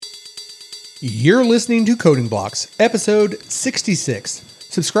You're listening to Coding Blocks, episode 66.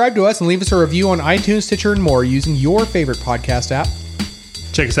 Subscribe to us and leave us a review on iTunes, Stitcher, and more using your favorite podcast app.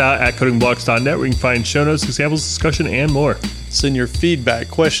 Check us out at codingblocks.net where you can find show notes, examples, discussion, and more. Send your feedback,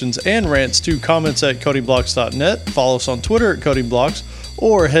 questions, and rants to comments at codingblocks.net. Follow us on Twitter at codingblocks,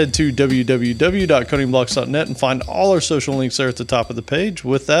 or head to www.codingblocks.net and find all our social links there at the top of the page.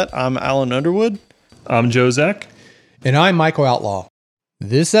 With that, I'm Alan Underwood. I'm Joe Zach. And I'm Michael Outlaw.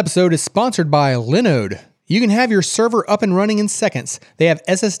 This episode is sponsored by Linode. You can have your server up and running in seconds. They have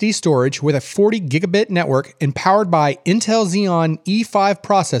SSD storage with a 40 gigabit network and powered by Intel Xeon E5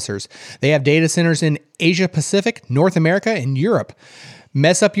 processors. They have data centers in Asia Pacific, North America, and Europe.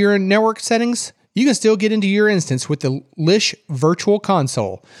 Mess up your network settings? You can still get into your instance with the Lish Virtual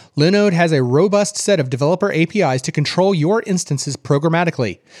Console. Linode has a robust set of developer APIs to control your instances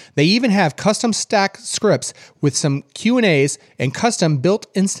programmatically. They even have custom stack scripts with some Q&As and custom built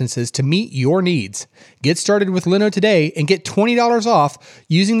instances to meet your needs. Get started with Linode today and get $20 off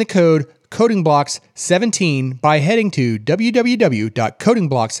using the code CodingBlocks17 by heading to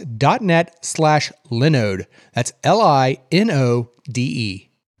www.codingblocks.net/Linode. That's Linode.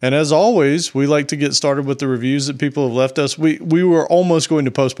 And as always, we like to get started with the reviews that people have left us. We were almost going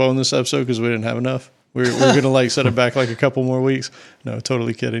to postpone this episode because we didn't have enough. We're going to set it back like a couple more weeks. No,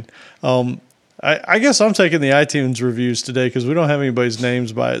 totally kidding. I guess I'm taking the iTunes reviews today because we don't have anybody's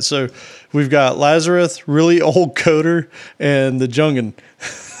names by it. So we've got Lazarus, Really Old Coder, and The Jungen.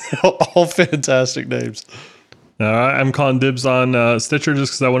 All fantastic names. I'm calling dibs on Stitcher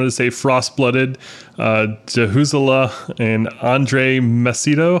just because I wanted to say Frostblooded, Jehuzala, and Andre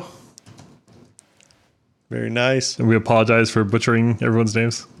Macedo. Very nice. And we apologize for butchering everyone's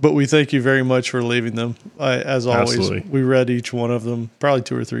names. But we thank you very much for leaving them. As always, Absolutely. We read each one of them probably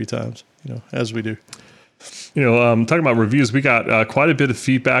 2 or 3 times, as we do. Talking about reviews, we got quite a bit of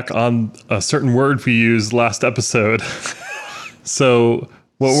feedback on a certain word we used last episode. So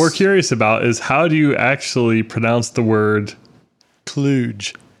what we're curious about is how do you actually pronounce the word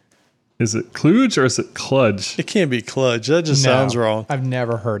kludge? Is it kludge or is it kludge? It can't be kludge. That just sounds wrong. I've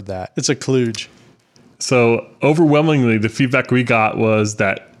never heard that. It's a kludge. So overwhelmingly, the feedback we got was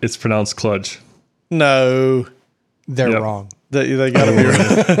that it's pronounced kludge. No. They're wrong. They got to be wrong.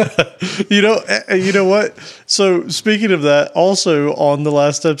 You know what? So speaking of that, also on the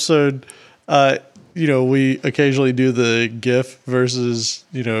last episode, we occasionally do the GIF versus,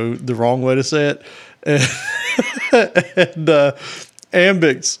 the wrong way to say it. And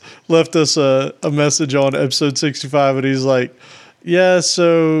Ambix left us a message on episode 65, and he's like, yeah,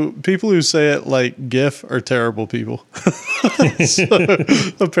 so people who say it like GIF are terrible people. So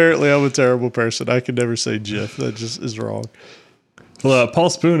apparently I'm a terrible person. I can never say GIF. That just is wrong. Well, Paul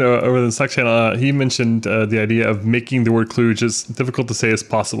Spoon over in the Slack channel, he mentioned the idea of making the word kludge as difficult to say as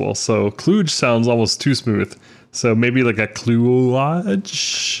possible. So kludge sounds almost too smooth. So maybe like a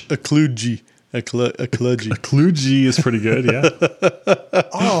kludge? A kludgy. A kludgy. A kludgy is pretty good, yeah.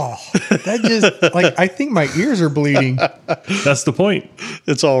 Oh, that just, I think my ears are bleeding. That's the point.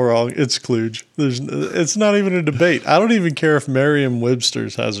 It's all wrong. It's kludge. It's not even a debate. I don't even care if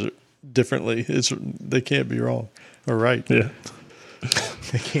Merriam-Webster's has it differently. They can't be wrong or right. Yeah.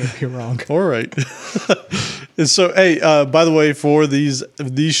 They can't be wrong. All right. And so, hey, by the way, for these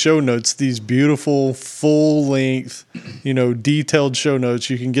show notes, these beautiful, full-length, detailed show notes,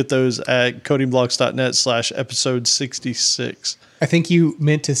 you can get those at codingblocks.net/episode 66. I think you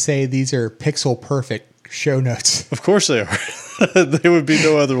meant to say these are pixel perfect show notes. Of course they are. They would be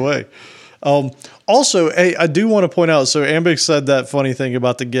no other way. Also, hey, I do want to point out, so Ambix said that funny thing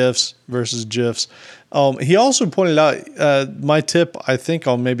about the GIFs versus GIFs. He also pointed out my tip, I think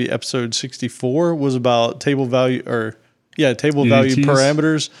on maybe episode 64 was about table value UDTs.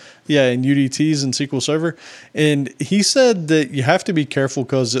 parameters. Yeah. And UDTs in SQL Server. And he said that you have to be careful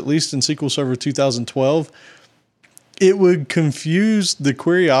because at least in SQL Server 2012, it would confuse the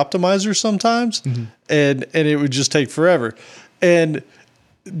query optimizer sometimes and it would just take forever. And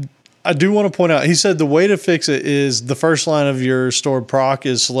I do want to point out, he said the way to fix it is the first line of your stored proc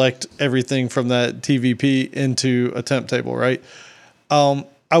is select everything from that TVP into a temp table, right?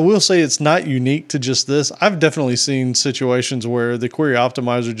 I will say it's not unique to just this. I've definitely seen situations where the query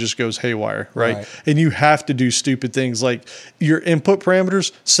optimizer just goes haywire, right? And you have to do stupid things like your input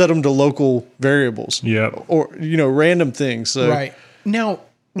parameters, set them to local variables. Yep. Or, random things. So. Right. Now,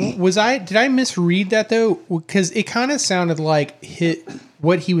 did I misread that though? Because it kind of sounded like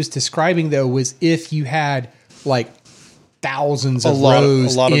what he was describing though was if you had thousands of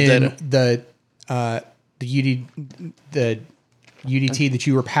rows a lot of in data. the UDT that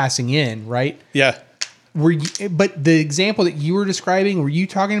you were passing in, right? Yeah. but the example that you were describing, were you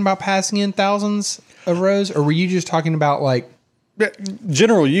talking about passing in thousands of rows, or were you just talking about like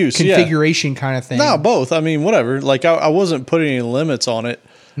general use configuration kind of thing? No, both. I mean, whatever. Like I wasn't putting any limits on it.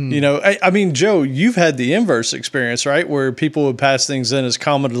 You know, I mean, Joe, you've had the inverse experience, right? Where people would pass things in as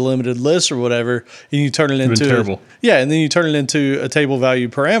common to limited lists or whatever, and you turn it into terrible. And then you turn it into a table value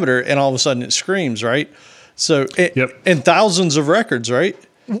parameter, and all of a sudden it screams, right? So, and thousands of records, right?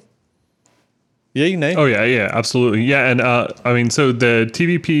 Yeah, you name. Oh yeah, absolutely, yeah. And I mean, so the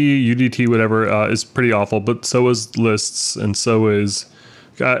TVP, UDT, whatever, is pretty awful, but so is lists, and so is.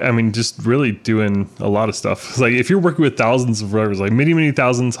 I mean, just really doing a lot of stuff. It's like if you're working with thousands of records, like many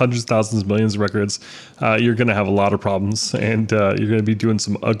thousands, hundreds of thousands, millions of records, you're going to have a lot of problems, and you're going to be doing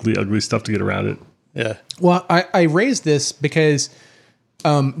some ugly stuff to get around it. Yeah. Well, I raised this because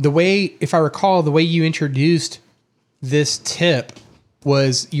the way, if I recall, the way you introduced this tip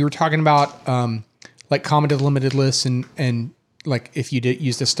was you were talking about like commented limited lists and like if you did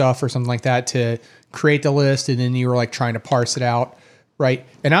use the stuff or something like that to create the list, and then you were like trying to parse it out. Right.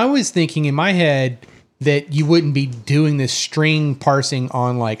 And I was thinking in my head that you wouldn't be doing this string parsing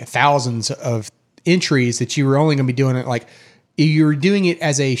on like thousands of entries, that you were only going to be doing it like you were doing it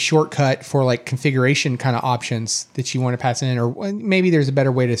as a shortcut for like configuration kind of options that you want to pass in, or maybe there's a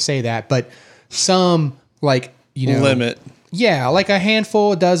better way to say that, but some like, you know, limit. Yeah. Like a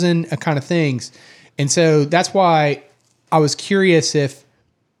handful, a dozen kind of things. And so that's why I was curious if,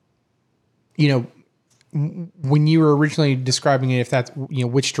 you know, when you were originally describing it, if that's, you know,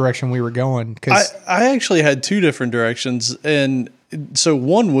 which direction we were going. Cause I actually had two different directions. And so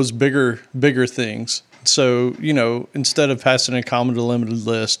one was bigger things. So, you know, instead of passing a common to limited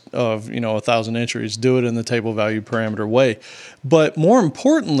list of, you know, 1,000 entries, do it in the table value parameter way. But more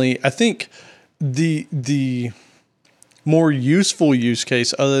importantly, I think the more useful use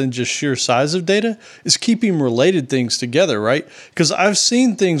case other than just sheer size of data is keeping related things together, right? Because I've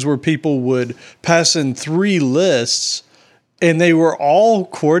seen things where people would pass in 3 lists and they were all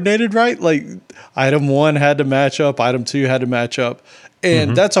coordinated, right? Like item 1 had to match up, item 2 had to match up.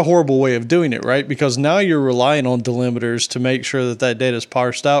 And that's a horrible way of doing it, right? Because now you're relying on delimiters to make sure that that data is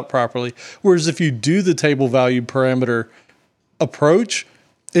parsed out properly. Whereas if you do the table value parameter approach,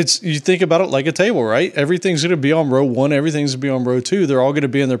 you think about it like a table, right? Everything's going to be on row 1. Everything's going to be on row 2. They're all going to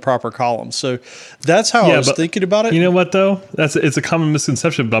be in their proper columns. So that's how I was thinking about it. You know what, though? It's a common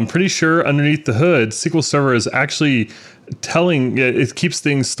misconception, but I'm pretty sure underneath the hood, SQL Server is actually it keeps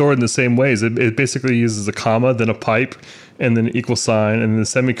things stored in the same ways. It basically uses a comma, then a pipe, and then an equal sign, and then a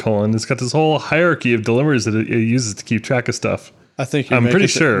semicolon. It's got this whole hierarchy of delimiters that it uses to keep track of stuff. I think I'm pretty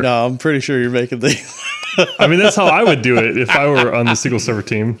sure. No, I'm pretty sure you're making things. I mean, that's how I would do it if I were on the SQL Server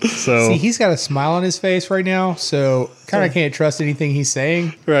team. So see, he's got a smile on his face right now, so kind of can't trust anything he's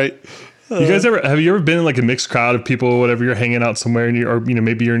saying. Right. You guys have you ever been in like a mixed crowd of people, or whatever? You're hanging out somewhere, and or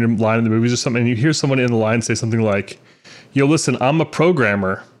maybe you're in a line in the movies or something, and you hear someone in the line say something like, "Yo, listen, I'm a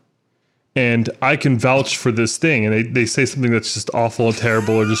programmer, and I can vouch for this thing," and they say something that's just awful and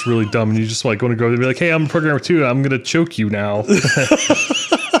terrible or just really dumb, and you just like want to go there and be like, "Hey, I'm a programmer too. I'm gonna choke you now."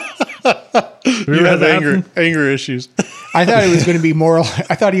 You have anger issues. I thought it was going to be more.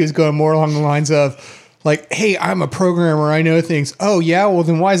 I thought he was going more along the lines of, like, "Hey, I'm a programmer. I know things." Oh yeah, well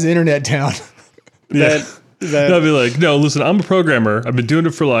then why is the internet down? Yeah. I'd be like, "No, listen, I'm a programmer. I've been doing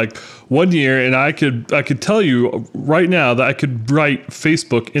it for like 1 year, and I could tell you right now that I could write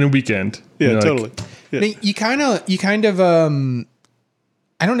Facebook in a weekend." Yeah, totally. Like, yeah. You kind of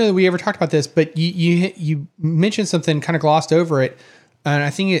I don't know that we ever talked about this, but you mentioned something, kind of glossed over it. And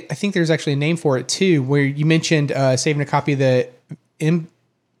I think there's actually a name for it too, where you mentioned saving a copy of the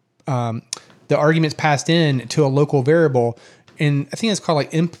arguments passed in to a local variable, and I think it's called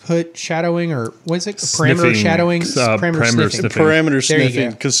like input shadowing, or what is it? Parameter shadowing, parameter sniffing. Parameter sniffing,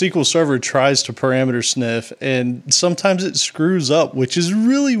 because SQL Server tries to parameter sniff, and sometimes it screws up, which is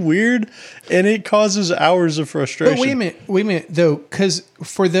really weird, and it causes hours of frustration. But wait a minute though, because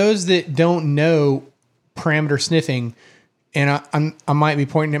for those that don't know parameter sniffing, and I might be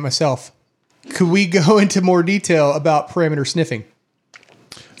pointing at myself, could we go into more detail about parameter sniffing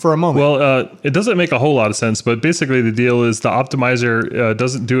for a moment? Well, it doesn't make a whole lot of sense, but basically the deal is the optimizer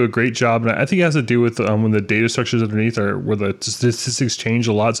doesn't do a great job, and I think it has to do with when the data structures underneath are where the statistics change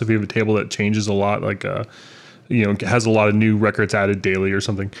a lot. So if you have a table that changes a lot, like has a lot of new records added daily or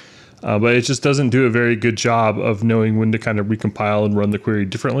something, but it just doesn't do a very good job of knowing when to kind of recompile and run the query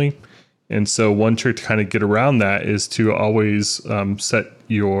differently. And so one trick to kind of get around that is to always set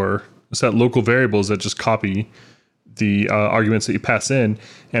local variables that just copy the arguments that you pass in,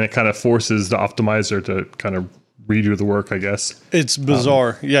 and it kind of forces the optimizer to kind of redo the work, I guess. It's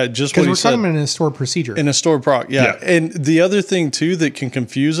bizarre. Yeah, just what Because he we're said. talking about in a stored procedure. In a stored proc, yeah. Yeah. And the other thing too that can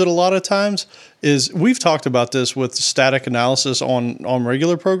confuse it a lot of times is we've talked about this with static analysis on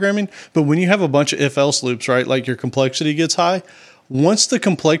regular programming, but when you have a bunch of if-else loops, right, like your complexity gets high, once the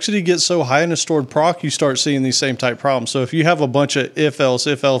complexity gets so high in a stored proc, you start seeing these same type problems. So if you have a bunch of if-else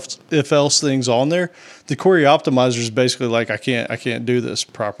things on there, the query optimizer is basically like, I can't do this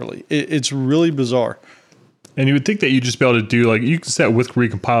properly. It's really bizarre. And you would think that you'd just be able to do, like, you can set with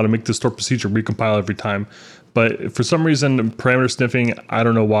recompile to make the stored procedure recompile every time. But for some reason, parameter sniffing, I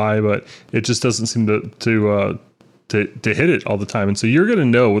don't know why, but it just doesn't seem to hit it all the time. And so you're going to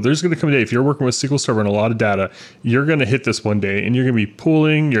know, there's going to come a day, if you're working with SQL Server and a lot of data, you're going to hit this one day and you're going to be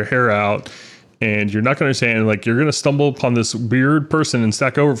pulling your hair out and you're not going to understand. And like, you're going to stumble upon this weird person in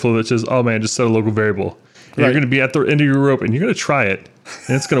Stack Overflow that says, oh man, just set a local variable. And You're going to be at the end of your rope and you're going to try it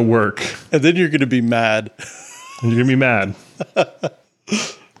and it's going to work. And then you're going to be mad. And you're going to be mad.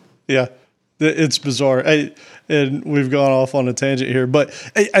 Yeah, it's bizarre. And we've gone off on a tangent here, but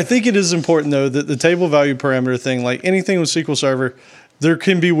I think it is important though that the table value parameter thing, like anything with SQL Server, there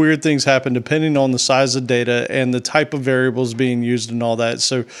can be weird things happen depending on the size of data and the type of variables being used and all that.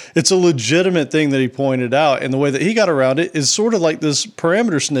 So it's a legitimate thing that he pointed out. And the way that he got around it is sort of like this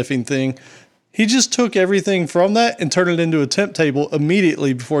parameter sniffing thing. He just took everything from that and turned it into a temp table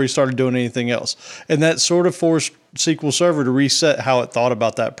immediately before he started doing anything else. And that sort of forced SQL Server to reset how it thought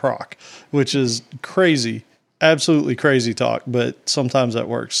about that proc, which is crazy, absolutely crazy talk, but sometimes that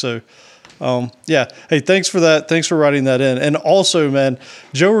works. So, yeah. Hey, thanks for that. Thanks for writing that in. And also, man,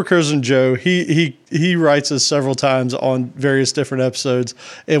 Joe Recursion Joe, he writes us several times on various different episodes.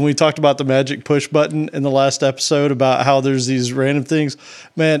 And we talked about the magic push button in the last episode about how there's these random things.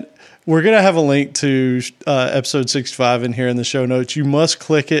 Man, we're going to have a link to episode 65 in here in the show notes. You must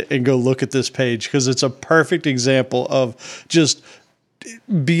click it and go look at this page because it's a perfect example of just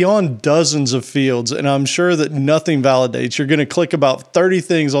beyond dozens of fields. And I'm sure that nothing validates. You're going to click about 30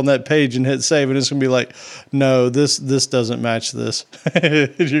 things on that page and hit save. And it's going to be like, no, this doesn't match this.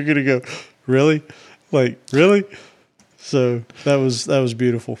 And you're going to go, really? Like, really? So that was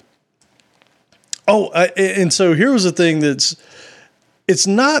beautiful. Oh, and so here was the thing it's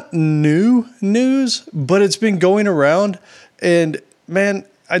not new news, but it's been going around. And man,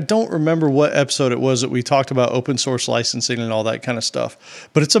 I don't remember what episode it was that we talked about open source licensing and all that kind of stuff,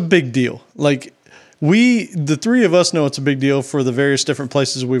 but it's a big deal. Like the three of us know it's a big deal for the various different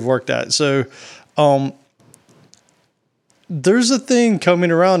places we've worked at. So, there's a thing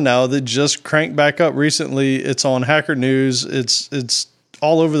coming around now that just cranked back up recently. It's on Hacker News. It's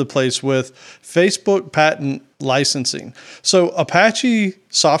all over the place with Facebook patent licensing. So Apache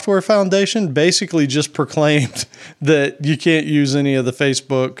Software Foundation basically just proclaimed that you can't use any of the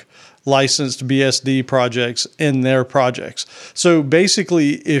Facebook licensed BSD projects in their projects. So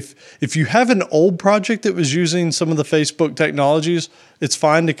basically, if you have an old project that was using some of the Facebook technologies, it's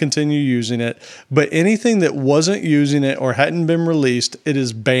fine to continue using it. But anything that wasn't using it or hadn't been released, it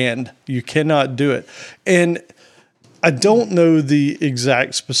is banned. You cannot do it. And I don't know the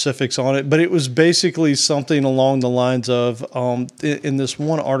exact specifics on it, but it was basically something along the lines of, in this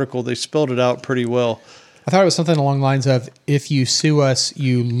one article, they spelled it out pretty well. I thought it was something along the lines of, if you sue us,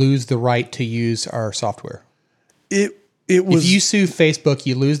 you lose the right to use our software. It was, if you sue Facebook,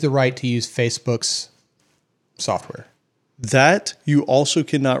 you lose the right to use Facebook's software. That you also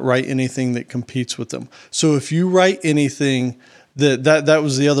cannot write anything that competes with them. So if you write anything that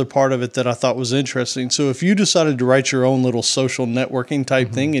was the other part of it that I thought was interesting. So if you decided to write your own little social networking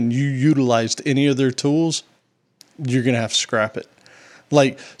type thing and you utilized any of their tools, you're going to have to scrap it.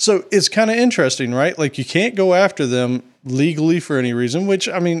 Like, so it's kind of interesting, right? Like you can't go after them legally for any reason, which,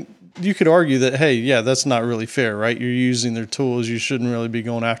 I mean, you could argue that, hey, yeah, that's not really fair, right? You're using their tools. You shouldn't really be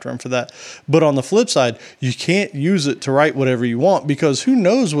going after them for that. But on the flip side, you can't use it to write whatever you want because who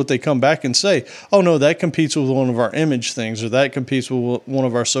knows what they come back and say, oh, no, that competes with one of our image things or that competes with one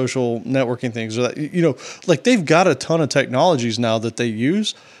of our social networking things or that, you know, like they've got a ton of technologies now that they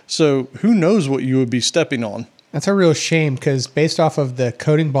use. So who knows what you would be stepping on. That's a real shame because based off of the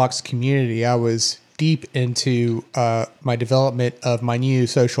Coding Blocks community, I was deep into my development of my new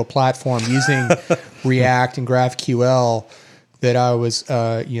social platform using React and GraphQL that I was,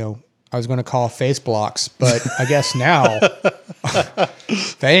 I was going to call FaceBlocks, but I guess now,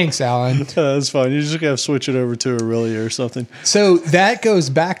 thanks, Alan. That's fine. You just got to switch it over to Aurelia or something. So that goes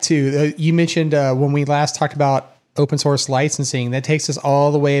back to, you mentioned when we last talked about open source licensing, that takes us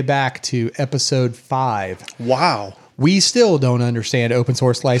all the way back to episode 5. Wow. We still don't understand open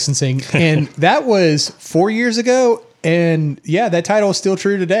source licensing. And that was 4 years ago. And yeah, that title is still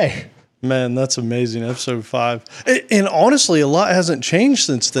true today. Man, that's amazing. Episode 5. And honestly, a lot hasn't changed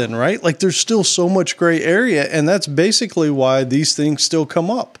since then, right? Like there's still so much gray area, and that's basically why these things still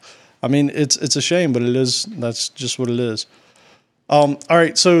come up. I mean, it's a shame, but that's just what it is. All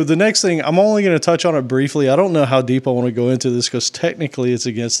right, so the next thing, I'm only going to touch on it briefly. I don't know how deep I want to go into this because technically it's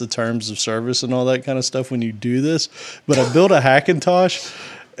against the terms of service and all that kind of stuff when you do this. But I built a Hackintosh,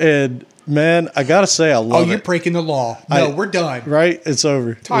 and man, I gotta say, I love it. Oh, you're breaking the law. No, we're done. Right? It's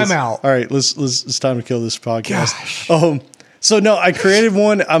over. Time out. All right, it's time to kill this podcast. Gosh. So no, I created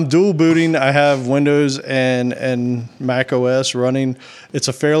one. I'm dual booting. I have Windows and Mac OS running. It's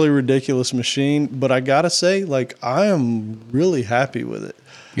a fairly ridiculous machine, but I gotta say, like, I am really happy with it.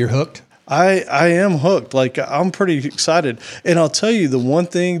 You're hooked? I am hooked. Like, I'm pretty excited. And I'll tell you, the one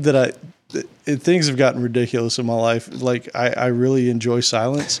thing that things have gotten ridiculous in my life. Like, I really enjoy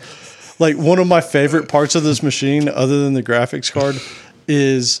silence. Like, one of my favorite parts of this machine, other than the graphics card,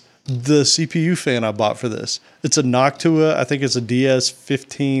 is the CPU fan I bought for this. It's a Noctua. I think it's a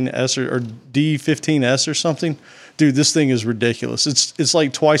DS15S or D15S or something. Dude, this thing is ridiculous. It's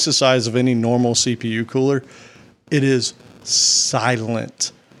like twice the size of any normal CPU cooler. It is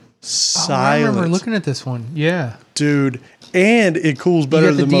silent. I remember looking at this one. Yeah. Dude, and it cools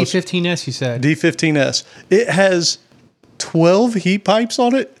better than most. D15S, you said. D15S. It has 12 heat pipes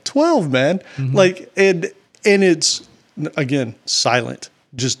on it. 12, man. Mm-hmm. Like, and it's, again, silent.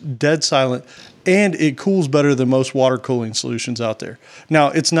 Just dead silent. And it cools better than most water cooling solutions out there. Now,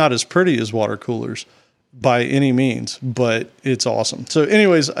 it's not as pretty as water coolers by any means, but it's awesome. So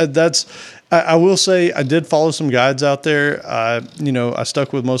anyways, I will say I did follow some guides out there. I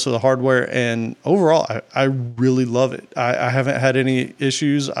stuck with most of the hardware, and overall, I really love it. I haven't had any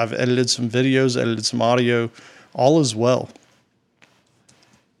issues. I've edited some videos, edited some audio, all is well.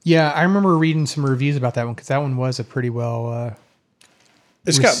 Yeah, I remember reading some reviews about that one because that one was a pretty well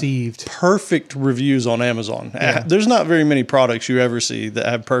received. Got perfect reviews on Amazon. Yeah. There's not very many products you ever see that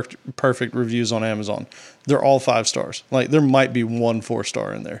have perfect reviews on Amazon. They're all 5 stars. Like, there might be 1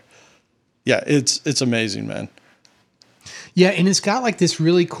 4-star in there. Yeah, it's amazing, man. Yeah, and it's got like this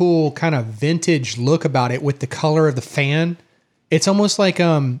really cool kind of vintage look about it with the color of the fan. It's almost like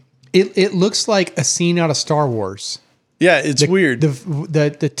it looks like a scene out of Star Wars. Yeah, it's weird.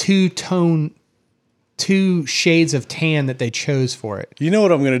 The two shades of tan that they chose for it. You know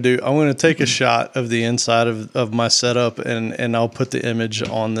what I'm going to do? I'm going to take a shot of the inside of my setup, and I'll put the image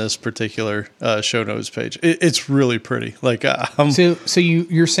on this particular show notes page. It's really pretty. Like, so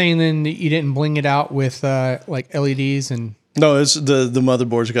you're saying then that you didn't bling it out with like LEDs and. No, it's the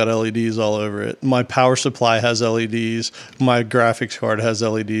motherboard's got LEDs all over it. My power supply has LEDs. My graphics card has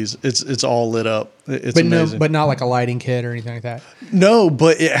LEDs. It's all lit up. It's amazing. But not like a lighting kit or anything like that. No,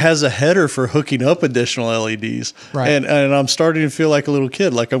 but it has a header for hooking up additional LEDs. Right. And I'm starting to feel like a little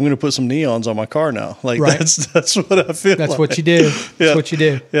kid. Like, I'm going to put some neons on my car now. Like, right. That's what I feel. That's like. what you do. That's what you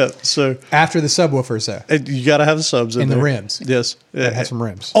do. Yeah. So after the subwoofers, though, you got to have the subs in and there. the rims. Yes. It has some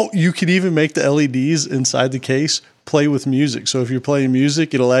rims. Oh, you can even make the LEDs inside the case play with music. So if you're playing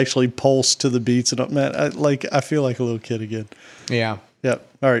music, it'll actually pulse to the beats. And man, I feel like a little kid again. Yeah. Yeah.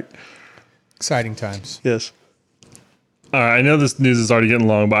 All right. Exciting times. Yes. All right. I know this news is already getting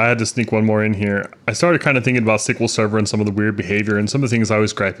long, but I had to sneak one more in here. I started kind of thinking about SQL Server and some of the weird behavior and some of the things I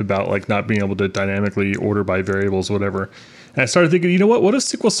always gripe about, like not being able to dynamically order by variables, whatever. And I started thinking, you know what? What if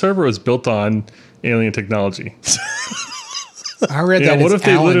SQL Server was built on alien technology? I read that what it's if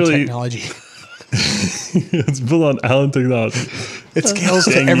they Allen literally technology. It's built on Allen technology. It scales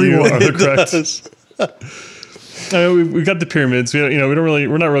to everyone. We got the pyramids.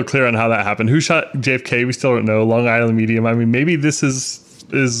 We're not real clear on how that happened. Who shot JFK? We still don't know. Long Island Medium. I mean, maybe this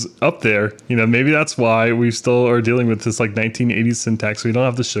is up there. Maybe that's why we still are dealing with this like 1980s syntax. We don't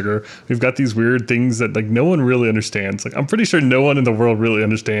have the sugar. We've got these weird things that like no one really understands. Like, I'm pretty sure no one in the world really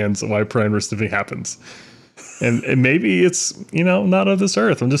understands why parameter sniffing happens. And maybe it's not of this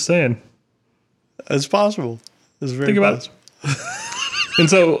earth. I'm just saying. It's possible. It's very possible. And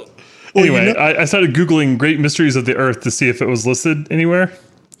so, anyway, I started Googling Great Mysteries of the Earth to see if it was listed anywhere.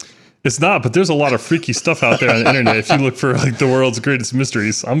 It's not, but there's a lot of freaky stuff out there on the internet. If you look for like the world's greatest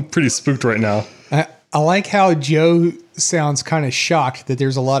mysteries, I'm pretty spooked right now. I like how Joe sounds kind of shocked that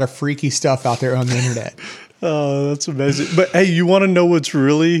there's a lot of freaky stuff out there on the internet. Oh, that's amazing. But hey, you want to know what's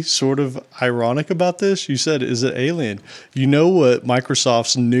really sort of ironic about this? You said, is it alien? You know what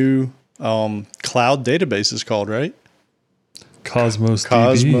Microsoft's new cloud database is called, right? Cosmos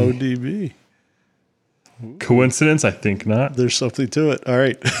DB. Coincidence? I think not. There's something to it. All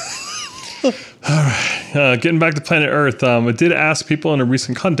right. All right. Getting back to Planet Earth, I did ask people in a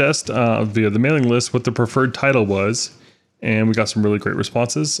recent contest via the mailing list what the preferred title was. and we got some really great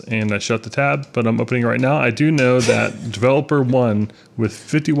responses, and I shut the tab, but I'm opening it right now. I do know that developer won with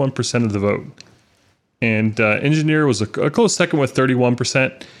 51% of the vote, and engineer was a close second with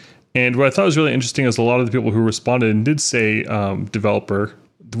 31%. And what I thought was really interesting is a lot of the people who responded and did say developer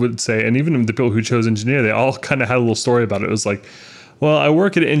would say, and even the people who chose engineer, they all kind of had a little story about it. It was like, well, I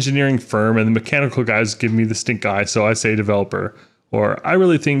work at an engineering firm and the mechanical guys give me the stink eye, so I say developer. Or I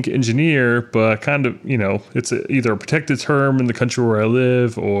really think engineer, but kind of, it's either a protected term in the country where I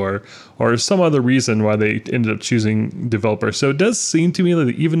live or some other reason why they ended up choosing developer. So it does seem to me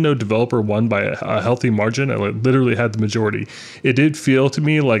that even though developer won by a healthy margin, it literally had the majority, it did feel to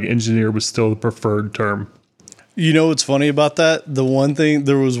me like engineer was still the preferred term. You know what's funny about that?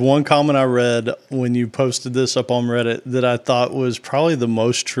 There was one comment I read when you posted this up on Reddit that I thought was probably the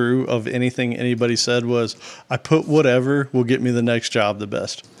most true of anything anybody said was, I put whatever will get me the next job the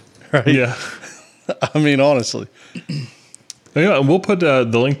best. Right? Yeah. I mean, honestly. Yeah, and we'll put the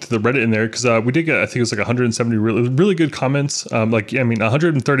link to the Reddit in there because we did get, I think it was like 170 really good comments.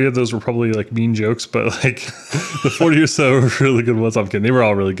 130 of those were probably like mean jokes, but like the 40 or so were really good ones. I'm kidding. They were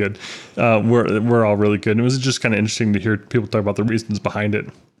all really good. We're all really good. And it was just kind of interesting to hear people talk about the reasons behind it.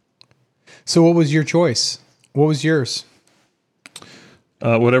 So what was your choice? What was yours?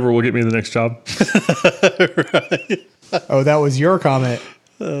 Whatever will get me the next job. Right. Oh, that was your comment.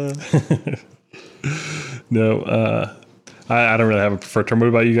 No, I don't really have a preferred term. What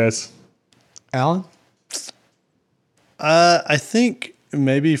about you guys? Alan? I think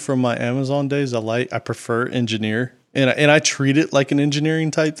maybe from my Amazon days, I prefer engineer, and I treat it like an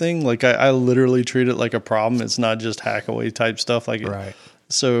engineering type thing. Like I literally treat it like a problem. It's not just hack away type stuff. Right.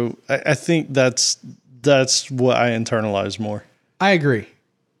 So I think that's what I internalize more. I agree.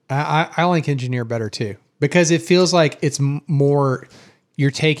 I like engineer better too, because it feels like it's more,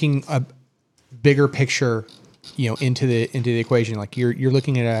 you're taking a bigger picture, into the equation. Like you're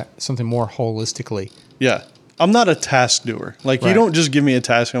looking at something more holistically. Yeah. I'm not a task doer. Like, right. You don't just give me a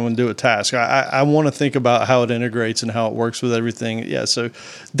task, I'm going to do a task. I want to think about how it integrates and how it works with everything. Yeah. So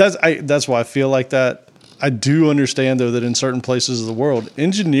that's why I feel like that. I do understand though that in certain places of the world,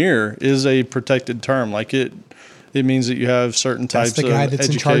 engineer is a protected term. Like it means that you have certain types of education. That's the guy that's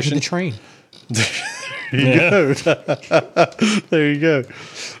in charge of the train. There you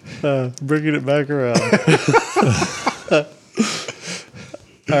go. Bringing it back around.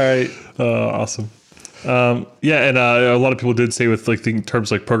 All right. Awesome. And a lot of people did say with like the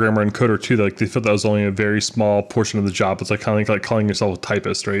terms like programmer and coder too, like they felt that was only a very small portion of the job. It's like kind of like calling yourself a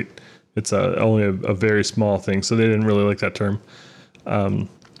typist, right? It's only a very small thing, so they didn't really like that term. I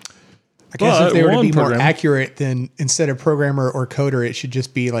guess if they were to be more accurate, then instead of programmer or coder, it should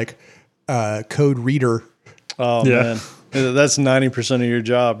just be like code reader. Oh yeah. Man, that's 90% of your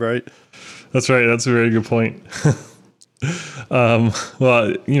job, right? That's right. That's a very good point. Kind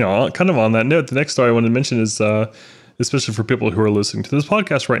of on that note, the next story I wanted to mention is, especially for people who are listening to this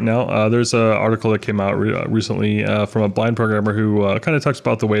podcast right now, there's an article that came out recently from a blind programmer who kind of talks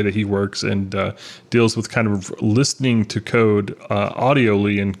about the way that he works and deals with kind of listening to code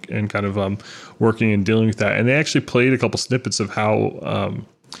audioly and kind of working and dealing with that. And they actually played a couple snippets of how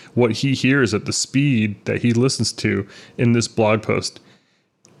what he hears at the speed that he listens to in this blog post.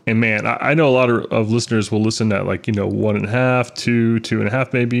 And man, I know a lot of listeners will listen at 1.5,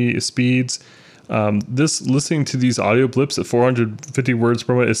 2.5 maybe speeds. This listening to these audio blips at 450 words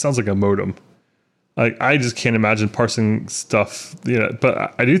per minute, it sounds like a modem. Like I just can't imagine parsing stuff.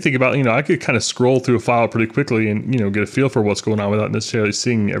 But I do think about I could kind of scroll through a file pretty quickly and get a feel for what's going on without necessarily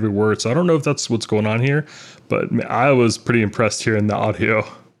seeing every word. So I don't know if that's what's going on here, but I was pretty impressed hearing the audio.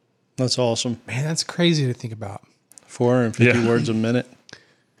 That's awesome, man. That's crazy to think about. 450 words a minute.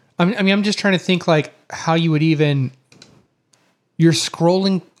 I'm just trying to think like how you would you're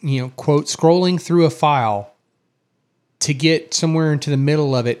scrolling, quote, scrolling through a file to get somewhere into the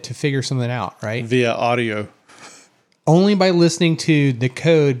middle of it to figure something out, right? Via audio. Only by listening to the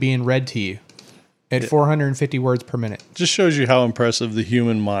code being read to you at 450 words per minute. Just shows you how impressive the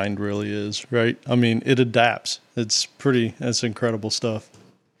human mind really is, right? I mean, it adapts. That's incredible stuff.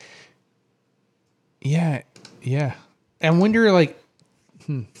 Yeah. I wonder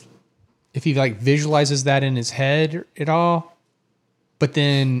if he visualizes that in his head at all. But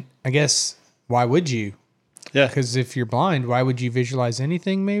then I guess why would you? Yeah. Because if you're blind, why would you visualize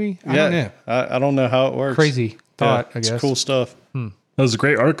anything maybe? I don't know. I don't know how it works. Crazy thought, I guess. It's cool stuff. That was a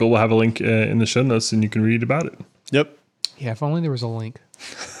great article. We'll have a link in the show notes and you can read about it. Yep. Yeah, if only there was a link.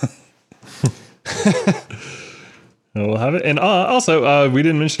 We'll have it. And also, we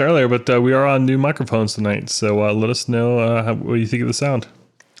didn't mention earlier, but we are on new microphones tonight. So let us know what you think of the sound.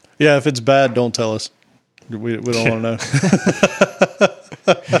 Yeah, if it's bad, don't tell us. We don't want to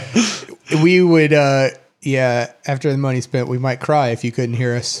know. We would, after the money spent, we might cry if you couldn't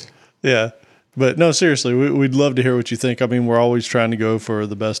hear us. Yeah. But no, seriously, we'd love to hear what you think. I mean, we're always trying to go for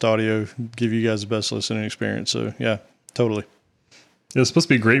the best audio, give you guys the best listening experience. So, yeah, totally. It's supposed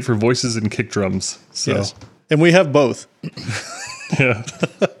to be great for voices and kick drums. So. Yes. And we have both. Yeah.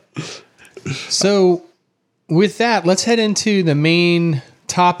 So, with that, let's head into the main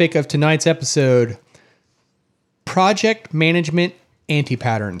topic of tonight's episode: project management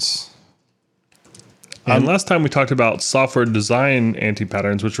anti-patterns. And last time we talked about software design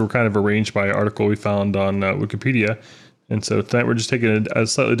anti-patterns, which were kind of arranged by an article we found on Wikipedia. And so tonight we're just taking a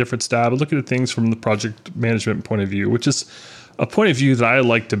slightly different stab at looking at things from the project management point of view, which is a point of view that I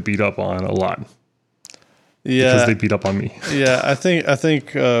like to beat up on a lot. Yeah, because they beat up on me. Yeah, I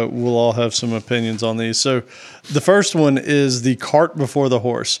think we'll all have some opinions on these. So the first one is the cart before the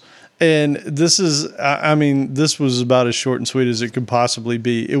horse. And this is, I mean, this was about as short and sweet as it could possibly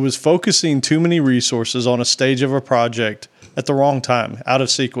be. It was focusing too many resources on a stage of a project at the wrong time, out of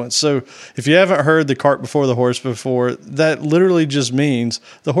sequence. So if you haven't heard the cart before the horse before, that literally just means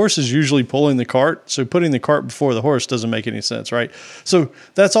the horse is usually pulling the cart. So putting the cart before the horse doesn't make any sense, right? So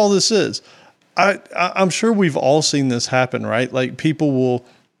that's all this is. I'm sure we've all seen this happen, right? Like people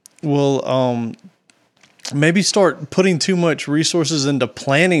will maybe start putting too much resources into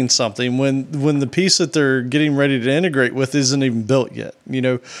planning something when the piece that they're getting ready to integrate with isn't even built yet. You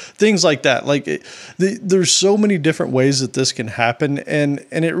know, things like that. Like there's so many different ways that this can happen, and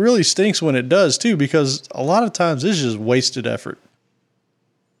it really stinks when it does too, because a lot of times it's just wasted effort.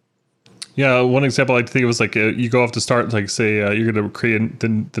 Yeah, one example I like to think of was like you go off to start, like say you're going to create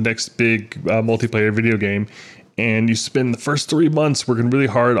the next big multiplayer video game, and you spend the first 3 months working really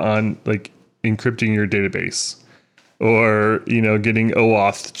hard on like encrypting your database, or getting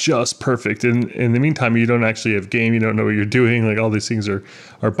OAuth just perfect. And in the meantime, you don't actually have game, you don't know what you're doing. Like all these things are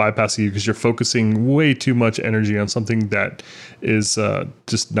bypassing you because you're focusing way too much energy on something that is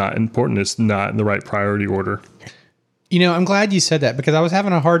just not important. It's not in the right priority order. I'm glad you said that, because I was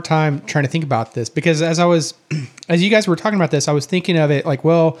having a hard time trying to think about this, because as you guys were talking about this, I was thinking of it like,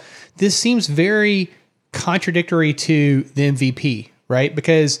 well, this seems very contradictory to the MVP, right?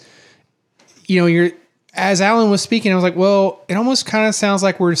 Because, as Alan was speaking, I was like, well, it almost kind of sounds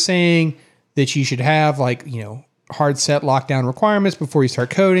like we're saying that you should have like, hard set lockdown requirements before you start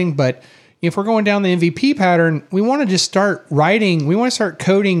coding. But if we're going down the MVP pattern, we want to just start writing. We want to start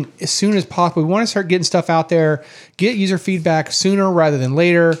coding as soon as possible. We want to start getting stuff out there, get user feedback sooner rather than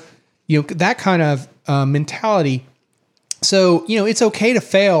later, that kind of mentality. So, it's okay to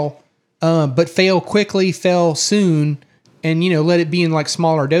fail, but fail quickly, fail soon, and, let it be in like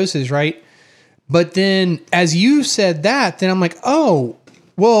smaller doses, right? But then as you said that, then I'm like, oh,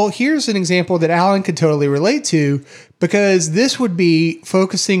 well, here's an example that Alan could totally relate to, because this would be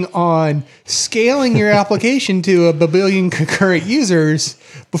focusing on scaling your application to a billion concurrent users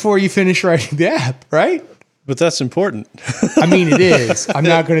before you finish writing the app, right? But that's important. I mean, it is. I'm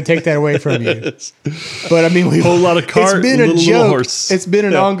not going to take that away from you. But I mean, a whole lot of cart, it's been a little joke. Horse. It's been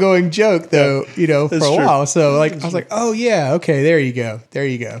an ongoing joke, though, for a while. So like, I was like, oh yeah, okay, there you go.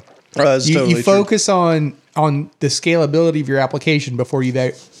 You focus on the scalability of your application before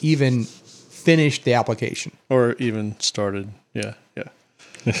you even finish the application, or even started. Yeah.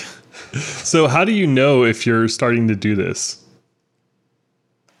 So how do you know if you're starting to do this?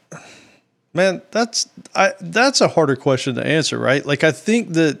 Man, that's a harder question to answer, right? Like I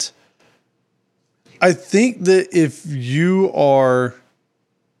think that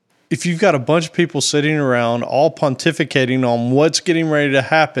if you've got a bunch of people sitting around all pontificating on what's getting ready to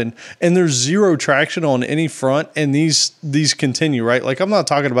happen, and there's zero traction on any front, and these continue, right? Like I'm not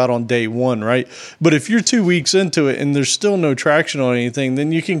talking about on day one, right? But if you're 2 weeks into it and there's still no traction on anything,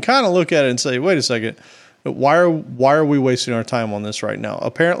 then you can kind of look at it and say, wait a second, why are we wasting our time on this right now?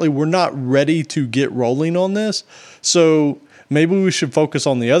 Apparently we're not ready to get rolling on this. So maybe we should focus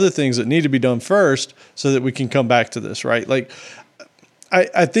on the other things that need to be done first so that we can come back to this, right? Like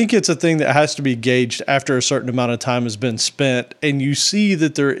I think it's a thing that has to be gauged after a certain amount of time has been spent and you see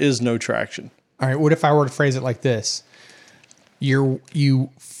that there is no traction. All right. What if I were to phrase it like this? You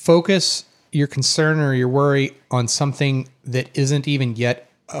focus your concern or your worry on something that isn't even yet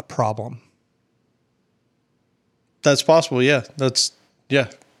a problem. That's possible. Yeah. That's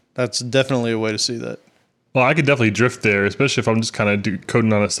definitely a way to see that. Well, I could definitely drift there, especially if I'm just kind of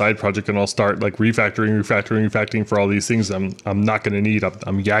coding on a side project and I'll start like refactoring for all these things I'm not going to need.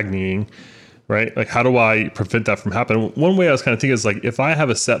 I'm YAGNing, right? Like, how do I prevent that from happening? One way I was kind of thinking is like, if I have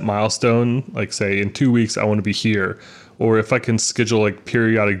a set milestone, like say in 2 weeks, I want to be here, or if I can schedule like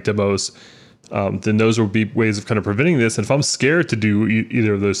periodic demos, then those would be ways of kind of preventing this. And if I'm scared to do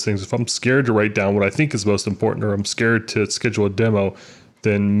either of those things, if I'm scared to write down what I think is most important, or I'm scared to schedule a demo,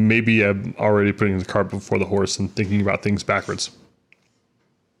 then maybe I'm already putting the cart before the horse and thinking about things backwards.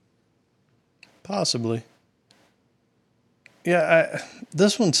 Possibly. Yeah,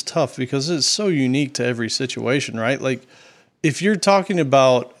 this one's tough because it's so unique to every situation, right? Like, if you're talking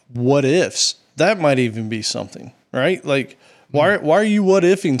about what ifs, that might even be something, right? Like, why are you what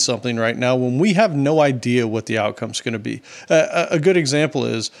ifing something right now when we have no idea what the outcome's going to be? A good example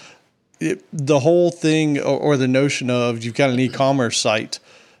is the whole thing or the notion of you've got an e-commerce site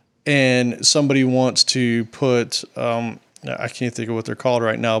and somebody wants to put, I can't think of what they're called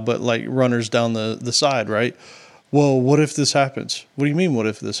right now, but like runners down the side, right? Well, what if this happens? What do you mean, what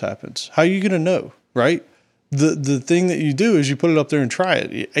if this happens? How are you going to know, right? The thing that you do is you put it up there and try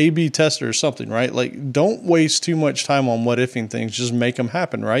it, A/B test it or something, right? Like, don't waste too much time on what ifing things. Just make them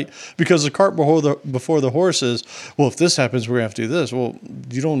happen, right? Because the cart before the horse is, well, if this happens, we're gonna have to do this. Well,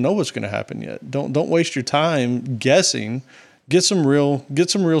 you don't know what's gonna happen yet. Don't waste your time guessing. Get some real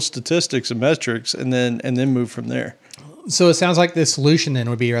statistics and metrics, and then move from there. So it sounds like the solution then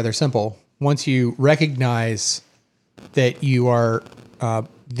would be rather simple. Once you recognize that you are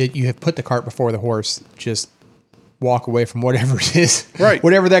that you have put the cart before the horse, just walk away from whatever it is. Right.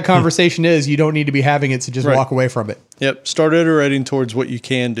 Whatever that conversation is, you don't need to be having it, so just walk away from it. Yep. Start iterating towards what you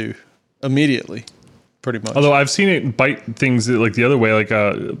can do immediately, pretty much. Although I've seen it bite things like the other way, like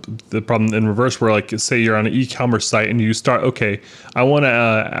the problem in reverse, where like say you're on an e-commerce site and you start, okay, I want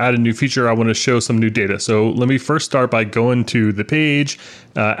to add a new feature. I want to show some new data. So let me first start by going to the page,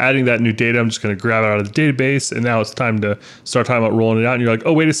 adding that new data. I'm just going to grab it out of the database. And now it's time to start talking about rolling it out. And you're like,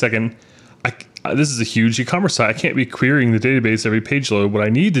 oh, wait a second. This is a huge e-commerce site. I can't be querying the database every page load. What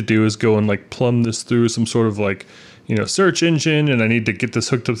I need to do is go and like plumb this through some sort of like, search engine, and I need to get this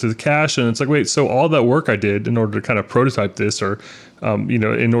hooked up to the cache. And it's like, wait, so all that work I did in order to kind of prototype this or,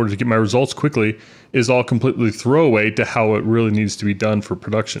 in order to get my results quickly is all completely throwaway to how it really needs to be done for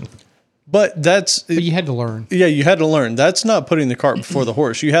production. But you had to learn. Yeah, you had to learn. That's not putting the cart before the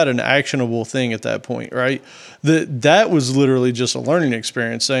horse. You had an actionable thing at that point, right? That was literally just a learning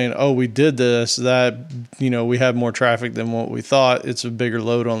experience saying, oh, we did this, that, we had more traffic than what we thought. It's a bigger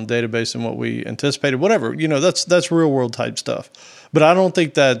load on the database than what we anticipated, whatever. That's real world type stuff. But I don't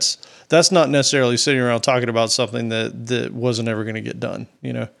think that's not necessarily sitting around talking about something that wasn't ever going to get done,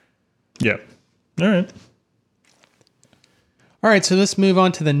 Yeah. All right. All right, so let's move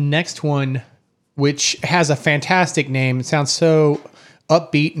on to the next one, which has a fantastic name. It sounds so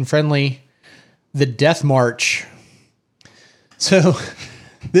upbeat and friendly. The Death March. So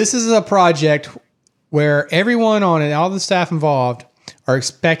this is a project where everyone on it, all the staff involved, are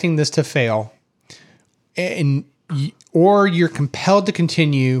expecting this to fail, or you're compelled to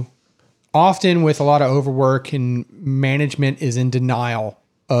continue, often with a lot of overwork, and management is in denial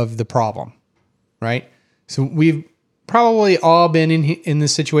of the problem, right? So we've probably all been in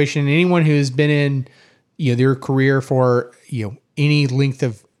this situation, and anyone who has been in their career for any length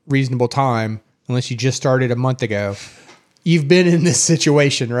of reasonable time, unless you just started a month ago, you've been in this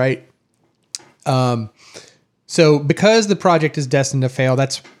situation, right? So because the project is destined to fail,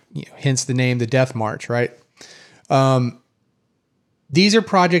 that's hence the name, the Death March, right? These are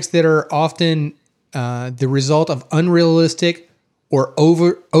projects that are often the result of unrealistic or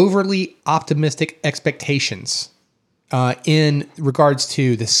overly optimistic expectations. In regards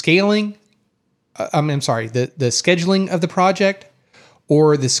to the scaling, the scheduling of the project,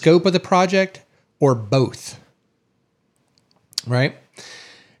 or the scope of the project, or both, right?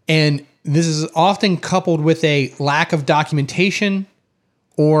 And this is often coupled with a lack of documentation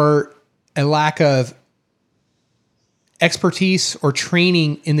or a lack of expertise or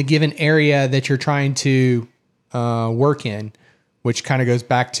training in the given area that you're trying to work in, which kind of goes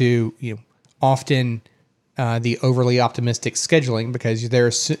back to often the overly optimistic scheduling, because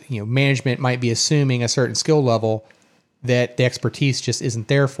management might be assuming a certain skill level that the expertise just isn't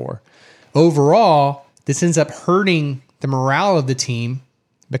there for. Overall, this ends up hurting the morale of the team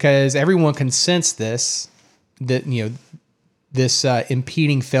because everyone can sense this impeding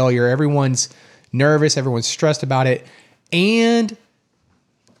failure. Everyone's nervous, everyone's stressed about it, and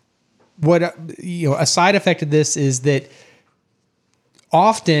what a side effect of this is that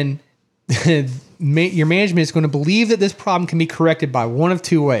often your management is going to believe that this problem can be corrected by one of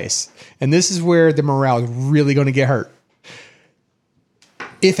two ways. And this is where the morale is really going to get hurt.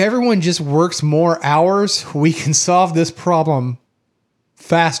 If everyone just works more hours, we can solve this problem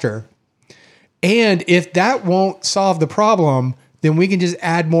faster. And if that won't solve the problem, then we can just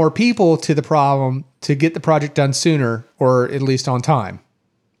add more people to the problem to get the project done sooner, or at least on time.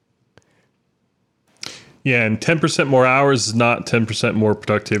 Yeah, and 10% more hours is not 10% more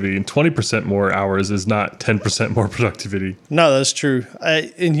productivity, and 20% more hours is not 10% more productivity. No, that's true.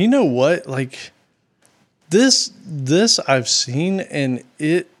 And you know what? Like this I've seen, and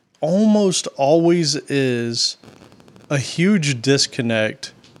it almost always is a huge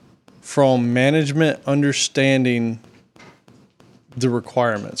disconnect from management understanding the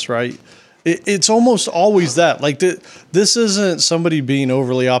requirements, right? It's almost always that. Like this isn't somebody being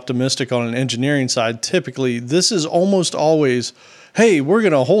overly optimistic on an engineering side. Typically, this is almost always, hey, we're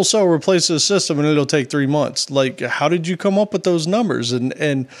going to wholesale replace this system and it'll take 3 months. Like, how did you come up with those numbers?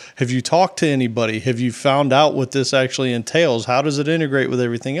 And have you talked to anybody? Have you found out what this actually entails? How does it integrate with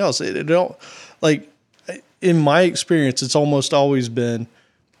everything else? It don't, like, in my experience, it's almost always been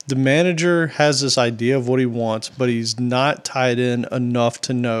the manager has this idea of what he wants, but he's not tied in enough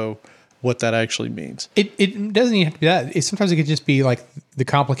to know what that actually means. It doesn't even have to be that. Sometimes it could just be like the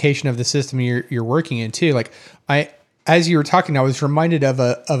complication of the system you're working in too. Like as you were talking, I was reminded of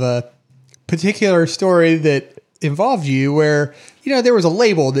a particular story that involved you where, there was a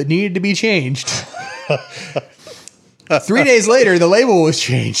label that needed to be changed. 3 days later, the label was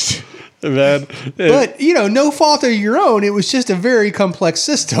changed. Man, but no fault of your own. It was just a very complex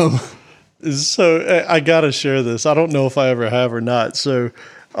system. So I got to share this. I don't know if I ever have or not. So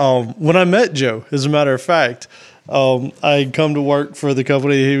when I met Joe, as a matter of fact, I had come to work for the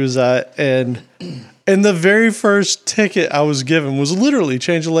company he was at, and the very first ticket I was given was literally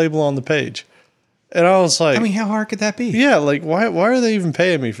change the label on the page. And I was like, I mean, how hard could that be? Yeah, like why are they even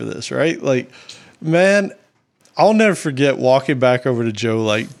paying me for this, right? Like, man, I'll never forget walking back over to Joe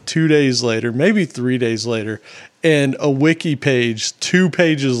like 2 days later, maybe 3 days later, and a wiki page 2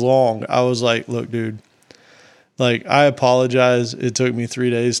 pages long. I was like, look, dude, like, I apologize. It took me 3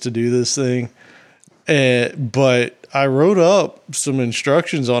 days to do this thing. But I wrote up some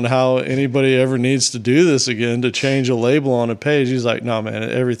instructions on how anybody ever needs to do this again to change a label on a page. He's like, no, man,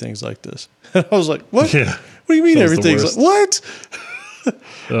 everything's like this. And I was like, what? Yeah. What do you mean everything's like, what?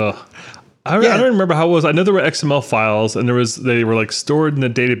 I don't remember how it was. I know there were XML files and they were like stored in a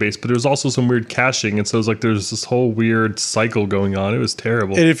database, but there was also some weird caching. And so it was like, there's this whole weird cycle going on. It was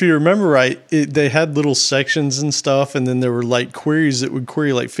terrible. And if you remember right, they had little sections and stuff. And then there were like queries that would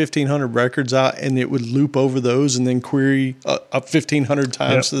query like 1,500 records out, and it would loop over those and then query up 1,500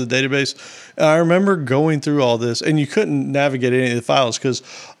 times to the database. And I remember going through all this, and you couldn't navigate any of the files because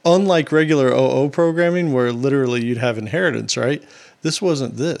unlike regular OO programming where literally you'd have inheritance, right? This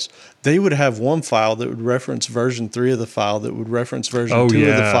wasn't this. They would have one file that would reference version 3 of the file, that would reference version 2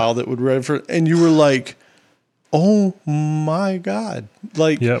 of the file, that would reference, and you were like, oh my God.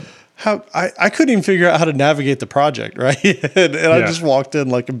 Like, how I couldn't even figure out how to navigate the project, right? and I just walked in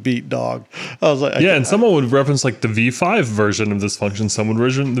like a beat dog. I was like, and someone would reference like the V5 version of this function, someone would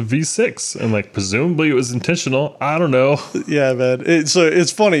version the V6, and like presumably it was intentional. I don't know. Yeah, man. So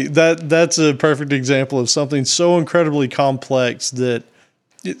it's funny that's a perfect example of something so incredibly complex that.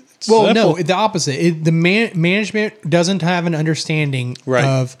 No, the opposite. The management doesn't have an understanding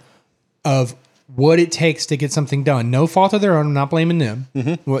of what it takes to get something done. No fault of their own. I'm not blaming them.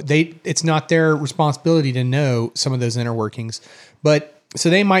 Mm-hmm. It's not their responsibility to know some of those inner workings. But so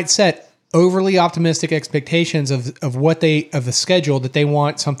they might set overly optimistic expectations of the schedule that they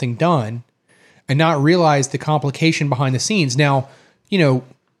want something done, and not realize the complication behind the scenes. Now,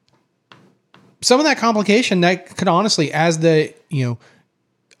 some of that complication that could honestly, as the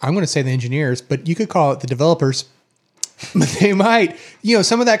I'm going to say the engineers, but you could call it the developers. But they might,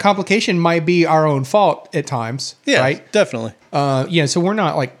 some of that complication might be our own fault at times. Yeah, right? Definitely. So we're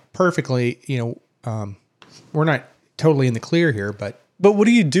not like perfectly, we're not totally in the clear here, but what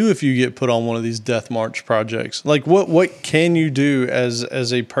do you do if you get put on one of these death march projects? Like what can you do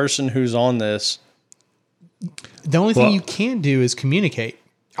as a person who's on this? The only thing you can do is communicate.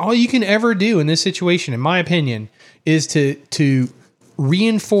 All you can ever do in this situation, in my opinion, is to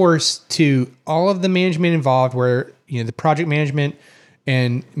reinforce to all of the management involved, where the project management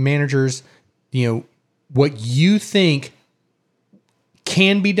and managers, what you think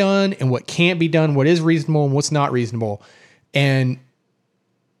can be done and what can't be done, what is reasonable and what's not reasonable, and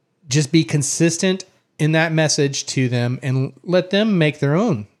just be consistent in that message to them and let them make their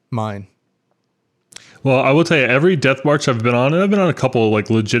own mind. Well, I will tell you, every death march I've been on, and I've been on a couple of like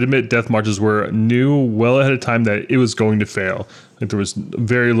legitimate death marches where I knew well ahead of time that it was going to fail. Like there was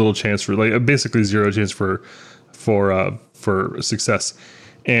very little chance for, like basically zero chance for success.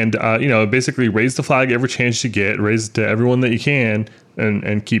 And basically raise the flag every chance you get, raise it to everyone that you can,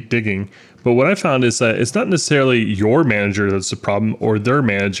 and keep digging. But what I found is that it's not necessarily your manager that's the problem, or their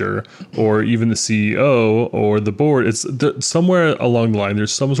manager, or even the CEO or the board. It's somewhere along the line,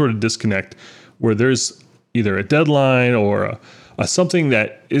 there's some sort of disconnect where there's either a deadline or a something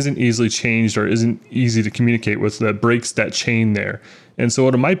that isn't easily changed or isn't easy to communicate with, that breaks that chain there. And so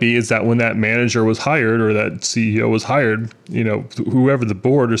what it might be is that when that manager was hired or that CEO was hired, whoever, the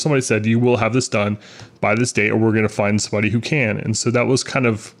board or somebody said, you will have this done by this date, or we're going to find somebody who can. And so that was kind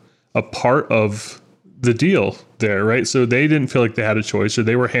of a part of the deal there, right? So they didn't feel like they had a choice, or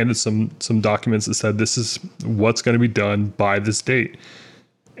they were handed some documents that said, this is what's going to be done by this date.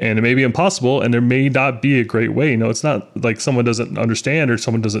 And it may be impossible, and there may not be a great way. It's not like someone doesn't understand or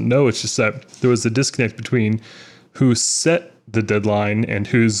someone doesn't know. It's just that there was a disconnect between who set the deadline and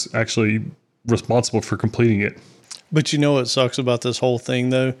who's actually responsible for completing it. But what sucks about this whole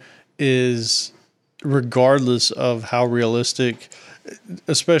thing, though, is regardless of how realistic,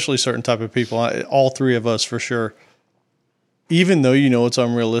 especially certain type of people, all three of us for sure, even though it's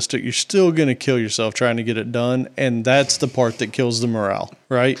unrealistic, you're still going to kill yourself trying to get it done. And that's the part that kills the morale,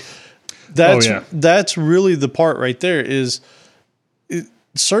 right? That's really the part right there is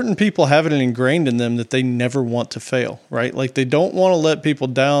certain people have it ingrained in them that they never want to fail, right? Like they don't want to let people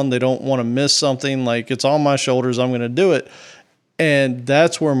down. They don't want to miss something. Like it's on my shoulders. I'm going to do it. And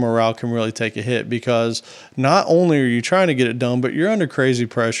that's where morale can really take a hit, because not only are you trying to get it done, but you're under crazy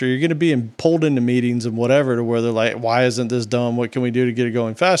pressure. You're going to be pulled into meetings and whatever to where they're like, why isn't this done? What can we do to get it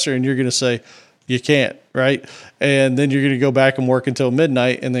going faster? And you're going to say, you can't, right? And then you're going to go back and work until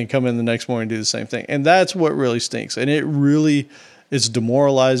midnight and then come in the next morning and do the same thing. And that's what really stinks. And it really is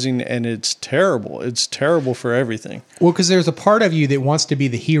demoralizing, and it's terrible. It's terrible for everything. Well, because there's a part of you that wants to be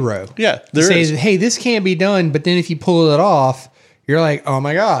the hero. Yeah, there is. Hey, this can't be done. But then if you pull it off, you're like, oh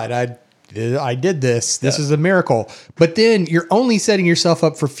my God, I did this. This is a miracle. But then you're only setting yourself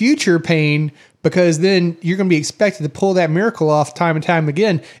up for future pain, because then you're going to be expected to pull that miracle off time and time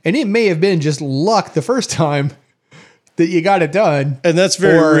again. And it may have been just luck the first time that you got it done. And that's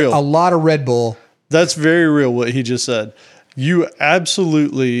very real. A lot of Red Bull. That's very real what he just said. You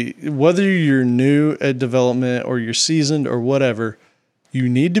absolutely, whether you're new at development or you're seasoned or whatever, you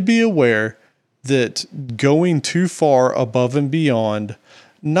need to be aware that going too far above and beyond,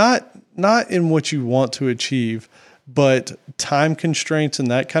 not in what you want to achieve, but time constraints and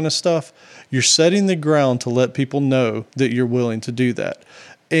that kind of stuff, you're setting the ground to let people know that you're willing to do that.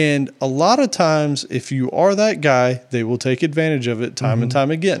 And a lot of times, if you are that guy, they will take advantage of it time and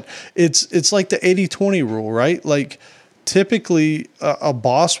time again. It's like the 80-20 rule, right? Like typically a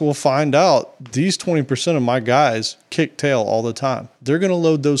boss will find out these 20% of my guys kick tail all the time. They're going to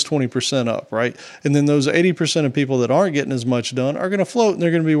load those 20% up, right? And then those 80% of people that aren't getting as much done are going to float, and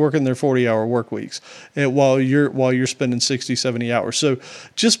they're going to be working their 40-hour work weeks while you're spending 60, 70 hours. So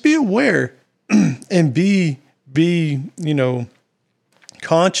just be aware and be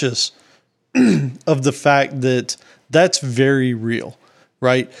conscious of the fact that that's very real.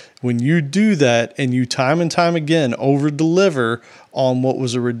 Right? When you do that and you time and time again over deliver on what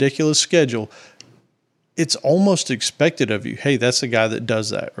was a ridiculous schedule, it's almost expected of you. Hey, that's the guy that does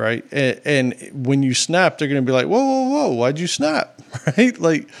that, right? And when you snap, they're going to be like, whoa, why'd you snap? Right?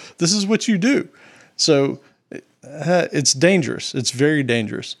 Like, this is what you do. So it's dangerous. It's very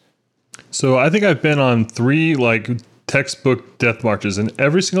dangerous. So I think I've been on 3 textbook death marches, and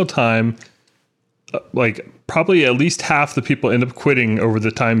every single time, probably at least half the people end up quitting over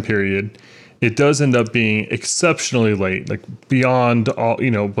the time period. It does end up being exceptionally late, beyond all,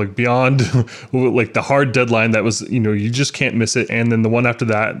 beyond the hard deadline that was, you just can't miss it. And then the one after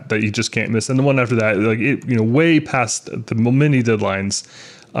that you just can't miss. And the one after that, way past the many deadlines.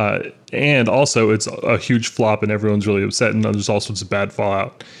 And also it's a huge flop and everyone's really upset, and there's all sorts of bad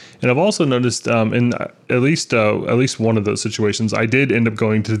fallout. And I've also noticed in at least one of those situations, I did end up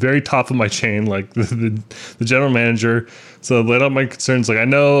going to the very top of my chain, like the general manager. So I laid out my concerns, I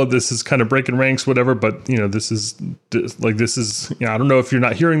know this is kind of breaking ranks, whatever, but this is I don't know if you're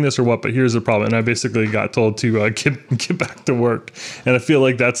not hearing this or what, but here's the problem. And I basically got told to get back to work. And I feel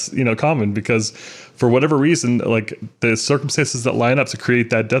like that's common, because for whatever reason, the circumstances that line up to create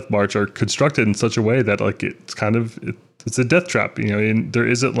that death march are constructed in such a way that it's kind of it's a death trap, and there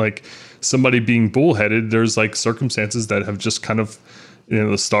isn't somebody being bullheaded. There's circumstances that have just kind of,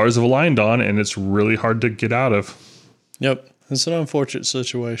 the stars have aligned on, and it's really hard to get out of. Yep. It's an unfortunate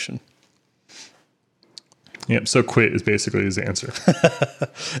situation. Yep. So quit is basically his answer.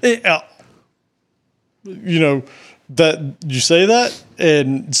 That you say that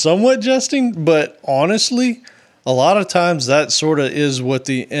and somewhat jesting, but honestly, a lot of times that sort of is what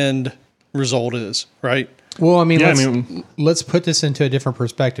the end result is, right? Well, let's put this into a different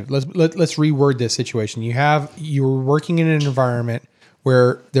perspective. Let's reword this situation. You're working in an environment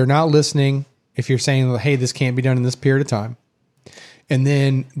where they're not listening if you're saying, hey, this can't be done in this period of time. And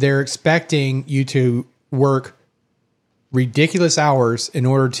then they're expecting you to work ridiculous hours in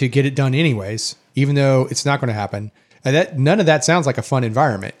order to get it done anyways, even though it's not going to happen. And none of that sounds like a fun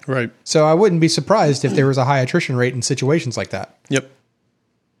environment. Right. So I wouldn't be surprised if there was a high attrition rate in situations like that. Yep.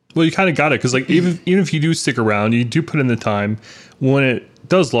 Well, you kind of got it because, like, even if you do stick around, you do put in the time. When it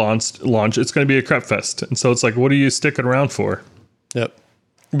does launch, it's going to be a crap fest, and so it's like, what are you sticking around for? Yep.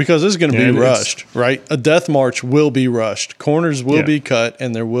 Because it's going to be rushed, right? A death march will be rushed. Corners will be cut,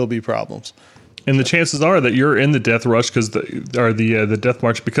 and there will be problems. And the chances are that you're in the death rush the death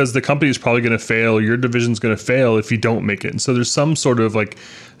march because the company is probably going to fail. Your division's going to fail if you don't make it. And so there's some sort of like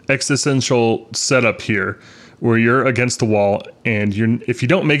existential setup here where you're against the wall, and if you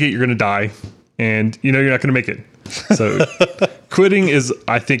don't make it, you're going to die, and you know you're not going to make it. So quitting is,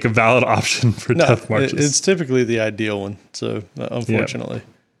 I think, a valid option for death marches. It's typically the ideal one. So unfortunately. Yeah.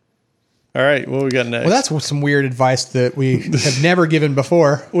 All right, what we got next? Well, that's some weird advice that we have never given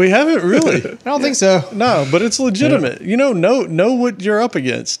before. We haven't really. I don't think so. No, but it's legitimate. Yeah. You know what you're up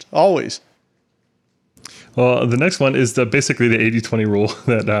against, always. Well, the next one is basically the 80-20 rule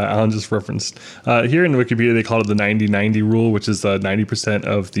that Alan just referenced. Here in Wikipedia, they call it the 90-90 rule, which is 90%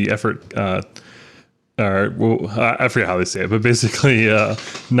 of the effort. I forget how they say it, but basically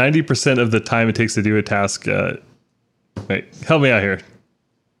 90% of the time it takes to do a task. Wait, help me out here.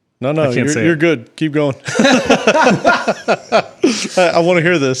 No, you're good. Keep going. I want to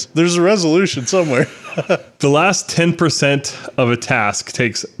hear this. There's a resolution somewhere. The last 10% of a task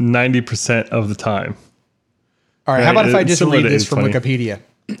takes 90% of the time. All right, how about if I just read this from Wikipedia?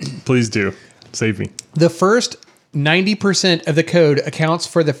 Please do. Save me. The first 90% of the code accounts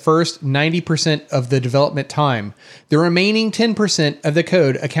for the first 90% of the development time. The remaining 10% of the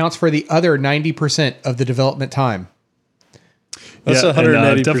code accounts for the other 90% of the development time. That's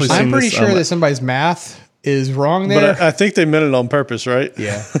 180%. I'm pretty sure that somebody's math is wrong there. But I think they meant it on purpose, right?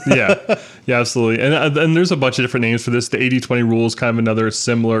 Yeah. yeah, absolutely. And there's a bunch of different names for this. The 80-20 rule is kind of another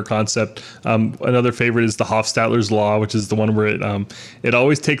similar concept. Another favorite is the Hofstadter's Law, which is the one where it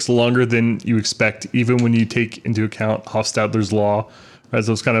always takes longer than you expect, even when you take into account Hofstadter's Law. Right,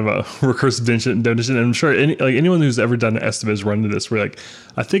 so it's kind of a recursive definition. And I'm sure anyone who's ever done an estimate has run into this. Where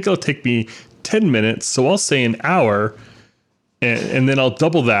I think it'll take me 10 minutes, so I'll say an hour. And then I'll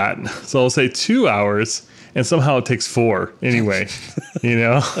double that. So I'll say 2 hours, and somehow it takes 4 anyway. You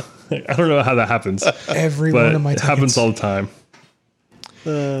know? I don't know how that happens. Every one of my tickets. It happens all the time.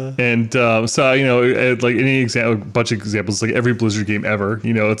 So, you know, like any example, a bunch of examples, like every Blizzard game ever,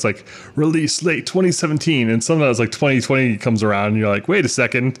 you know, it's like release late 2017, and sometimes like 2020 comes around, and you're like, wait a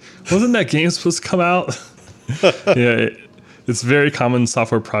second, wasn't that game supposed to come out? Yeah. It's very common in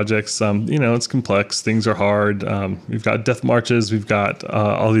software projects. You know, it's complex. Things are hard. We've got death marches. We've got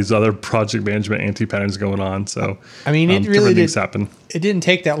all these other project management anti-patterns going on. So, I mean, it really things happen. It didn't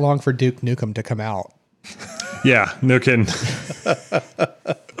take that long for Duke Nukem to come out. Yeah, no kidding.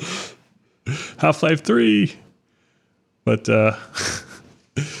 Half-Life 3. But, I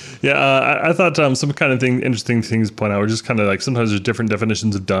thought some kind of interesting things to point out were just kind of like sometimes there's different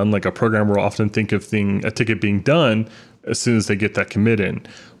definitions of done. Like a programmer will often think of a ticket being done as soon as they get that commit in.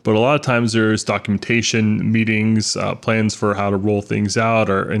 But a lot of times there's documentation, meetings, plans for how to roll things out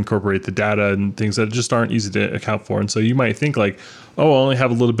or incorporate the data and things that just aren't easy to account for. And so you might think like, oh, I only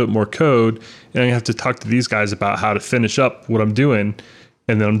have a little bit more code and I have to talk to these guys about how to finish up what I'm doing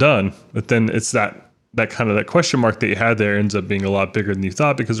and then I'm done. But then it's that kind of that question mark that you had there ends up being a lot bigger than you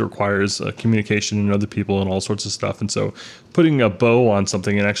thought because it requires communication and other people and all sorts of stuff. And so putting a bow on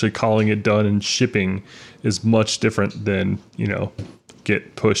something and actually calling it done and shipping is much different than, you know,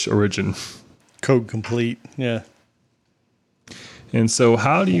 git, push, origin. Code complete. Yeah. And so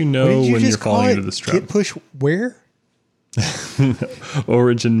how do you know when you're falling into this trap? Git push where?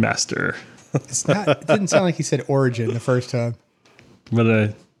 Origin master. It didn't sound like he said origin the first time.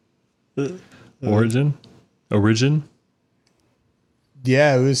 But origin?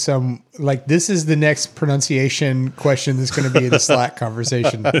 Yeah, it was some like this is the next pronunciation question that's going to be in the Slack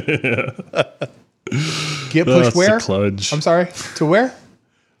conversation. Git push where? I'm sorry, to where?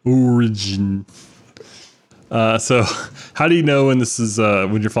 Origin. So how do you know when this is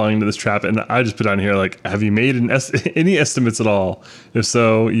when you're falling into this trap? And I just put down here like, have you made any estimates at all? If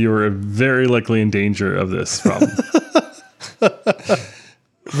so, you're very likely in danger of this problem.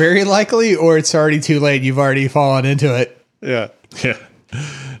 Very likely, or it's already too late. You've already fallen into it. Yeah.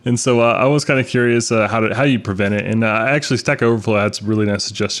 And so I was kind of curious how you prevent it. And actually, Stack Overflow had some really nice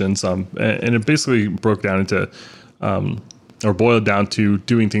suggestions. And it basically broke down into or boiled down to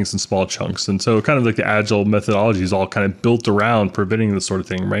doing things in small chunks. And so kind of like the agile methodology is all kind of built around preventing this sort of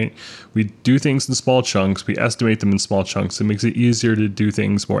thing, right? We do things in small chunks. We estimate them in small chunks. It makes it easier to do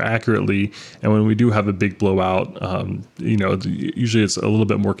things more accurately. And when we do have a big blowout, usually it's a little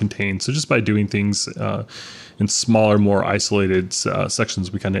bit more contained. So just by doing things in smaller, more isolated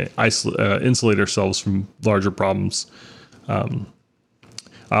sections, we kind of insulate ourselves from larger problems.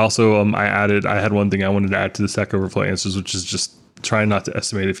 I also I had one thing I wanted to add to the Stack Overflow answers, which is just try not to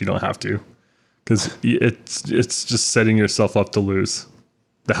estimate if you don't have to, because it's just setting yourself up to lose.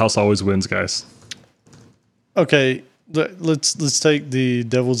 The house always wins, guys. Okay, let's take the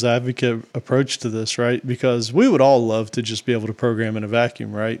devil's advocate approach to this, right? Because we would all love to just be able to program in a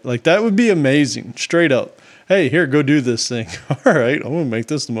vacuum, right? Like that would be amazing, straight up. Hey, here, go do this thing. All right, I'm gonna make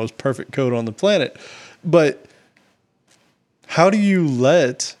this the most perfect code on the planet, but how do you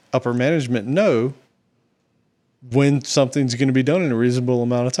let upper management know when something's going to be done in a reasonable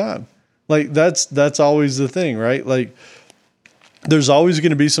amount of time? Like that's always the thing, right? Like there's always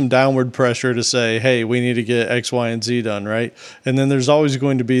going to be some downward pressure to say, hey, we need to get X, Y, and Z done, right? And then there's always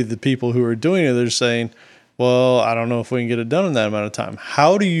going to be the people who are doing it. They're saying, well, I don't know if we can get it done in that amount of time.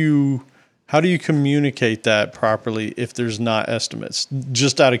 How do you communicate that properly if there's not estimates?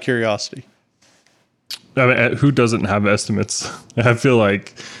 Just out of curiosity. I mean, who doesn't have estimates? I feel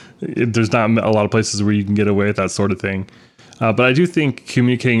like there's not a lot of places where you can get away with that sort of thing. But I do think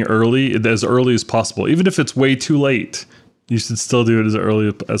communicating as early as possible, even if it's way too late, you should still do it as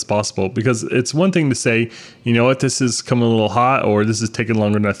early as possible, because it's one thing to say, you know what, this is coming a little hot, or this is taking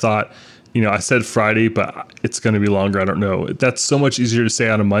longer than I thought. I said Friday, but it's going to be longer. I don't know. That's so much easier to say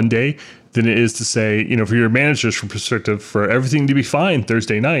on a Monday than it is to say, for your manager's perspective, for everything to be fine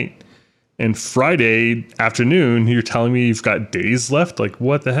Thursday night. And Friday afternoon, you're telling me you've got days left? Like,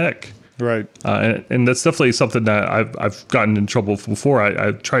 what the heck? Right. And that's definitely something that I've gotten in trouble before.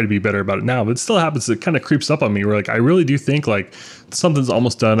 I try to be better about it now, but it still happens. It kind of creeps up on me where, like, I really do think, like, something's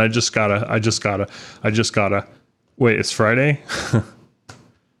almost done. I just gotta. Wait, it's Friday?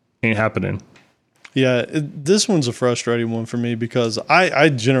 Ain't happening. Yeah, this one's a frustrating one for me because I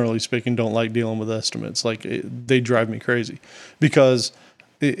generally speaking don't like dealing with estimates. Like, they drive me crazy because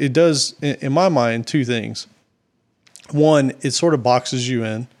it does, in my mind, two things. One, it sort of boxes you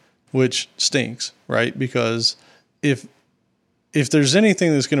in, which stinks, right? Because if there's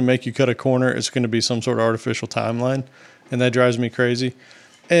anything that's going to make you cut a corner, it's going to be some sort of artificial timeline, and that drives me crazy.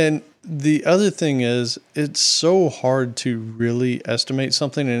 And the other thing is, it's so hard to really estimate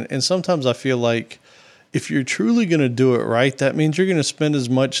something, and sometimes I feel like if you're truly going to do it right, that means you're going to spend as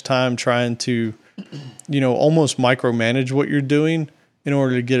much time trying to, almost micromanage what you're doing in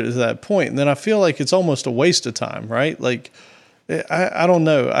order to get it to that point. And then I feel like it's almost a waste of time, right? Like, I don't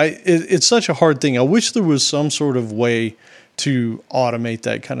know. It's such a hard thing. I wish there was some sort of way to automate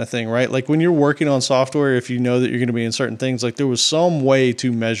that kind of thing, right? Like when you're working on software, if you know that you're going to be in certain things, like there was some way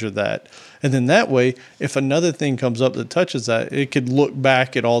to measure that. And then that way, if another thing comes up that touches that, it could look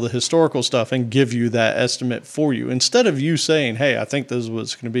back at all the historical stuff and give you that estimate for you instead of you saying, hey, I think this is what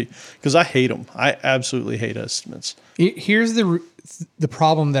it's going to be. Because I hate them. I absolutely hate estimates. Here's the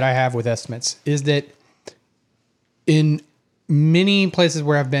problem that I have with estimates is that in many places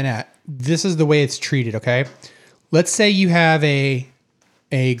where I've been at, this is the way it's treated, okay? Let's say you have a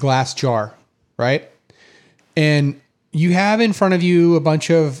glass jar, right? And you have in front of you a bunch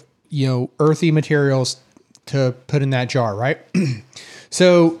of, earthy materials to put in that jar, right?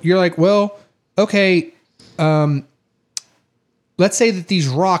 So you're like, well, okay, let's say that these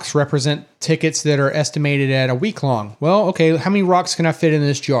rocks represent tickets that are estimated at a week long. Well, okay, how many rocks can I fit in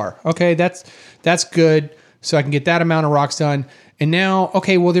this jar? Okay, that's good. So I can get that amount of rocks done. And now,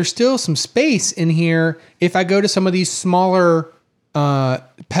 okay, well, there's still some space in here if I go to some of these smaller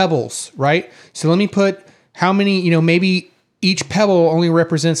pebbles, right? So let me put how many, maybe each pebble only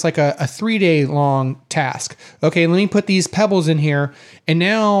represents like a 3-day long task. Okay, let me put these pebbles in here. And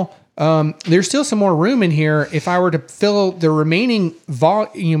now there's still some more room in here. If I were to fill the remaining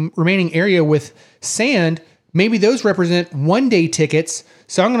remaining area with sand, maybe those represent 1-day tickets.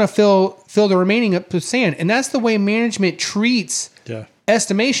 So I'm going to fill the remaining up with sand. And that's the way management treats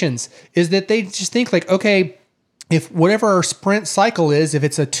estimations, is that they just think like, okay, if whatever our sprint cycle is, if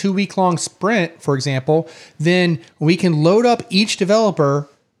it's a 2-week long sprint, for example, then we can load up each developer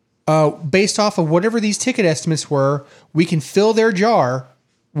based off of whatever these ticket estimates were. We can fill their jar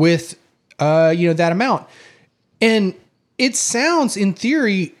with, that amount. And it sounds in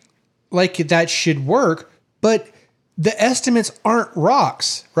theory like that should work, but the estimates aren't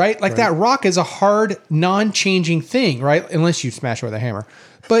rocks, right? Like that rock is a hard, non-changing thing, right? Unless you smash it with a hammer.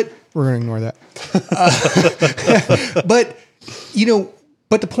 But we're going to ignore that. But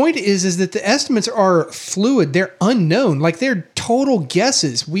but the point is that the estimates are fluid. They're unknown. Like they're total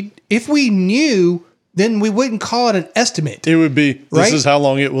guesses. If we knew, then we wouldn't call it an estimate. It would be, this is how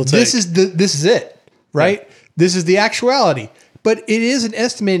long it will take. This is it, right? Yeah. This is the actuality. But it is an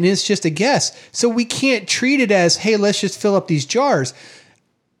estimate and it's just a guess. So we can't treat it as, hey, let's just fill up these jars.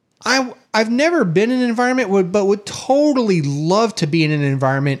 I've never been in an environment but would totally love to be in an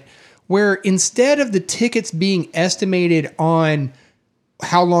environment where instead of the tickets being estimated on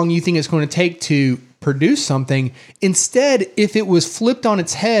how long you think it's going to take to produce something, instead, if it was flipped on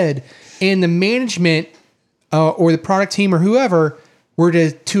its head and the management or the product team or whoever were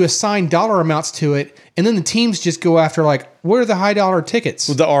to assign dollar amounts to it, and then the teams just go after like, what are the high dollar tickets?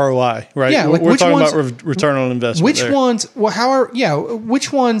 With the ROI, right? Yeah, like we're talking about return on investment. Which ones? Well,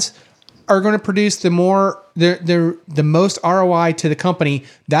 which ones are going to produce the most ROI to the company?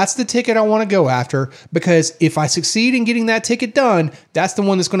 That's the ticket I want to go after, because if I succeed in getting that ticket done, that's the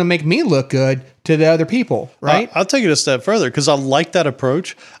one that's going to make me look good to the other people, right? I'll take it a step further because I like that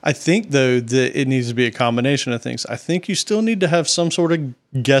approach. I think, though, that it needs to be a combination of things. I think you still need to have some sort of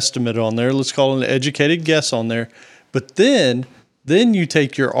guesstimate on there. Let's call it an educated guess on there. But then you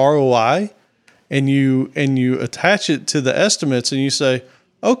take your ROI and you attach it to the estimates and you say,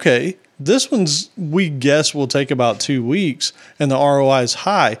 okay, this one's we guess will take about 2 weeks and the ROI is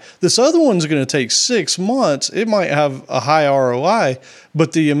high. This other one's going to take 6 months. It might have a high ROI,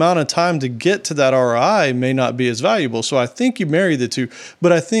 but the amount of time to get to that ROI may not be as valuable. So I think you marry the two.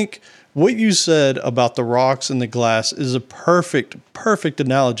 But I think what you said about the rocks and the glass is a perfect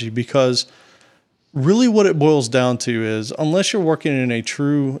analogy, because really what it boils down to is, unless you're working in a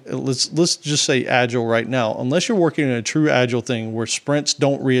true, let's just say agile right now, unless you're working in a true agile thing where sprints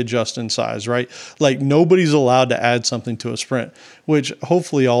don't readjust in size, right? Like nobody's allowed to add something to a sprint, which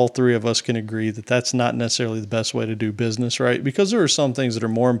hopefully all three of us can agree that that's not necessarily the best way to do business, right? Because there are some things that are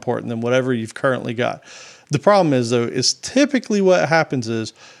more important than whatever you've currently got. The problem is, though, is typically what happens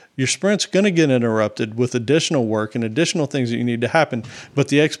is your sprint's going to get interrupted with additional work and additional things that you need to happen, but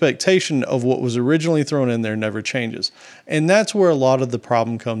the expectation of what was originally thrown in there never changes. And that's where a lot of the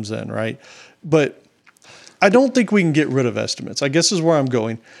problem comes in, right? But I don't think we can get rid of estimates, I guess is where I'm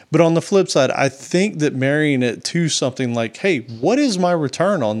going. But on the flip side, I think that marrying it to something like, hey, what is my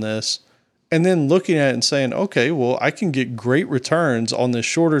return on this? And then looking at it and saying, okay, well, I can get great returns on this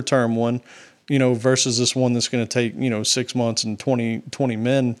shorter term one, versus this one that's going to take, 6 months and 20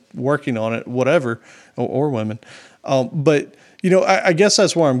 men working on it, whatever, or women. But I guess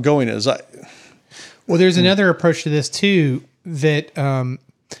that's where I'm going is well, there's another approach to this too, that,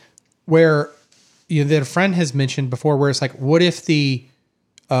 where, that a friend has mentioned before, where it's like, what if the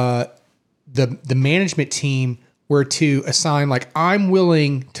management team were to assign, like, I'm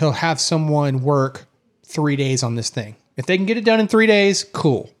willing to have someone work 3 days on this thing. If they can get it done in 3 days,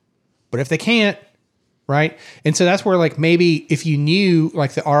 cool. But if they can't, right? And so that's where, like, maybe if you knew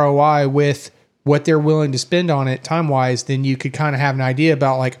like the ROI with what they're willing to spend on it time-wise, then you could kind of have an idea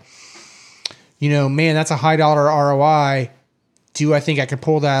about like, man, that's a high dollar ROI. Do I think I could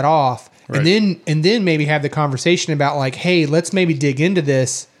pull that off? Right. And then maybe have the conversation about like, hey, let's maybe dig into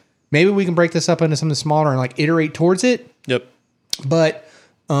this. Maybe we can break this up into something smaller and like iterate towards it. Yep. But,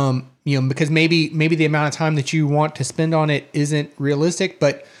 because maybe the amount of time that you want to spend on it isn't realistic,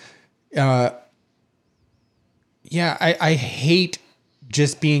 but I hate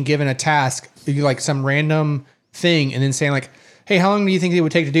just being given a task, like some random thing, and then saying like, hey, how long do you think it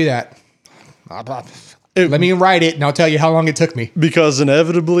would take to do that? Let me write it and I'll tell you how long it took me. Because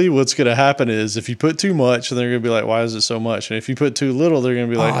inevitably what's going to happen is if you put too much, they're going to be like, why is it so much? And if you put too little, they're going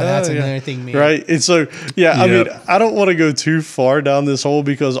to be like, that's another thing, man. Right. And so, I mean, I don't want to go too far down this hole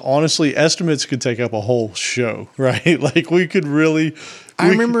because honestly, estimates could take up a whole show, right? Like we could really... I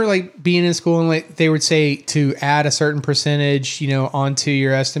remember like being in school and like they would say to add a certain percentage, onto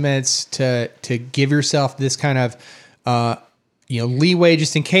your estimates to give yourself this kind of, leeway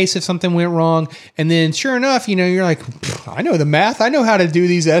just in case if something went wrong. And then sure enough, you're like, I know the math. I know how to do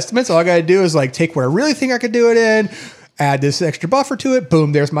these estimates. All I got to do is like take what I really think I could do it in, add this extra buffer to it.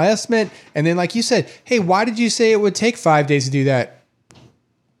 Boom, there's my estimate. And then like you said, hey, why did you say it would take 5 days to do that?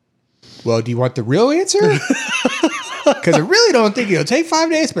 Well, do you want the real answer? Because I really don't think it'll take 5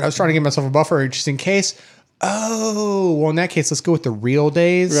 days, but I was trying to give myself a buffer just in case. Oh, well, in that case, let's go with the real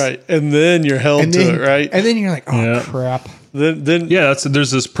days. Right. And then you're held to it, right? And then you're like, crap. Then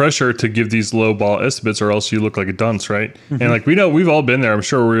there's this pressure to give these low ball estimates or else you look like a dunce, right? Mm-hmm. And like we know, we've all been there. I'm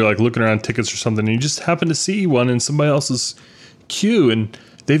sure we're like looking around tickets or something and you just happen to see one in somebody else's queue and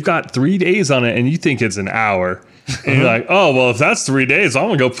they've got 3 days on it and you think it's an hour. And you're like, oh, well, if that's 3 days, I'm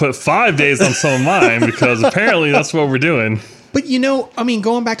going to go put 5 days on some of mine because apparently that's what we're doing. But,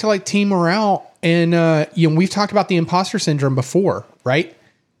 going back to like team morale and, we've talked about the imposter syndrome before, right?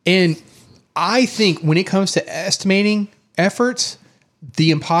 And I think when it comes to estimating efforts,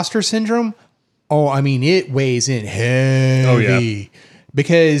 the imposter syndrome, it weighs in heavy. Oh, yeah.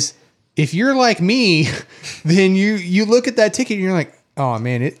 Because if you're like me, then you look at that ticket and you're like, oh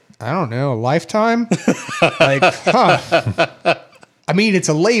man, I don't know, a lifetime? It's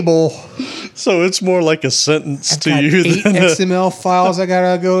a label. So it's more like a sentence I've to got you 8 than XML files I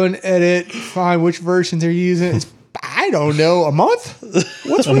gotta go and edit, find which versions they're using. I don't know, a month?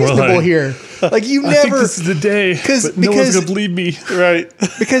 What's reasonable here? Like you I think never. this is the day, but no one's going to believe me. right.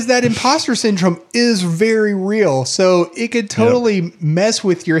 Because that imposter syndrome is very real. So it could totally mess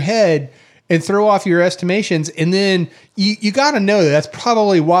with your head and throw off your estimations. And then you got to know that's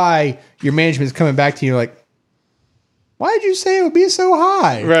probably why your management is coming back to you like, why did you say it would be so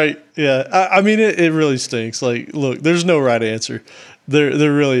high? Right. Yeah. It really stinks. Like, look, there's no right answer. There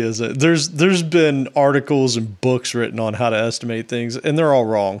really isn't. There's been articles and books written on how to estimate things, and they're all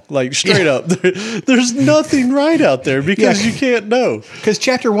wrong. Like straight up, there's nothing right out there because you can't know. Because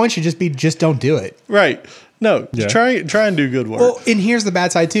chapter 1 should just be just don't do it. Right. No. Yeah. Try and do good work. Well, and here's the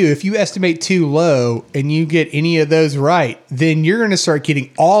bad side too. If you estimate too low and you get any of those right, then you're going to start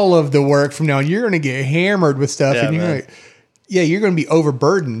getting all of the work from now on. You're going to get hammered with stuff, and you're like, you're going to be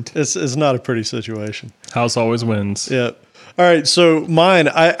overburdened. It's not a pretty situation. House always wins. Yeah. All right, so mine,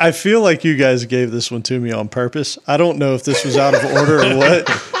 I feel like you guys gave this one to me on purpose. I don't know if this was out of order or what.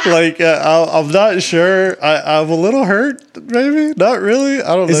 I'm not sure. I'm a little hurt, maybe. Not really.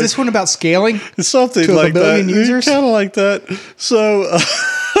 I don't know. Is this one about scaling? It's something to like a billion that. users? Kind of like that. So,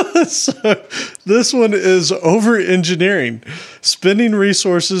 so this one is over-engineering, spending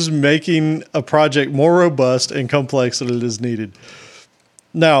resources making a project more robust and complex than it is needed.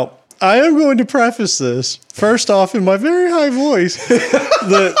 Now, I am going to preface this first off in my very high voice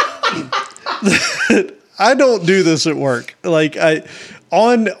that I don't do this at work. Like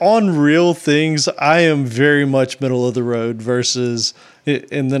on real things, I am very much middle of the road versus,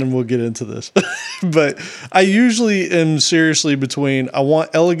 and then we'll get into this. But I usually am seriously between I want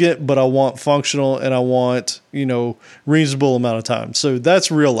elegant, but I want functional, and I want, reasonable amount of time. So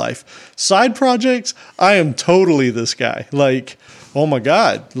that's real life. Side projects, I am totally this guy. Like, oh my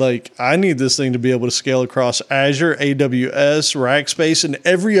God, like I need this thing to be able to scale across Azure, AWS, Rackspace, and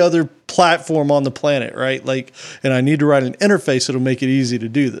every other platform on the planet, right? Like, and I need to write an interface that'll make it easy to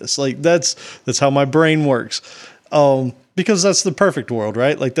do this. Like that's how my brain works. Because that's the perfect world,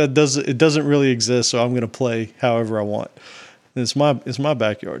 right? Like it doesn't really exist. So I'm going to play however I want. It's my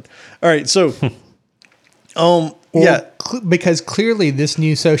backyard. All right. So, because clearly this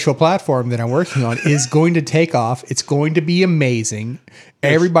new social platform that I'm working on is going to take off. It's going to be amazing.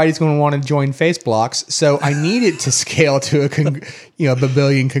 Everybody's going to want to join Faceblocks. So I need it to scale to a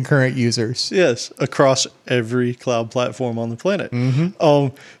billion concurrent users. Yes, across every cloud platform on the planet. Mm-hmm.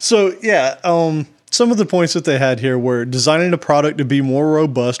 Some of the points that they had here were designing a product to be more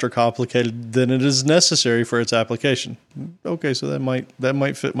robust or complicated than it is necessary for its application. Okay, so that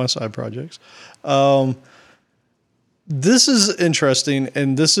might fit my side projects. This is interesting,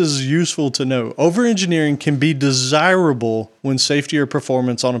 and this is useful to know. Over-engineering can be desirable when safety or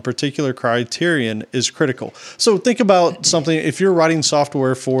performance on a particular criterion is critical. So think about something, if you're writing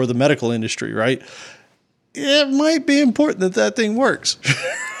software for the medical industry, right? It might be important that thing works,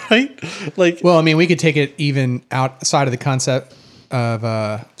 right? Like, well, we could take it even outside of the concept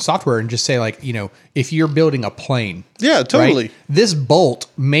of software and just say, like, if you're building a plane. Yeah, totally. Right, this bolt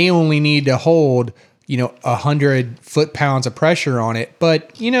may only need to hold 100 foot-pounds of pressure on it.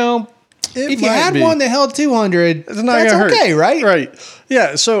 But, if you had one that held 200, it's not that's gonna okay, hurt. right? Right.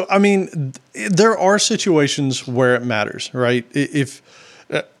 Yeah. So, there are situations where it matters, right?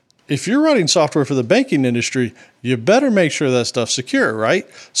 If you're writing software for the banking industry, you better make sure that stuff's secure, right?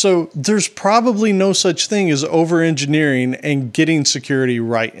 So there's probably no such thing as over-engineering and getting security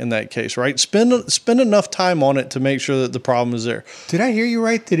right in that case, right? Spend enough time on it to make sure that the problem is there. Did I hear you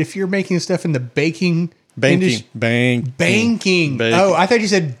right that if you're making stuff in the banking industry? Banking. Oh, I thought you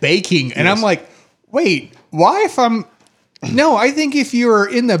said baking. And yes. I'm like, wait, why if I'm... No, I think if you're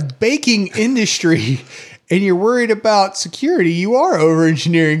in the baking industry... and you're worried about security, you are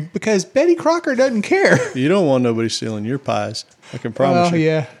over-engineering because Betty Crocker doesn't care. You don't want nobody stealing your pies. I can promise you.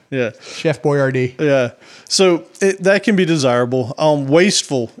 Yeah. Yeah. Chef Boyardee. Yeah. So that can be desirable.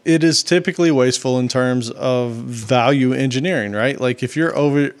 Wasteful. It is typically wasteful in terms of value engineering, right? Like if you're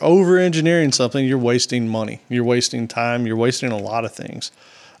over-engineering something, you're wasting money. You're wasting time. You're wasting a lot of things.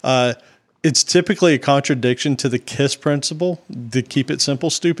 it's typically a contradiction to the KISS principle, the keep it simple,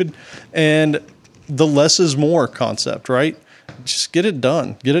 stupid, and the less is more concept, right? Just get it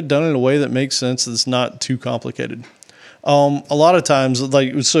done. Get it done in a way that makes sense, that's not too complicated. A lot of times,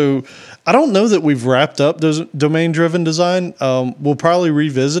 so I don't know that we've wrapped up domain-driven design. We'll probably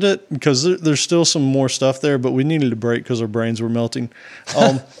revisit it because there's still some more stuff there, but we needed a break because our brains were melting.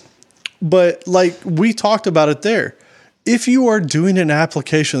 But like we talked about it there. If you are doing an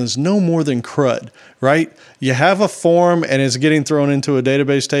application that's no more than CRUD, right? You have a form and it's getting thrown into a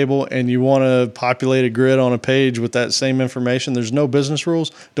database table and you want to populate a grid on a page with that same information. There's no business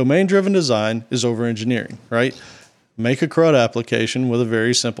rules. Domain-driven design is over engineering, right? Make a CRUD application with a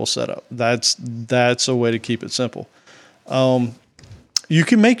very simple setup. That's a way to keep it simple. You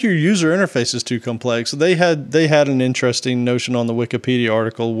can make your user interfaces too complex. They had an interesting notion on the Wikipedia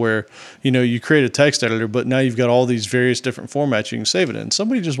article where, you create a text editor, but now you've got all these various different formats you can save it in.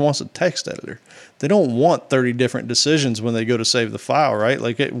 Somebody just wants a text editor. They don't want 30 different decisions when they go to save the file, right?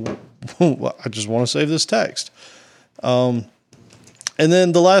 Like, I just want to save this text. And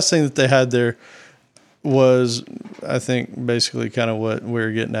then the last thing that they had there was, I think, basically kind of what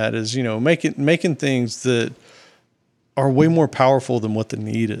we're getting at is, making things that are way more powerful than what the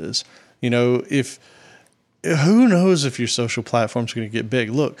need is. Who knows if your social platform's going to get big?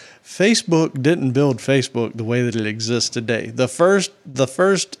 Look, Facebook didn't build Facebook the way that it exists today. The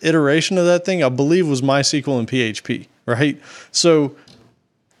first iteration of that thing, I believe, was MySQL and PHP, right? So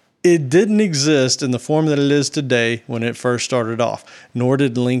it didn't exist in the form that it is today when it first started off. Nor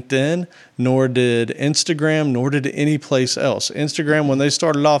did LinkedIn, nor did Instagram, nor did any place else. Instagram, when they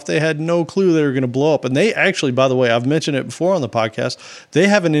started off, they had no clue they were going to blow up. And they actually, by the way, I've mentioned it before on the podcast, they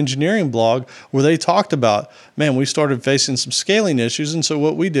have an engineering blog where they talked about, man, we started facing some scaling issues. And so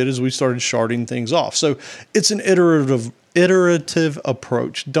what we did is we started sharding things off. So it's an iterative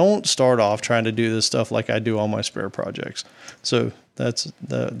approach. Don't start off trying to do this stuff like I do on my spare projects. So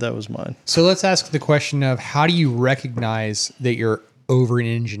that was mine. So let's ask the question of, how do you recognize that you're over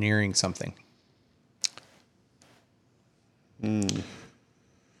engineering something?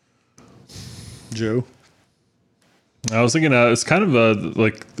 Joe? I was thinking it's kind of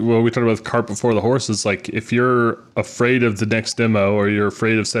like what we talked about, the cart before the horse. Is like, if you're afraid of the next demo, or you're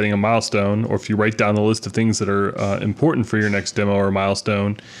afraid of setting a milestone, or if you write down the list of things that are important for your next demo or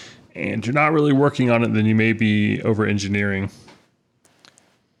milestone, and you're not really working on it, then you may be over engineering.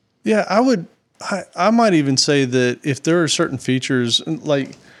 Yeah, I might even say that if there are certain features,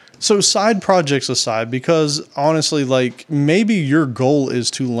 so side projects aside, because honestly, maybe your goal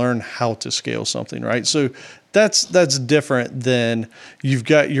is to learn how to scale something, right? So that's different than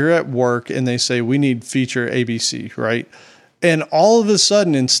you're at work and they say, we need feature ABC, right? And all of a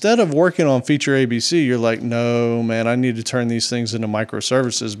sudden, instead of working on feature ABC, you're like, no, man, I need to turn these things into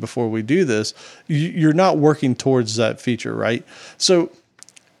microservices before we do this. You're not working towards that feature, right? So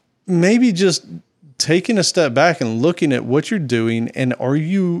maybe just taking a step back and looking at what you're doing, and are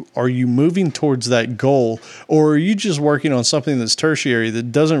you moving towards that goal, or are you just working on something that's tertiary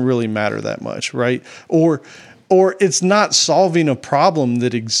that doesn't really matter that much, right? Or it's not solving a problem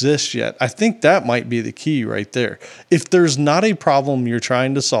that exists yet. I think that might be the key right there. If there's not a problem you're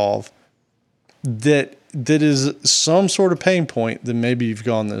trying to solve that is some sort of pain point, then maybe you've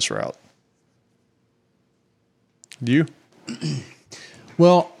gone this route. Do you?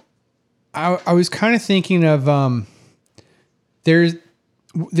 Well, I was kind of thinking of there's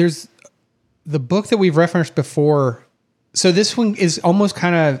the book that we've referenced before. So this one is almost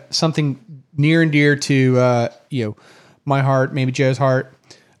kind of something near and dear to my heart, maybe Joe's heart,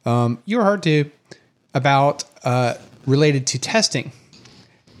 your heart too, about related to testing.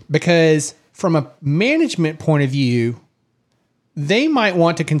 Because from a management point of view, they might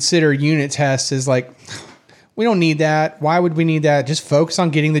want to consider unit tests as like, we don't need that. Why would we need that? Just focus on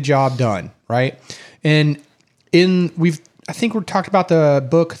getting the job done, right? And I think we've talked about the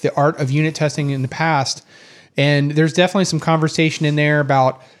book, The Art of Unit Testing, in the past, and there's definitely some conversation in there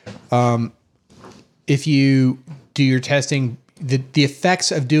about if you do your testing, the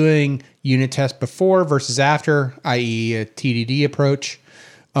effects of doing unit tests before versus after, i.e. a TDD approach,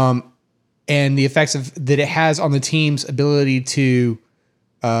 and the effects that it has on the team's ability to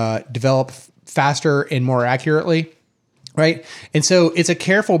develop faster and more accurately, right? And so it's a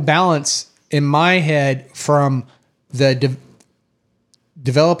careful balance in my head from the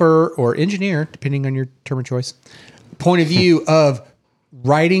developer or engineer, depending on your term of choice, point of view of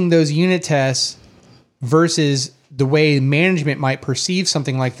writing those unit tests versus the way management might perceive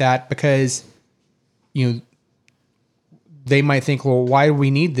something like that, because they might think, well, why do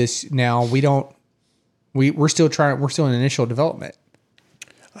we need this now? We're still in initial development.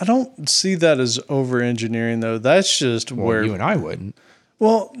 I don't see that as over engineering though. That's just where you and I wouldn't.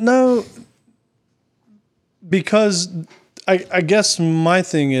 Well, no, because I guess my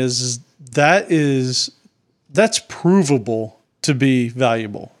thing is that's provable to be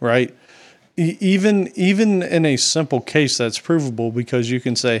valuable, right? Even in a simple case, that's provable because you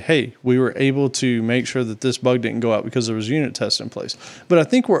can say, hey, we were able to make sure that this bug didn't go out because there was unit tests in place. But I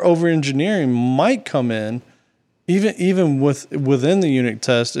think where over engineering might come in, even within the unit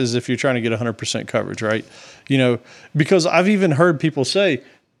test, is if you're trying to get 100% coverage, right? Because I've even heard people say,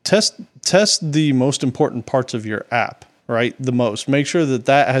 test the most important parts of your app, right? The most. Make sure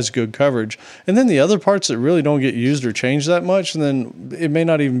that has good coverage. And then the other parts that really don't get used or changed that much, and then it may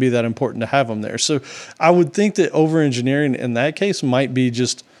not even be that important to have them there. So I would think that over-engineering in that case might be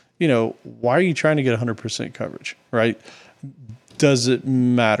just, why are you trying to get 100% coverage, right? Does it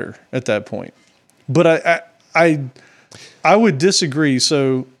matter at that point? But I would disagree.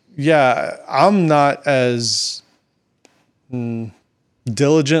 So, yeah, I'm not as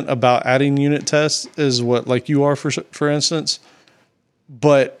diligent about adding unit tests as what like you are for instance,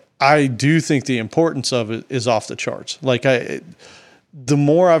 but I do think the importance of it is off the charts. Like the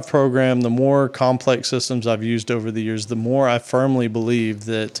more I've programmed, the more complex systems I've used over the years, the more I firmly believe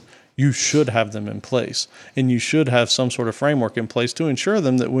that you should have them in place, and you should have some sort of framework in place to ensure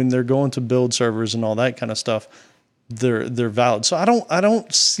them that when they're going to build servers and all that kind of stuff, they're valid. So I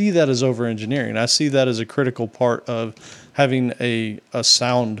don't see that as over engineering. I see that as a critical part of having a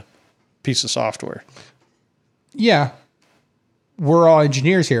sound piece of software. Yeah. We're all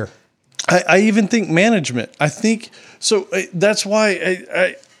engineers here. I even think management. I think so. That's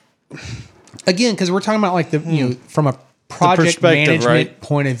why again, because we're talking about like from a project management right?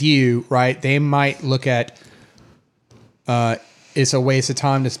 point of view, right? They might look at it's a waste of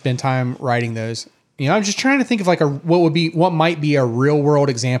time to spend time writing those. I'm just trying to think of like what might be a real world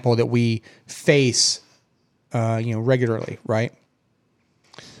example that we face, regularly, right?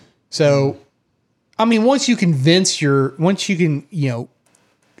 So, I mean, once you can,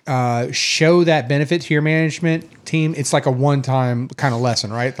 show that benefit to your management team, it's like a one-time kind of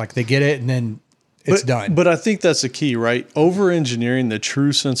lesson, right? Like they get it and then it's done. But I think that's the key, right? Over-engineering, the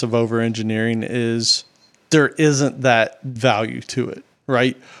true sense of over-engineering is there isn't that value to it,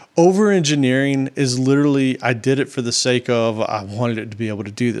 right? Over-engineering is literally, I did it for the sake of, I wanted it to be able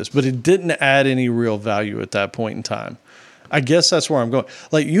to do this, but it didn't add any real value at that point in time. I guess that's where I'm going.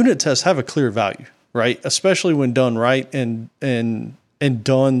 Like unit tests have a clear value, right? Especially when done right and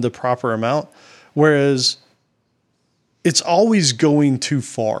done the proper amount. Whereas it's always going too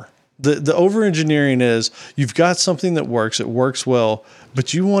far. The over-engineering is you've got something that works, it works well,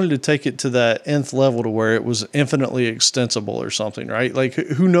 but you wanted to take it to that nth level to where it was infinitely extensible or something, right? Like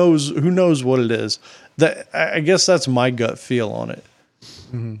who knows what it is. That I guess that's my gut feel on it.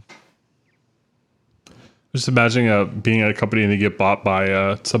 Mm-hmm. Just imagining being at a company and they get bought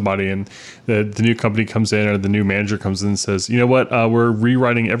by somebody, and the new company comes in or the new manager comes in and says, you know what, we're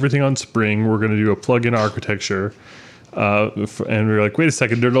rewriting everything on Spring. We're going to do a plugin architecture. And we were like, wait a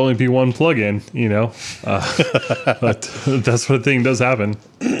second, there'd only be one plugin, but that's what the thing does happen.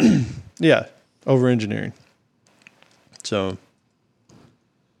 Yeah. Over engineering. So,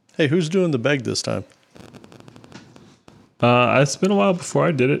 hey, who's doing the beg this time? It's been a while before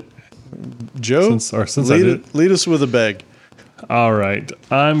I did it. Joe, lead us with a beg. All right.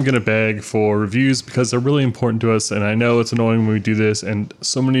 I'm going to beg for reviews because they're really important to us. And I know it's annoying when we do this, and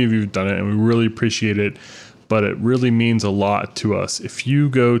so many of you have done it, and we really appreciate it. But it really means a lot to us. If you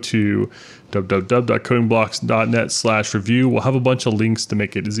go to www.codingblocks.net/review, we'll have a bunch of links to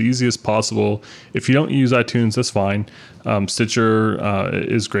make it as easy as possible. If you don't use iTunes, that's fine. Stitcher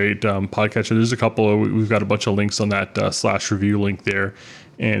is great. Podcatcher, there's a couple. We've got a bunch of links on that /review link there.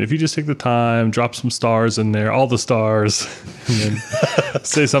 And if you just take the time, drop some stars in there, all the stars, and then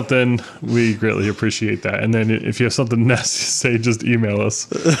say something, we greatly appreciate that. And then if you have something nasty to say, just email us,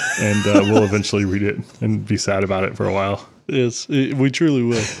 and we'll eventually read it and be sad about it for a while. Yes, we truly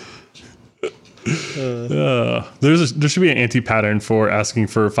will. There should be an anti-pattern for asking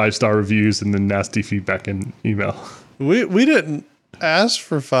for 5-star reviews and then nasty feedback in email. We didn't ask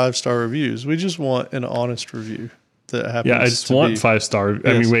for 5-star reviews. We just want an honest review. That happens. Yeah, I just want 5-star. Yes.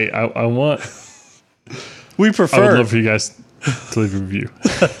 I mean, wait, I want. We prefer. I would love for you guys to leave a review.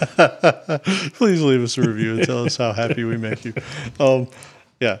 Please leave us a review and tell us how happy we make you.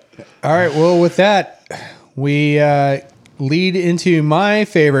 Yeah. All right. Well, with that, we lead into my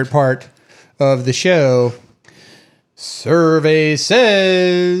favorite part of the show. Survey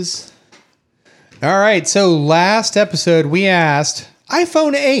says. All right. So last episode we asked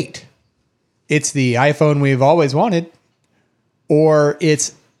iPhone 8. It's the iPhone we've always wanted, or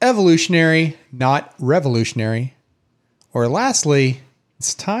it's evolutionary, not revolutionary. Or lastly,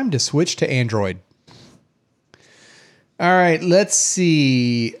 it's time to switch to Android. All right, let's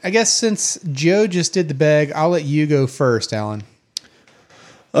see. I guess since Joe just did the bag, I'll let you go first, Alan.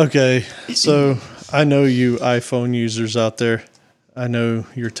 Okay, so I know you iPhone users out there. I know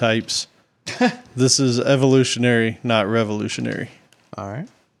your types. This is evolutionary, not revolutionary. All right.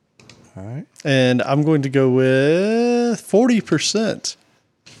 And I'm going to go with 40%.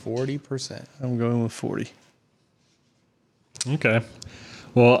 40%. I'm going with 40. Okay.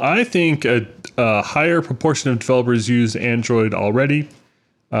 Well, I think a higher proportion of developers use Android already,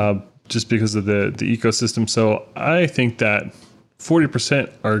 just because of the ecosystem. So I think that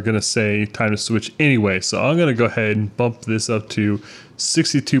 40% are going to say time to switch anyway. So I'm going to go ahead and bump this up to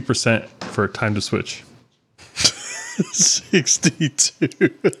 62% for time to switch. 62.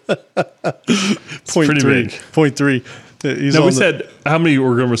 Pretty big. 0.3. He's No, on we said how many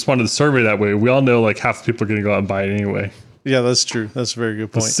were going to respond to the survey that way. We all know like half the people are going to go out and buy it anyway. Yeah, that's true. That's a very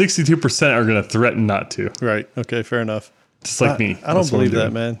good point. 62% are going to threaten not to. Right. Okay, fair enough. Just like me. I don't That's what I'm believe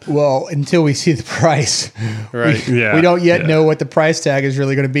that, doing. man. Well, until we see the price. Right. Yeah. We don't yet yeah. know what the price tag is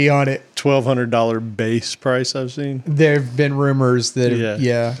really going to be on it. $1,200 base price I've seen. There have been rumors that,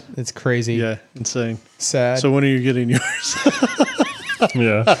 Yeah. it's crazy. Yeah, insane. Sad. So when are you getting yours? Yeah. I'm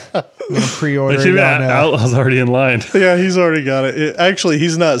going to pre-order Like, it even on, Outlaw's already in line. Yeah, he's already got it. Actually,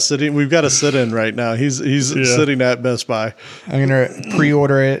 he's not sitting. We've got a sit-in right now. He's sitting at Best Buy. I'm going to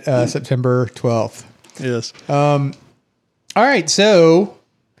pre-order it September 12th. Yes. All right, so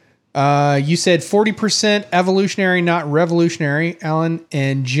you said 40% evolutionary, not revolutionary, Alan.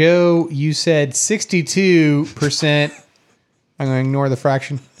 And Joe, you said 62%. I'm going to ignore the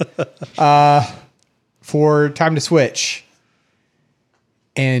fraction. For time to switch.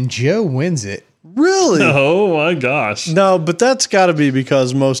 And Joe wins it. Really? Oh my gosh. No, but that's got to be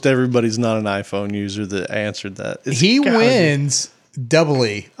because most everybody's not an iPhone user that answered that. It's He gotta be. wins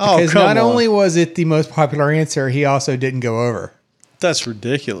doubly. Oh, Because come not on. only was it the most popular answer, he also didn't go over. That's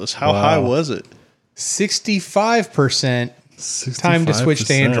ridiculous. How high was it? 65% time to switch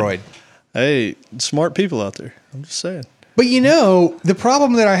to 65%. Android. Hey, smart people out there. I'm just saying. But the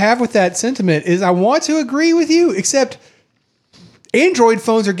problem that I have with that sentiment is I want to agree with you, except Android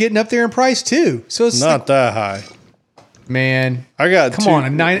phones are getting up there in price too. So it's Not that high. man, I got come two,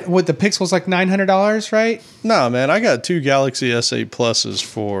 on, the Pixel's like $900, right? No, man, I got two Galaxy S8 Pluses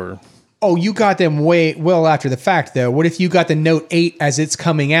for. Oh, you got them way well after the fact though. What if you got the Note 8 as it's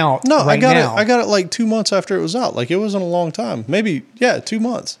coming out? No, right now? I got it like 2 months after it was out. Like it wasn't a long time. Maybe 2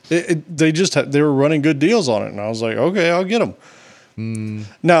 months. They were running good deals on it, and I was like, okay, I'll get them.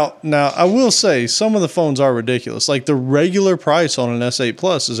 Now I will say some of the phones are ridiculous. Like the regular price on an S8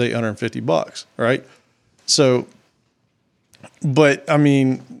 Plus is $850, right? So, but I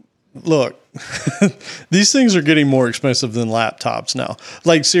mean, look, these things are getting more expensive than laptops now.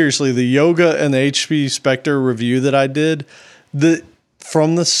 Like seriously, the Yoga and the HP Spectre review that I did,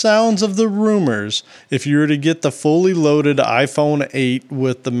 from the sounds of the rumors, if you were to get the fully loaded iPhone 8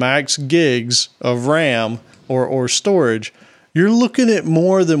 with the max gigs of RAM or storage, you're looking at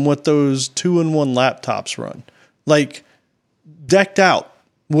more than what those 2-in-1 laptops run. Like decked out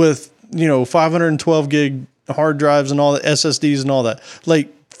with, 512 gig hard drives and all the SSDs and all that.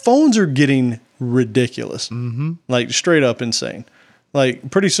 Like phones are getting ridiculous. Mm-hmm. Like straight up insane.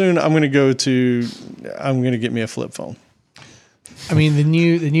 Like pretty soon I'm going to get me a flip phone. I mean, the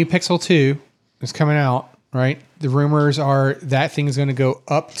new Pixel 2 is coming out, right? The rumors are that thing is going to go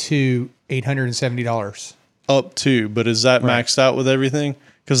up to $870. Up to, but is that maxed out with everything?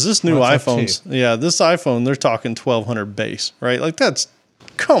 Because this new Well, it's up iPhone's, this iPhone, they're talking 1,200 base, right? Like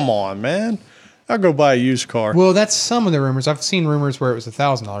come on, man. I'll go buy a used car. Well, that's some of the rumors. I've seen rumors where it was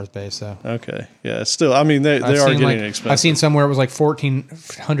 $1,000 base. So Okay, yeah, still, I mean, they are getting expensive. I've seen somewhere it was like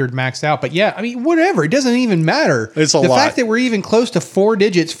 1,400 maxed out. But yeah, I mean, whatever. It doesn't even matter. It's a the lot. fact that we're even close to 4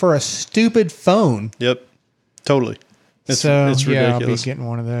 digits for a stupid phone. Yep, totally. It's I'll be ridiculous. getting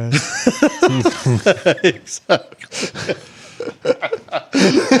one of those.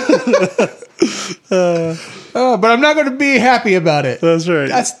 But I'm not going to be happy about it. That's right.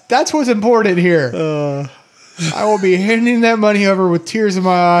 That's what's important here. I will be handing that money over with tears in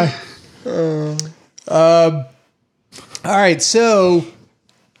my eye. All right, so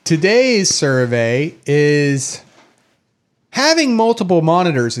today's survey is having multiple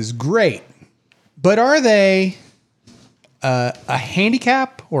monitors is great, but are they a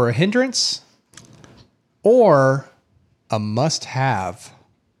handicap or a hindrance or a must-have?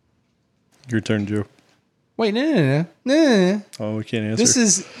 Your turn, Joe. Wait, no. Oh, we can't answer. This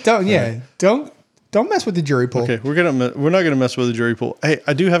is don't Don't mess with the jury pool. Okay, we're not gonna mess with the jury pool. Hey,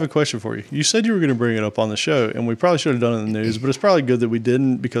 I do have a question for you. You said you were gonna bring it up on the show, and we probably should have done it in the news, but it's probably good that we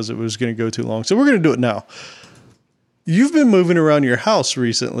didn't because it was gonna go too long. So we're gonna do it now. You've been moving around your house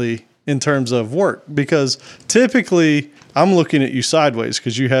recently in terms of work because typically I'm looking at you sideways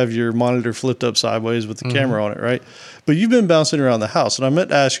because you have your monitor flipped up sideways with the camera on it, right? But you've been bouncing around the house, and I meant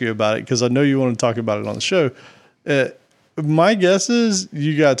to ask you about it because I know you want to talk about it on the show. My guess is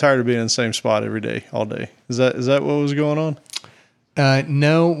you got tired of being in the same spot every day, all day. Is that what was going on?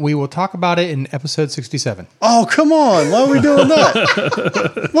 No, we will talk about it in episode 67. Oh, come on. Why are we doing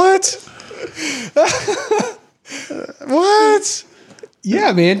that? What? What?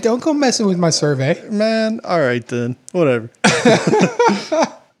 Yeah, man. Don't go messing with my survey. Man, all right then. Whatever.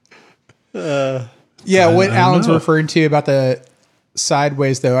 Yeah, what Alan's referring to about the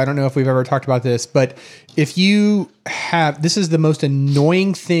sideways, though, I don't know if we've ever talked about this, but if you have, this is the most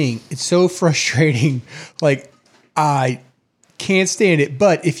annoying thing. It's so frustrating. Like, I can't stand it.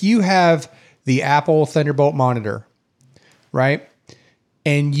 But if you have the Apple Thunderbolt monitor, right,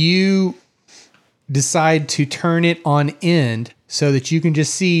 and you decide to turn it on end so that you can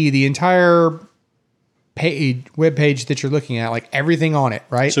just see the entire page, web page that you're looking at, like everything on it,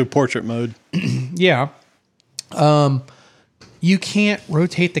 right? So portrait mode. Yeah. You can't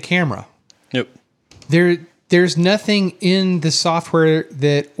rotate the camera. Yep. There's nothing in the software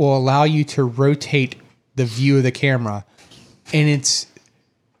that will allow you to rotate the view of the camera. And it's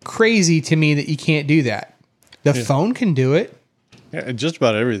crazy to me that you can't do that. The phone can do it. Yeah, just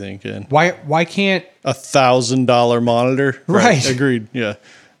about everything can. Why can't $1,000 monitor? Right. Agreed. Yeah.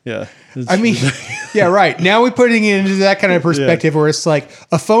 Yeah. I mean, yeah, right. Now we're putting it into that kind of perspective where it's like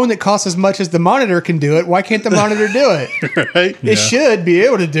a phone that costs as much as the monitor can do it. Why can't the monitor do it? Right. It should be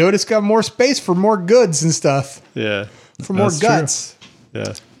able to do it. It's got more space for more goods and stuff. Yeah. For more That's guts.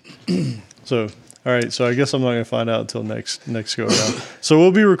 Yeah. So, all right. So I guess I'm not going to find out until next go around. So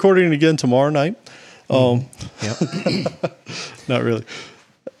we'll be recording it again tomorrow night. Yep. Not really.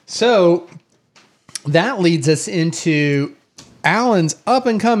 So that leads us into Alan's up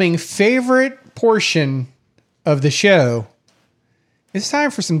and coming favorite portion of the show. It's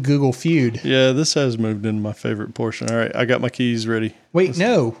time for some Google Feud. Yeah, this has moved into my favorite portion. All right, I got my keys ready. Wait,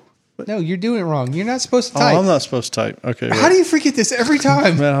 no, you're doing it wrong. You're not supposed to type. Oh, I'm not supposed to type. Okay. How do you forget this every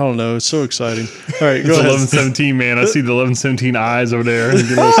time? Man, I don't know. It's so exciting. All right, go It's ahead. 11:17, man. I see the 11:17 eyes over there. Get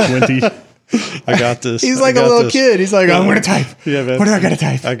a little squinty. I got this. He's like a little kid. He's like, I'm going to type. Yeah, man. What do I got to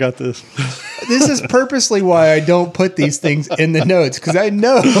type? I got this. This is purposely why I don't put these things in the notes because I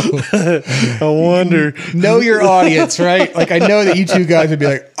know your audience, right? Like I know that you two guys would be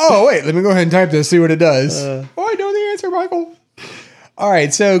like, oh, wait, let me go ahead and type this, see what it does. I know the answer, Michael. All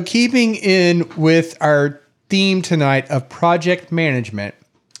right. So keeping in with our theme tonight of project management,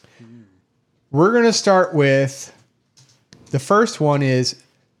 we're going to start with the first one is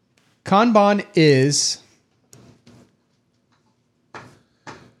Kanban is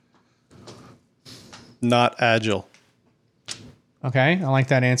Not agile. okay. I like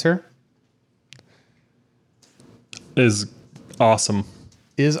that answer. Is awesome.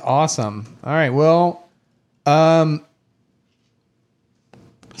 Is awesome. All right. Well,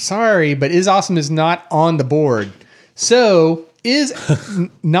 sorry, but is awesome is not on the board. So is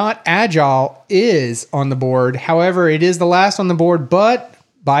not agile is on the board. However, it is the last on the board, but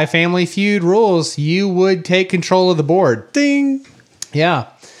by Family Feud rules, you would take control of the board. Ding. Yeah.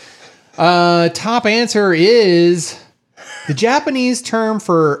 Top answer is the Japanese term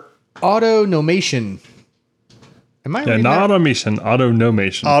for autonomation. Am I Yeah, reading not that? automation,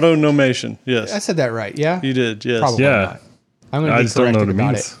 autonomation. Autonomation. Yes. I said that right. Yeah. You did. Yes. Probably Yeah. not. I'm going to I be just don't know corrected what it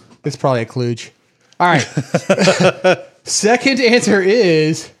about means. it. It's probably a kludge. All right. Second answer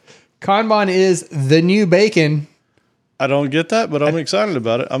is Kanban is the new bacon. I don't get that, but I'm excited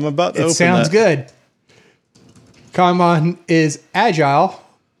about it. I'm about to It open sounds that. good. Kanban is agile.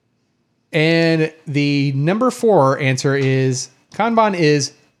 And the number 4 answer is Kanban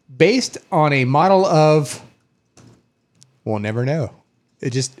is based on a model of, we'll never know.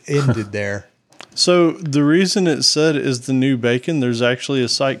 It just ended there. So the reason it said is the new bacon, there's actually a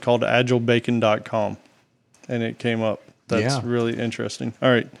site called agilebacon.com, and it came up. That's really interesting. All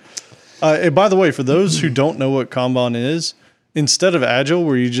right. And by the way, for those who don't know what Kanban is, instead of Agile,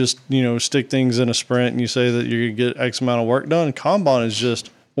 where you just, stick things in a sprint and you say that you're going to get X amount of work done, Kanban is just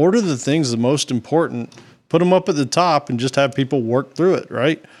order the things the most important, put them up at the top, and just have people work through it,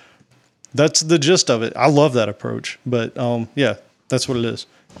 right? That's the gist of it. I love that approach. But, yeah, that's what it is.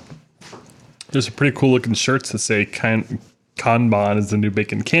 There's some pretty cool looking shirts that say Kanban is the new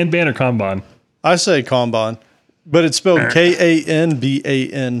bacon. Kanban or Kanban? I say Kanban, but it's spelled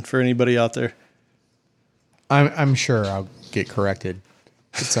Kanban for anybody out there. I'm sure I'll get corrected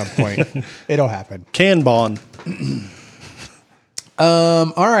at some point. It'll happen. Kanban.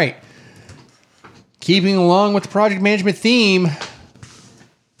 All right. Keeping along with the project management theme,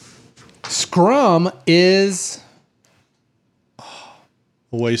 Scrum is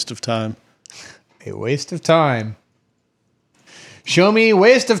A waste of time. a waste of time. Show me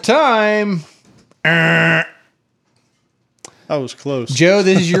waste of time. I was close. Joe,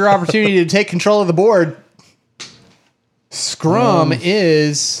 this is your opportunity to take control of the board. Scrum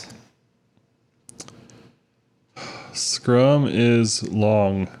is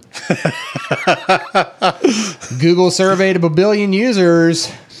long. Google surveyed a billion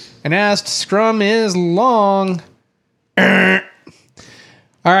users and asked, Scrum is long.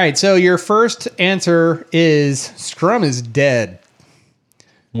 All right, so your first answer is Scrum is dead.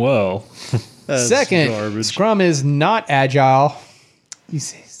 Well, That's Second, garbage. Scrum is not agile. You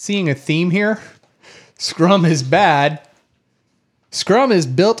seeing a theme here? Scrum is bad. Scrum is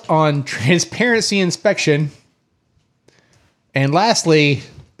built on transparency inspection. And lastly,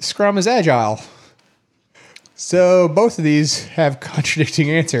 Scrum is agile. So both of these have contradicting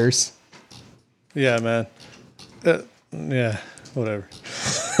answers. Yeah, man. Yeah, whatever.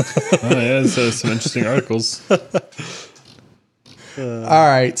 yeah, so some interesting articles. All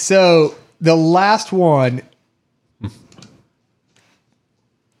right, so the last one.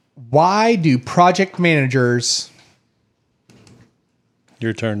 Why do project managers...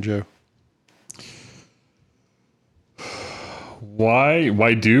 Your turn, Joe.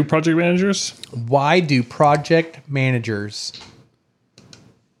 Why do project managers? Why do project managers...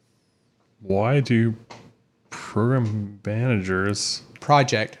 Why do program managers,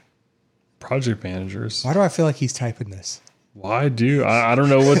 Project. project managers? Why do I feel like he's typing this? Why do I don't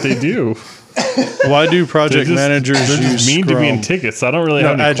know what they do? Why do project managers they're just use mean to be in Scrum? tickets. I don't really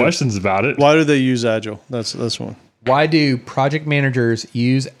have any Agile. questions about it. Why do they use Agile? That's one. Why do project managers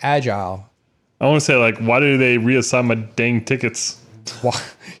use Agile? I want to say why do they reassign my dang tickets? Why,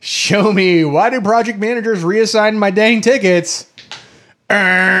 show me. Why do project managers reassign my dang tickets?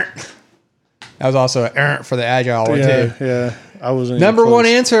 That was also an for the Agile one too. Yeah. I wasn't even Number one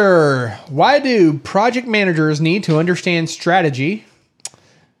close. answer. Why do project managers need to understand strategy?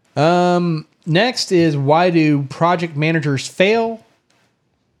 Next is why do project managers fail?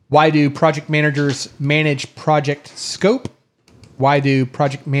 Why do project managers manage project scope? Why do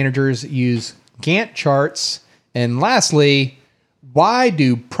project managers use Gantt charts? And lastly, why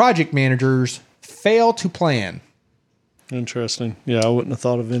do project managers fail to plan? Interesting. Yeah, I wouldn't have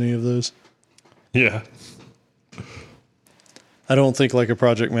thought of any of those. Yeah. I don't think like a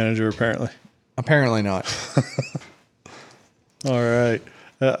project manager, apparently. Apparently not. All right.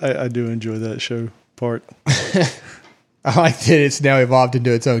 I do enjoy that show part. I like that it's now evolved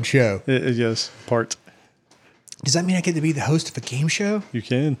into its own show. Yes, part. Does that mean I get to be the host of a game show? You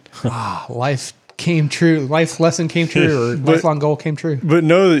can. Life came true. Life lesson came true, or lifelong goal came true. But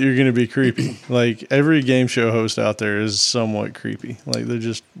know that you're going to be creepy. Like every game show host out there is somewhat creepy. Like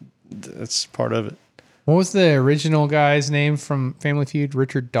that's part of it. What was the original guy's name from Family Feud?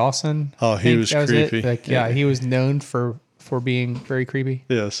 Richard Dawson? Oh, I he think was that creepy. It. Like, yeah, he was known for being very creepy.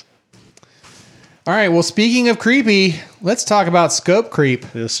 Yes. All right. Well, speaking of creepy, let's talk about scope creep.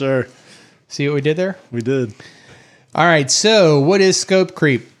 Yes, sir. See what we did there? We did. All right. So, what is scope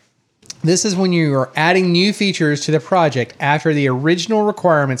creep? This is when you are adding new features to the project after the original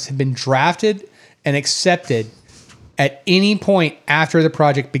requirements have been drafted and accepted at any point after the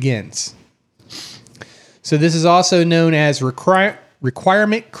project begins. So this is also known as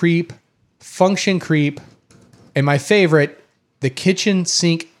requirement creep, function creep, and my favorite, the kitchen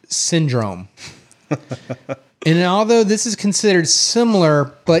sink syndrome. And although this is considered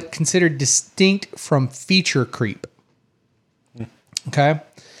similar, but considered distinct from feature creep. Okay?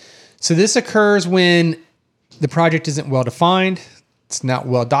 So this occurs when the project isn't well defined, it's not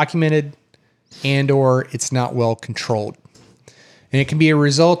well documented, and or it's not well controlled. And it can be a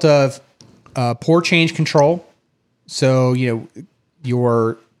result of poor change control. So,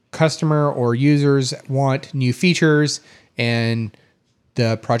 your customer or users want new features and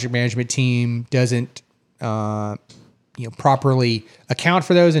the project management team doesn't, properly account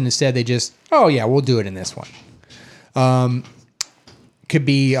for those. And instead they just, we'll do it in this one. Could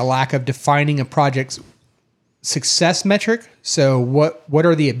be a lack of defining a project's success metric. So what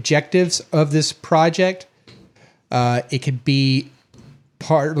are the objectives of this project? It could be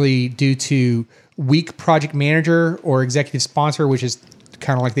partly due to weak project manager or executive sponsor, which is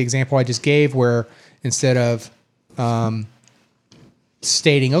kind of like the example I just gave, where instead of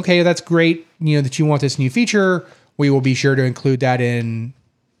stating, okay, that's great, that you want this new feature, we will be sure to include that in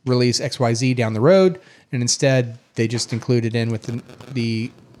release XYZ down the road, and instead they just include it in with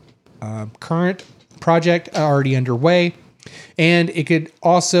the current project already underway. And it could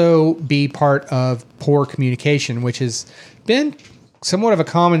also be part of poor communication, which has been somewhat of a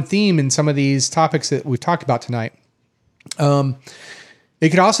common theme in some of these topics that we've talked about tonight. It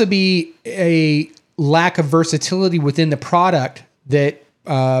could also be a lack of versatility within the product that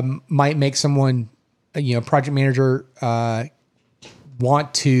might make someone, project manager,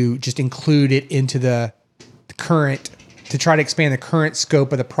 want to just include it into the current, to try to expand the current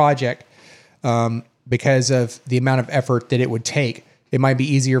scope of the project because of the amount of effort that it would take. It might be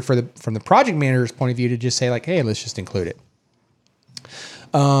easier from the project manager's point of view to just say like, hey, let's just include it.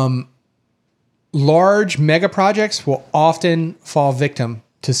 Large mega projects will often fall victim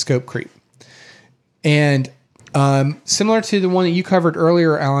to scope creep. And similar to the one that you covered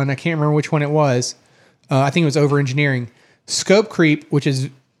earlier, Alan, I can't remember which one it was. I think it was over engineering. Scope creep, which is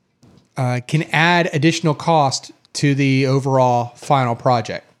can add additional cost to the overall final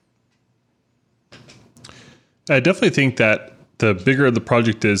project. I definitely think that the bigger the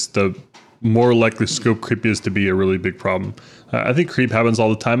project is, the more likely scope creep is to be a really big problem. I think creep happens all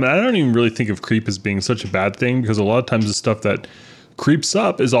the time. And I don't even really think of creep as being such a bad thing, because a lot of times the stuff that creeps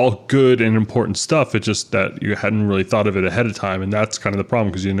up is all good and important stuff. It's just that you hadn't really thought of it ahead of time. And that's kind of the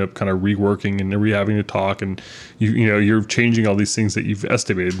problem, because you end up kind of reworking and having to talk, and you're changing all these things that you've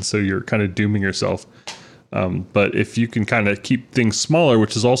estimated. And so you're kind of dooming yourself. But if you can kind of keep things smaller,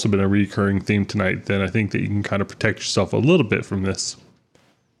 which has also been a recurring theme tonight, then I think that you can kind of protect yourself a little bit from this.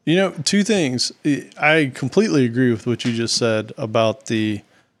 Two things. I completely agree with what you just said about the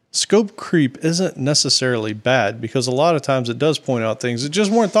scope creep isn't necessarily bad, because a lot of times it does point out things that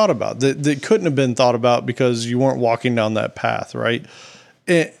just weren't thought about, that couldn't have been thought about because you weren't walking down that path, right?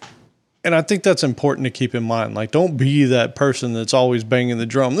 And I think that's important to keep in mind. Like, don't be that person that's always banging the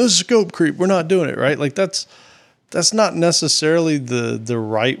drum. This is scope creep. We're not doing it, right? Like, that's not necessarily the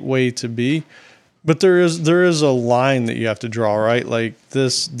right way to be. But there is a line that you have to draw, right? Like,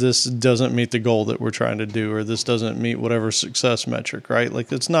 this doesn't meet the goal that we're trying to do, or this doesn't meet whatever success metric, right?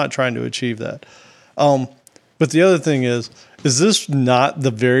 Like, it's not trying to achieve that. But the other thing is this not the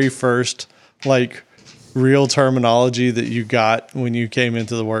very first, like, real terminology that you got when you came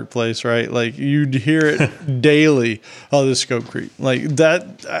into the workplace, right? Like, you'd hear it daily. Oh, this scope creep. Like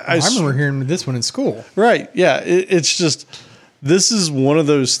that. I remember hearing this one in school. Right. Yeah. It's just, this is one of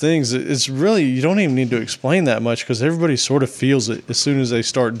those things that it's really, you don't even need to explain that much, because everybody sort of feels it as soon as they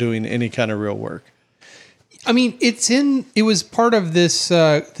start doing any kind of real work. I mean, it was part of this,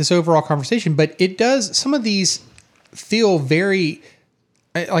 this overall conversation, but it does, some of these feel very,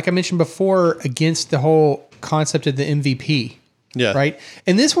 like I mentioned before, against the whole concept of the MVP. Yeah. Right.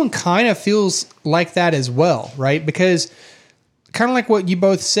 And this one kind of feels like that as well, right? Because kind of like what you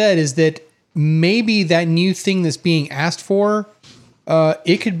both said is that maybe that new thing that's being asked for,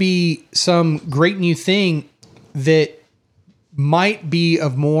 it could be some great new thing that might be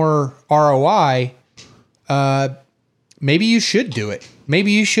of more ROI. Maybe you should do it.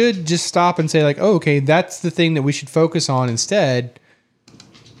 Maybe you should just stop and say like, oh, okay, that's the thing that we should focus on instead.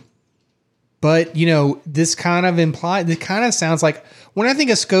 But, this kind of sounds like, when I think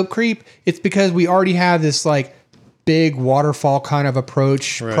of scope creep, it's because we already have this like big waterfall kind of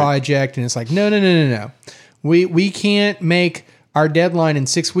approach project. And it's like, no. We can't make our deadline in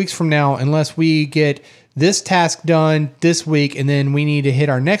 6 weeks from now unless we get this task done this week. And then we need to hit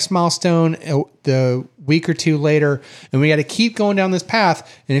our next milestone the week or two later. And we got to keep going down this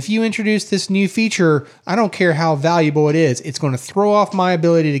path. And if you introduce this new feature, I don't care how valuable it is, it's going to throw off my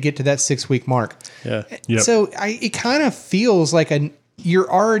ability to get to that 6 week mark. Yeah. Yep. So it kind of feels like you're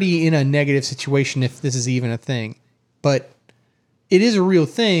already in a negative situation if this is even a thing, but it is a real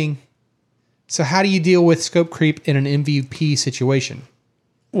thing. So how do you deal with scope creep in an MVP situation?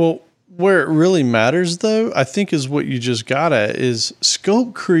 Well, where it really matters, though, I think is what you just got at, is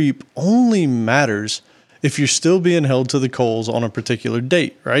scope creep only matters if you're still being held to the coals on a particular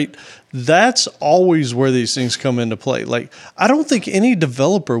date, right? That's always where these things come into play. Like, I don't think any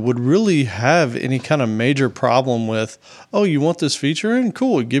developer would really have any kind of major problem with, oh, you want this feature in?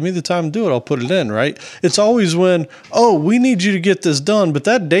 Cool, give me the time to do it. I'll put it in, right? It's always when, oh, we need you to get this done, but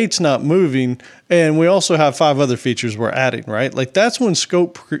that date's not moving, and we also have 5 other features we're adding, right? Like, that's when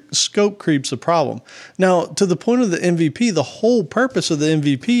scope creep's a problem. Now, to the point of the MVP, the whole purpose of the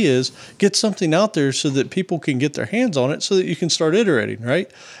MVP is get something out there so that people can get their hands on it so that you can start iterating,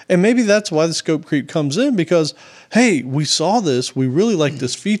 right? And maybe that's why the scope creep comes in, because, hey, we saw this, we really like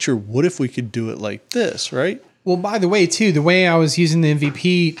this feature. What if we could do it like this, right? Well, by the way, too, the way I was using the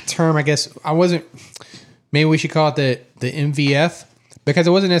MVP term, I guess maybe we should call it the MVF, because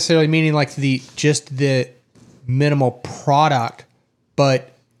it wasn't necessarily meaning like just the minimal product,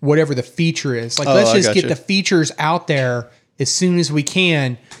 but whatever the feature is. Like, let's just get the features out there as soon as we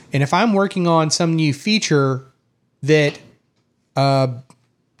can. And if I'm working on some new feature that,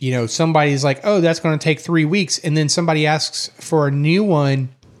 somebody's like, oh, that's going to take 3 weeks. And then somebody asks for a new one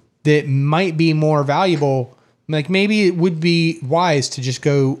that might be more valuable. Like, maybe it would be wise to just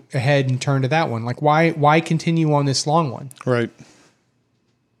go ahead and turn to that one. Like, why continue on this long one? Right.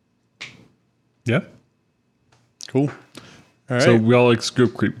 Yeah. Cool. All right. So we all like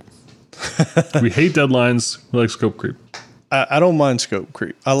scope creep. We hate deadlines. We like scope creep. I don't mind scope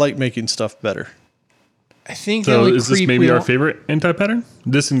creep. I like making stuff better. I think so. Is this maybe our favorite anti-pattern?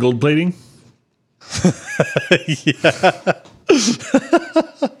 This and gold plating?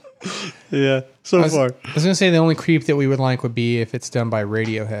 Yeah. So far. I was going to say the only creep that we would like would be if it's done by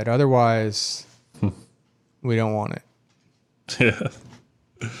Radiohead. Otherwise, we don't want it. Yeah.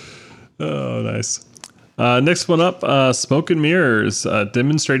 Oh, nice. Next one up, Smoke and Mirrors,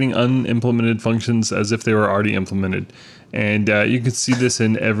 demonstrating unimplemented functions as if they were already implemented. And you can see this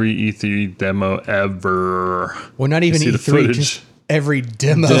in every E3 demo ever. Well, not even E3, just every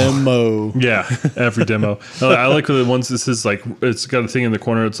demo. Yeah, every demo. I like the ones this is like, it's got a thing in the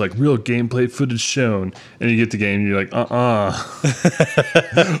corner, it's like real gameplay footage shown. And you get the game and you're like,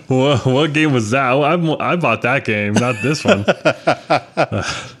 what game was that? I bought that game, not this one.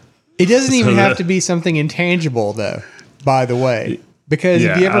 It doesn't even have to be something intangible, though, by the way. Because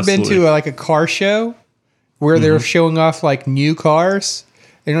have you ever been to a car show where they're showing off like new cars?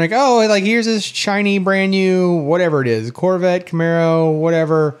 And you're like, oh, like here's this shiny, brand new, whatever it is, Corvette, Camaro,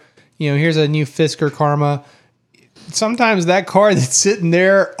 whatever. Here's a new Fisker Karma. Sometimes that car that's sitting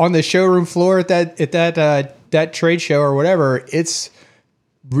there on the showroom floor at that trade show or whatever, it's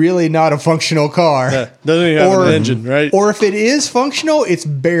really not a functional car. Yeah, doesn't even have an engine, right? Or if it is functional, it's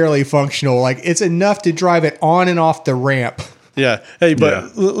barely functional. Like, it's enough to drive it on and off the ramp. Yeah. Hey,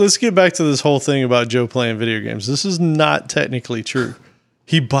 but let's get back to this whole thing about Joe playing video games. This is not technically true.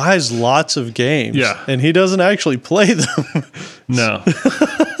 He buys lots of games, and he doesn't actually play them. No.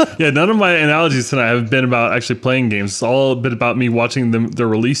 Yeah, none of my analogies tonight have been about actually playing games. It's all a bit about me watching the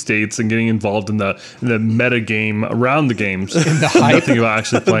release dates and getting involved in the meta game around the games. Nothing about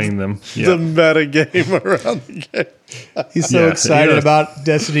actually playing them. Yeah. The meta game around the game. He's so excited about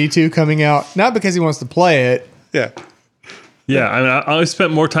Destiny 2 coming out. Not because he wants to play it. Yeah. Yeah, I mean, I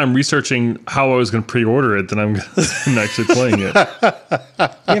spent more time researching how I was going to pre-order it than I'm going to spend actually playing it. You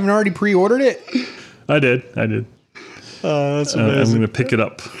haven't already pre-ordered it? I did. That's amazing. I'm going to pick it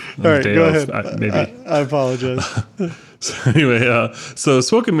up. All right, go ahead. Maybe. I apologize. So anyway, so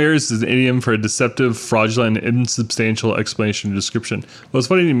Smoke and Mirrors is an idiom for a deceptive, fraudulent, and insubstantial explanation or description. What's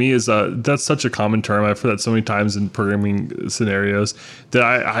funny to me is that's such a common term. I've heard that so many times in programming scenarios that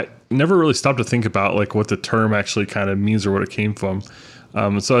I never really stopped to think about like what the term actually kind of means or what it came from.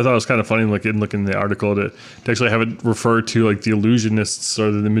 So I thought it was kind of funny looking in the article to actually have it refer to like the illusionists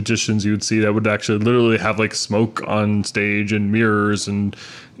or the magicians you would see that would actually literally have like smoke on stage and mirrors and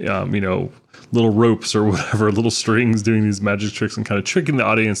little ropes or whatever, little strings doing these magic tricks and kind of tricking the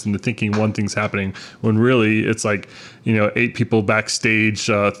audience into thinking one thing's happening when really it's like 8 people backstage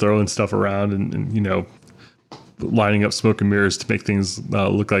throwing stuff around and lining up smoke and mirrors to make things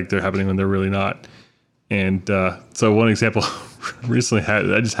look like they're happening when they're really not. And so one example recently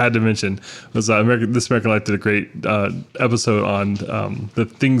I just had to mention was This American Life did a great episode on the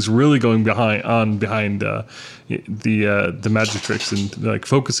things really going behind the magic tricks and like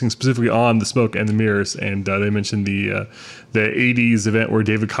focusing specifically on the smoke and the mirrors. And they mentioned the 80s event where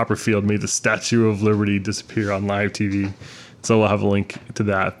David Copperfield made the Statue of Liberty disappear on live TV. So we'll have a link to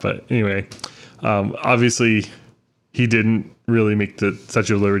that. But anyway, obviously he didn't really make the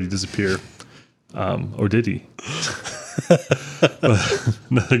Statue of Liberty disappear. Or did he?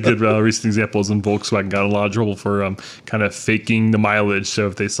 Another good recent example is when Volkswagen got in a lot of trouble for kind of faking the mileage. So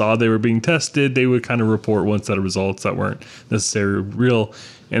if they saw they were being tested, they would kind of report one set of results that weren't necessarily real.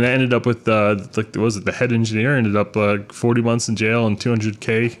 And that ended up with the head engineer ended up 40 months in jail and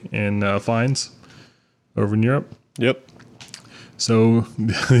 $200K in fines over in Europe. Yep. So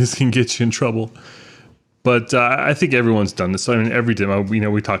this can get you in trouble. But I think everyone's done this. I mean, every demo,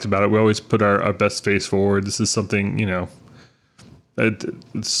 we talked about it. We always put our best face forward. This is something,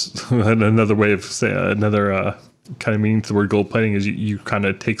 it's another way of saying, another kind of meaning to the word gold plating is you kind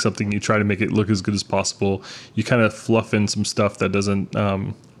of take something, you try to make it look as good as possible. You kind of fluff in some stuff that doesn't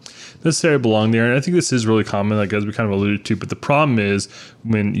necessarily belong there. And I think this is really common, like as we kind of alluded to. But the problem is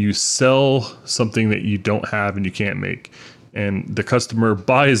when you sell something that you don't have and you can't make, and the customer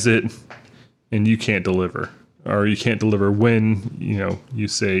buys it, and you can't deliver. or you can't deliver when, you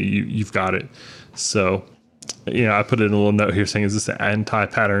say you've got it. So, I put in a little note here saying, is this an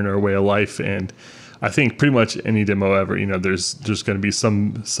anti-pattern or a way of life? And I think pretty much any demo ever, there's going to be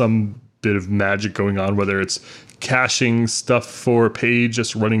some bit of magic going on, whether it's caching stuff for a page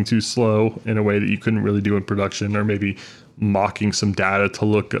just running too slow in a way that you couldn't really do in production, or maybe mocking some data to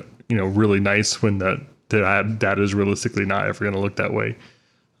look, really nice when the data is realistically not ever going to look that way.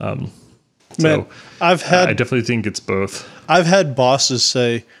 Man, I definitely think it's both. I've had bosses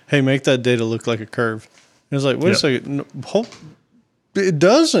say, "Hey, make that data look like a curve." And it's like, wait a second, no, it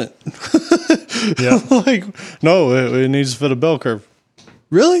doesn't. Yeah, like, no, it needs to fit a bell curve.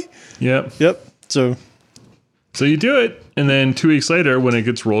 Really? Yep. So you do it, and then 2 weeks later, when it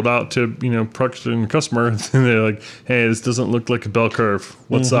gets rolled out to production customer, and they're like, "Hey, this doesn't look like a bell curve.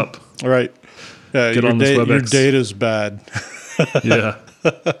 What's up?" All right. Yeah, Get on this WebEx. Your data's bad. Yeah.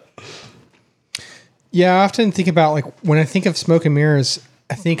 Yeah, I often think about, like, when I think of smoke and mirrors,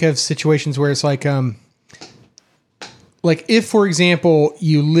 I think of situations where it's like if, for example,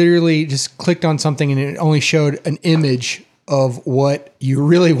 you literally just clicked on something and it only showed an image of what you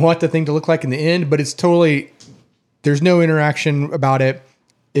really want the thing to look like in the end, but it's totally, there's no interaction about it.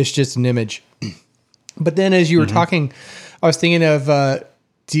 It's just an image. But then as you were talking, I was thinking of, have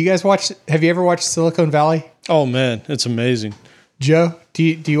you ever watched Silicon Valley? Oh man, it's amazing. Joe, do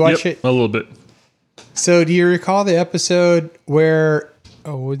you watch it? A little bit. So do you recall the episode where,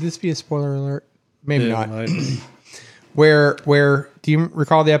 would this be a spoiler alert? Maybe not. Where do you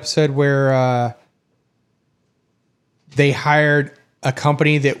recall the episode where they hired a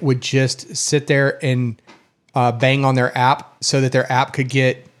company that would just sit there and bang on their app so that their app could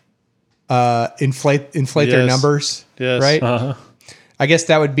get inflate their numbers? Yes. Right? Uh-huh. I guess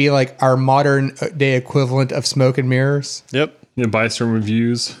that would be like our modern day equivalent of smoke and mirrors. Yep. Buy some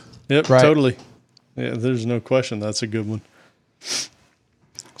reviews. Yep. Right. Totally. Yeah, there's no question. That's a good one.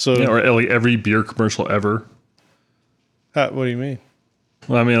 So, Or like every beer commercial ever. what do you mean?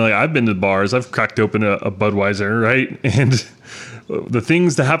 Well, I mean, like, I've been to bars. I've cracked open a Budweiser, right? And the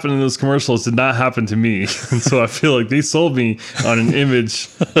things that happen in those commercials did not happen to me. And so I feel like they sold me on an image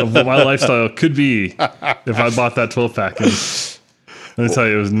of what my lifestyle could be if I bought that 12-pack. And let me tell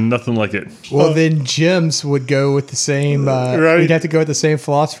you, it was nothing like it. Well, then Jim's would go with the same. Right. We'd have to go with the same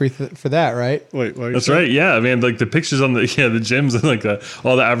philosophy for that, right? Wait, what? That's right. Yeah, I mean, like the pictures on the gyms and like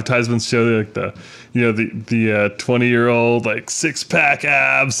all the advertisements show like the 20-year-old like 6-pack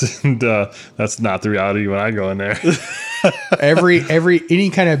abs, and that's not the reality when I go in there. Any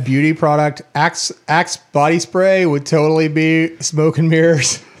kind of beauty product, Axe body spray would totally be smoke and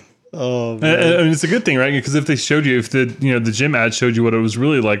mirrors. Oh, man. And it's a good thing, right? Because if they showed you, if the gym ad showed you what it was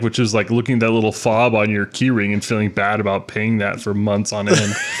really like, which is like looking at that little fob on your key ring and feeling bad about paying that for months on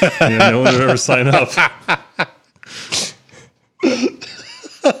end, no one would ever sign up.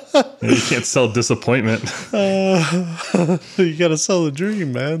 You can't sell disappointment. You got to sell the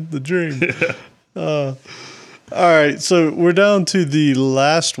dream, man. The dream. Yeah. All right. So we're down to the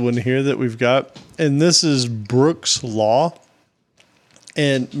last one here that we've got. And this is Brooks Law.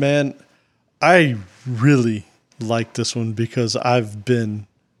 And man, I really like this one because I've been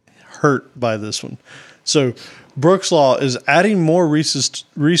hurt by this one. So Brooks Law is adding more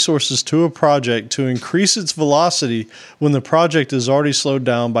resources to a project to increase its velocity when the project is already slowed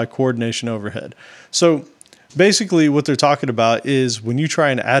down by coordination overhead. So basically what they're talking about is when you try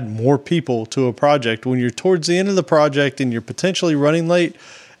and add more people to a project, when you're towards the end of the project and you're potentially running late,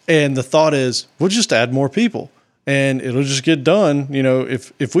 and the thought is, we'll just add more people and it'll just get done.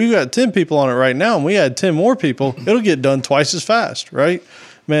 If we've got 10 people on it right now and we add 10 more people, it'll get done twice as fast, right?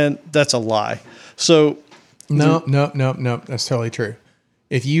 Man, that's a lie. So No. That's totally true.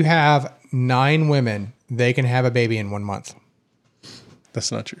 If you have 9 women, they can have a baby in 1 month.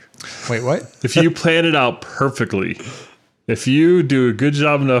 that's not true. Wait, what? If you plan it out perfectly, if you do a good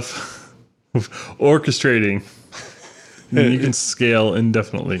job enough of orchestrating, then you can scale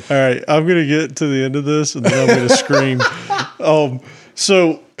indefinitely. All right, I'm going to get to the end of this and then I'm going to scream.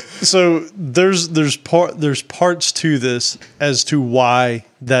 So there's parts to this as to why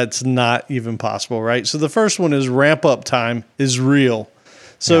that's not even possible, right? So the first one is ramp up time is real.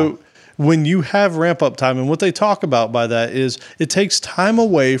 So when you have ramp up time, and what they talk about by that is it takes time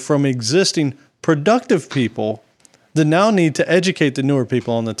away from existing productive people that now need to educate the newer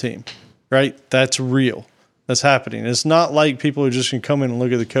people on the team, right? That's real. That's happening. It's not like people are just going to come in and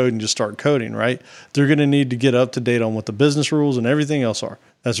look at the code and just start coding, right? They're going to need to get up to date on what the business rules and everything else are.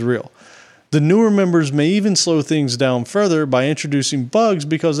 That's real. The newer members may even slow things down further by introducing bugs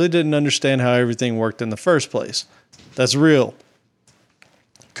because they didn't understand how everything worked in the first place. That's real.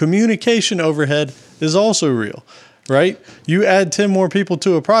 Communication overhead, is also real, right? You add 10 more people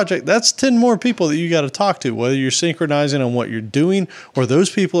to a project, that's 10 more people that you got to talk to, whether you're synchronizing on what you're doing or those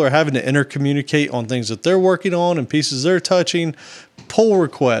people are having to intercommunicate on things that they're working on and pieces they're touching. Pull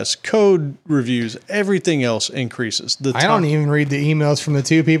requests, code reviews, everything else increases. I don't even read the emails from the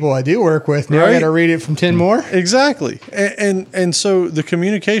 2 people I do work with. Now I got to read it from 10 more. Exactly. And so the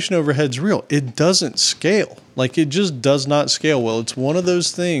communication overhead's real. It doesn't scale. Like, it just does not scale well. It's one of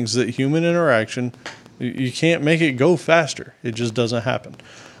those things that human interaction, you can't make it go faster. It just doesn't happen.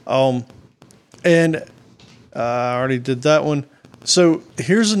 And I already did that one. So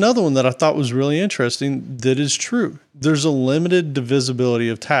here's another one that I thought was really interesting that is true. There's a limited divisibility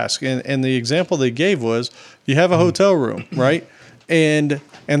of tasks. And the example they gave was you have a hotel room, right? And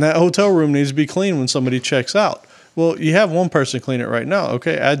that hotel room needs to be clean when somebody checks out. Well, you have one person clean it right now.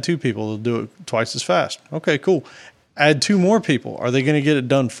 Okay, add 2 people to do it twice as fast. Okay, cool. Add 2 more people. Are they going to get it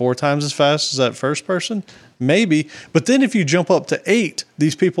done 4 times as fast as that first person? Maybe. But then if you jump up to 8,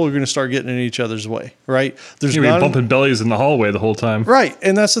 these people are going to start getting in each other's way, right? There's You're bumping bellies in the hallway the whole time. Right.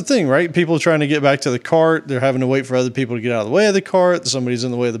 And that's the thing, right? People are trying to get back to the cart. They're having to wait for other people to get out of the way of the cart. Somebody's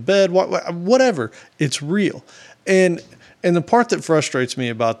in the way of the bed, whatever. It's real. And the part that frustrates me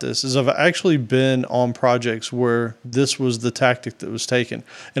about this is I've actually been on projects where this was the tactic that was taken.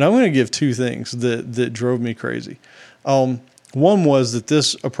 And I'm going to give 2 things that drove me crazy. One was that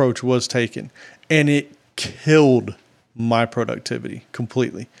this approach was taken, and it killed my productivity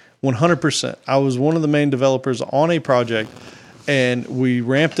completely, 100%. I was one of the main developers on a project, and we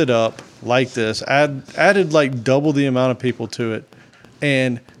ramped it up like this, added like double the amount of people to it,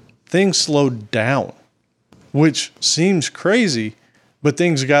 and things slowed down, which seems crazy, but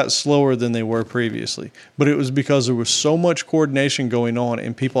things got slower than they were previously. But it was because there was so much coordination going on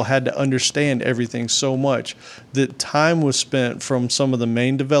and people had to understand everything so much that time was spent from some of the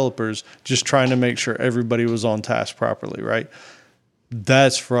main developers just trying to make sure everybody was on task properly, right?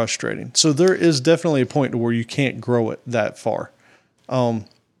 That's frustrating. So there is definitely a point to where you can't grow it that far. And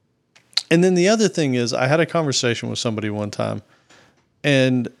then the other thing is I had a conversation with somebody one time,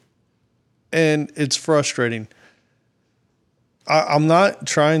 and it's frustrating. I'm not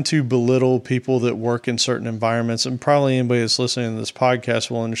trying to belittle people that work in certain environments, and probably anybody that's listening to this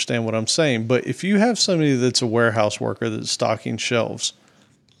podcast will understand what I'm saying. But if you have somebody that's a warehouse worker that's stocking shelves,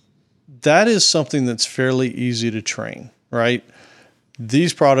 that is something that's fairly easy to train, right?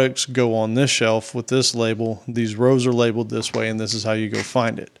 These products go on this shelf with this label. These rows are labeled this way, and this is how you go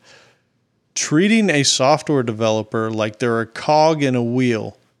find it. Treating a software developer like they're a cog in a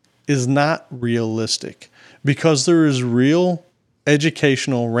wheel is not realistic, because there is real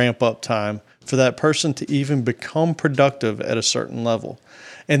educational ramp up time for that person to even become productive at a certain level.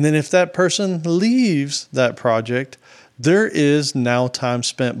 And then if that person leaves that project, there is now time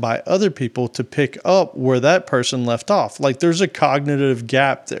spent by other people to pick up where that person left off. Like, there's a cognitive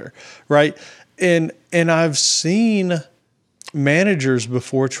gap there, right? And I've seen managers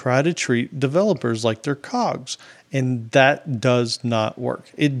before try to treat developers like they're cogs, and that does not work.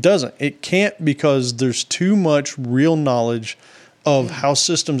 It doesn't. It can't, because there's too much real knowledge of how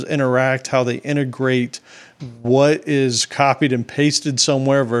systems interact, how they integrate, what is copied and pasted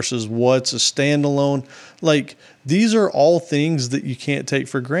somewhere versus what's a standalone. Like, these are all things that you can't take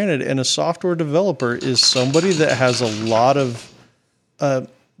for granted. And a software developer is somebody that has a lot of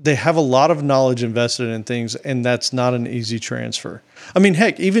they have a lot of knowledge invested in things, and that's not an easy transfer. I mean,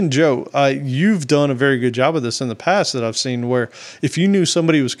 heck, even Joe, you've done a very good job of this in the past that I've seen, where if you knew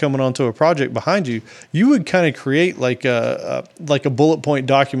somebody was coming onto a project behind you, you would kind of create like a bullet point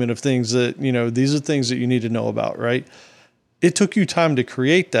document of things that, you know, these are things that you need to know about, right? It took you time to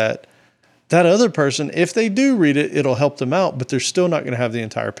create that. That other person, if they do read it, it'll help them out, but they're still not going to have the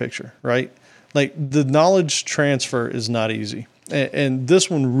entire picture, right? Like, the knowledge transfer is not easy. And this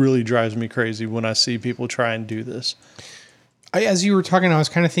one really drives me crazy when I see people try and do this. As you were talking, I was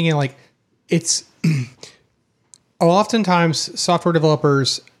kind of thinking, like, it's oftentimes software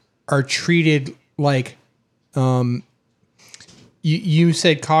developers are treated like, you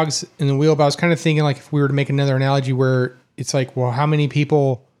said cogs in the wheel, but I was kind of thinking, like, if we were to make another analogy where it's like, well, how many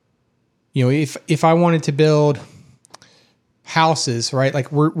people, you know, if I wanted to build houses, right? Like,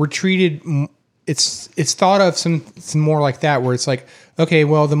 we're treated, it's thought of some more like that, where it's like, okay,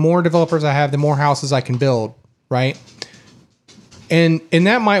 well, the more developers I have, the more houses I can build, right? And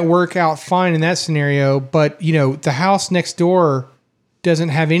that might work out fine in that scenario, but, you know, the house next door doesn't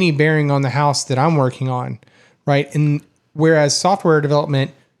have any bearing on the house that I'm working on, right? And whereas software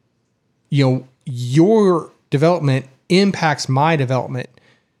development, you know, your development impacts my development.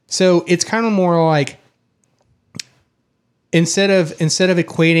 So it's kind of more like, instead of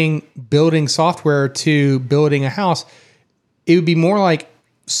equating building software to building a house, it would be more like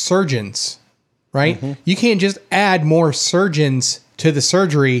surgeons, right? You can't just add more surgeons to the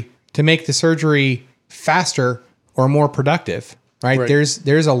surgery to make the surgery faster or more productive, right? Right.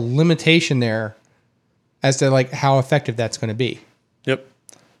 There's a limitation there as to like how effective that's going to be. Yep.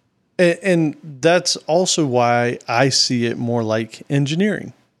 And that's also why I see it more like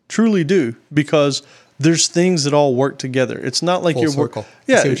engineering. Truly do, because there's things that all work together. It's not like Full you're circle.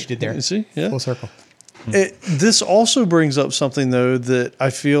 Yeah, I see what you did there. You see, yeah. Full circle. This also brings up something though that I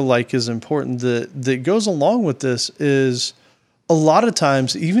feel like is important that goes along with this is a lot of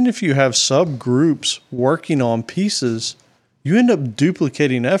times, even if you have subgroups working on pieces, you end up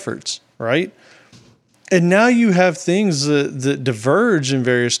duplicating efforts, right? And now you have things that diverge in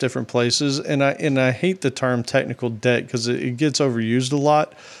various different places. And I hate the term technical debt because it gets overused a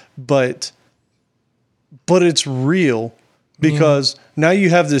lot, but it's real because now you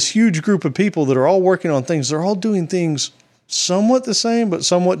have this huge group of people that are all working on things. They're all doing things somewhat the same, but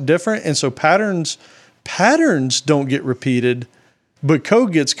somewhat different. And so patterns don't get repeated, but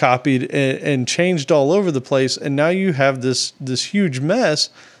code gets copied and changed all over the place. And now you have this huge mess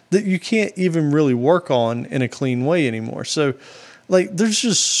that you can't even really work on in a clean way anymore. So like there's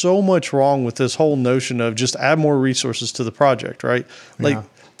just so much wrong with this whole notion of just add more resources to the project, right? Like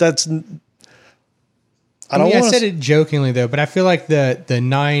that's I said it jokingly though, but I feel like the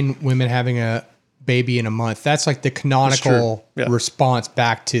 9 women having a baby in a month, that's like the canonical response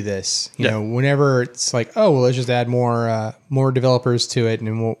back to this. You know, whenever it's like, oh, well, let's just add more developers to it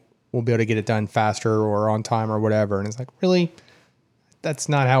and we'll be able to get it done faster or on time or whatever. And it's like, really? That's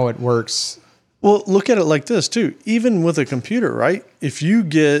not how it works. Well, look at it like this too. Even with a computer, right? If you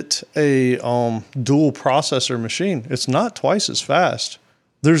get a dual processor machine, it's not twice as fast.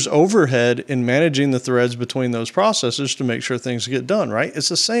 There's overhead in managing the threads between those processors to make sure things get done, right? It's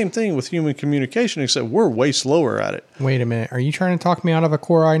the same thing with human communication, except we're way slower at it. Wait a minute. Are you trying to talk me out of a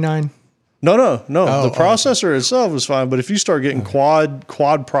Core i9? No. The processor itself is fine, but if you start getting quad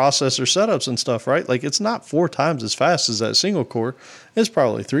processor setups and stuff, right? Like it's not 4 times as fast as that single core. It's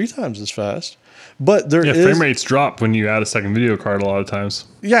probably 3 times as fast. But frame rates drop when you add a second video card a lot of times.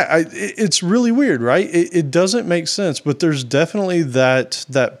 Yeah, it's really weird, right? It doesn't make sense, but there's definitely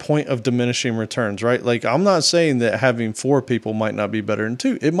that point of diminishing returns, right? Like I'm not saying that having 4 people might not be better than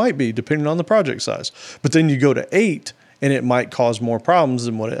 2. It might be, depending on the project size. But then you go to 8, and it might cause more problems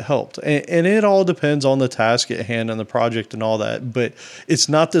than what it helped. And it all depends on the task at hand and the project and all that. But it's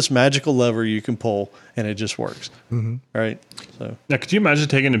not this magical lever you can pull and it just works. Right? So now, could you imagine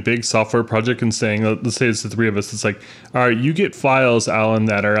taking a big software project and saying, let's say it's the 3 of us. It's like, all right, you get files, Alan,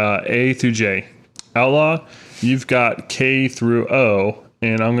 that are A through J. Outlaw, you've got K through O,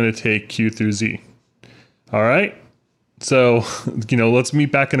 and I'm going to take Q through Z. All right? So, let's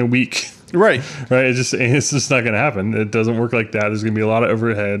meet back in a week. Right. It's just not going to happen. It doesn't work like that. There's going to be a lot of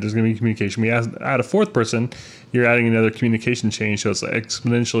overhead. There's going to be communication. We add a 4th person, you're adding another communication change. So it's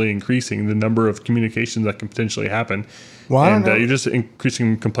exponentially increasing the number of communications that can potentially happen. Well, and you're just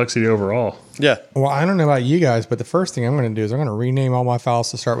increasing complexity overall. Yeah. Well, I don't know about you guys, but the first thing I'm going to do is I'm going to rename all my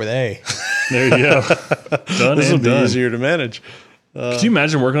files to start with A. There you go. Done. This will be easier to manage. Could you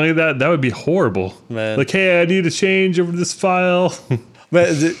imagine working like that? That would be horrible. Man. Like, hey, I need a change over this file. But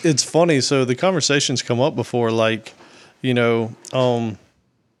it's funny. So the conversations come up before, like, let's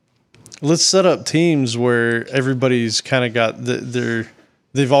set up teams where everybody's kind of got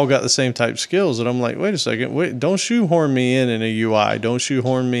they've all got the same type skills. And I'm like, wait a second, don't shoehorn me in a UI. Don't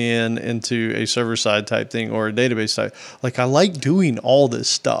shoehorn me into a server side type thing or a database type. Like, I like doing all this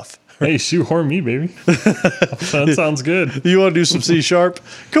stuff. Hey, shoehorn me, baby. That sounds good. You want to do some C#?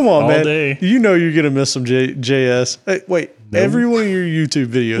 Come on, all man. Day. You know you're going to miss some JS. Hey, wait, every one of your YouTube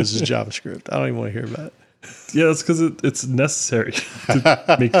videos is JavaScript. I don't even want to hear about it. Yeah, that's because it's necessary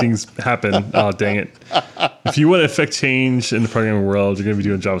to make things happen. Oh, dang it. If you want to affect change in the programming world, you're going to be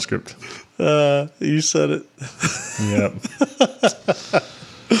doing JavaScript. You said it.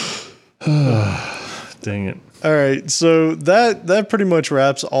 Dang it. All right, so that pretty much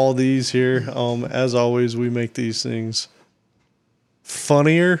wraps all these here. As always, we make these things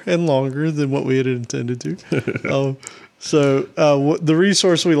funnier and longer than what we had intended to. So the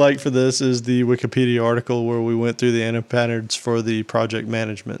resource we like for this is the Wikipedia article where we went through the annotators for the project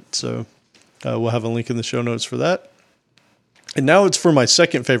management. So we'll have a link in the show notes for that. And now it's for my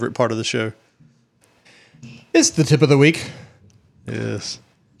second favorite part of the show. It's the tip of the week. Yes.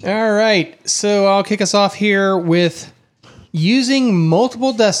 All right, so I'll kick us off here with using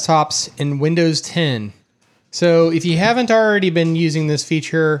multiple desktops in Windows 10. So if you haven't already been using this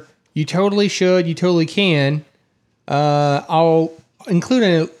feature, you totally should, you totally can. I'll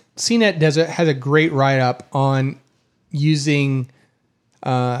include CNET has a great write-up on using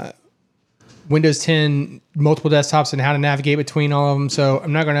Windows 10 multiple desktops and how to navigate between all of them. So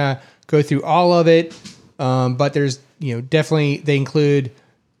I'm not going to go through all of it, but there's definitely they include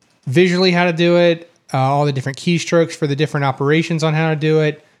visually how to do it, all the different keystrokes for the different operations on how to do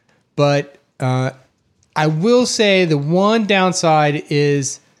it. But I will say the one downside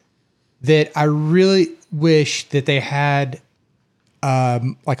is that I really wish that they had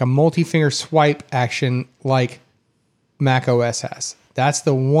like a multi-finger swipe action like Mac OS has. That's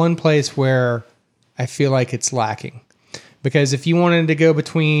the one place where I feel like it's lacking. Because if you wanted to go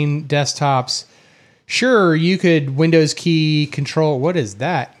between desktops, sure, you could Windows key control. What is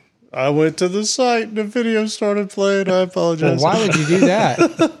that? I went to the site and the video started playing. I apologize. Well, why would you do that?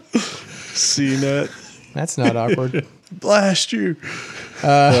 CNET. That's not awkward. Blast you.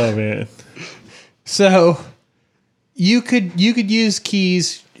 Oh man. So you could use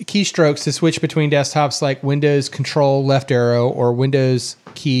keystrokes to switch between desktops like Windows Control left arrow or Windows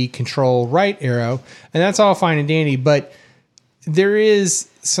key Control right arrow, and that's all fine and dandy. But there is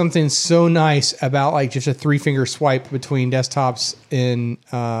something so nice about like just a 3-finger swipe between desktops in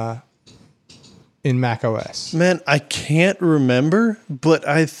Mac OS. Man, I can't remember, but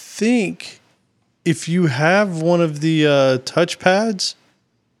I think if you have one of the touchpads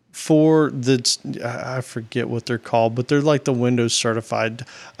for I forget what they're called, but they're like the Windows certified.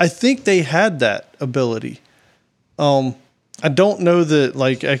 I think they had that ability. I don't know that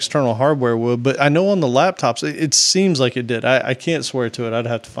like external hardware would, but I know on the laptops it seems like it did. I can't swear to it. I'd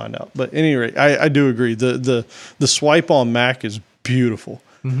have to find out. But at any rate, I do agree. The swipe on Mac is beautiful.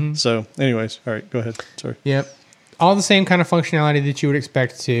 Mm-hmm. So, anyways, all right, go ahead. Sorry. Yep. All the same kind of functionality that you would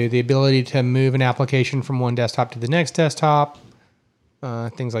expect to. The ability to move an application from one desktop to the next desktop.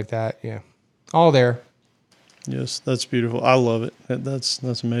 Things like that. Yeah. All there. Yes, that's beautiful. I love it.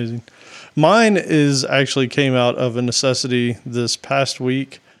 That's amazing. Mine is actually came out of a necessity this past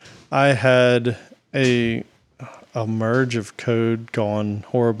week. I had a merge of code gone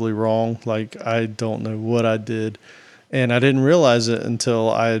horribly wrong. Like I don't know what I did, and I didn't realize it until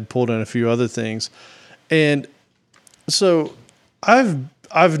I had pulled in a few other things. And so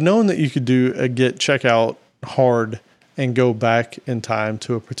I've known that you could do a git checkout hard and go back in time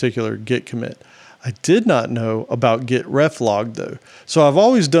to a particular git commit. I did not know about git ref log though. So I've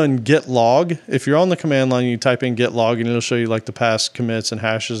always done git log. If you're on the command line, you type in git log and it'll show you like the past commits and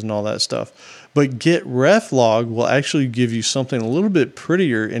hashes and all that stuff. But git ref log will actually give you something a little bit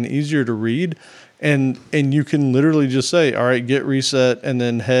prettier and easier to read. And you can literally just say, all right, git reset and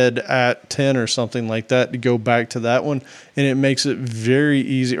then head at 10 or something like that to go back to that one. And it makes it very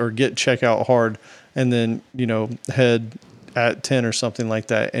easy, or git checkout hard and then, head at 10 or something like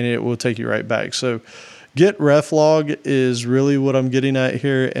that, and it will take you right back. So git ref log is really what I'm getting at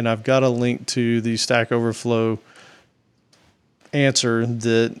here, and I've got a link to the Stack Overflow answer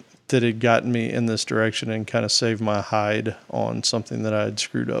that had gotten me in this direction and kind of saved my hide on something that I had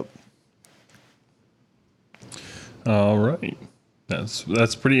screwed up. All right.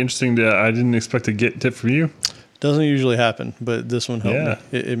 That's pretty interesting. I didn't expect a git tip from you. Doesn't usually happen, but this one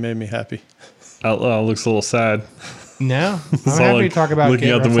helped me. It made me happy. Outlaw looks a little sad. No, I'm happy to talk about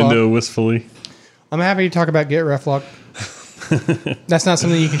looking out the window wistfully. I'm happy to talk about git ref log. That's not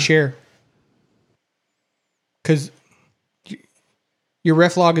something you can share because your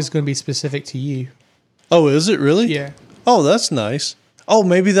ref log is going to be specific to you. Oh, is it really? Yeah. Oh, that's nice. Oh,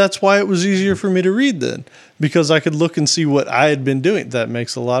 maybe that's why it was easier for me to read then, because I could look and see what I had been doing. That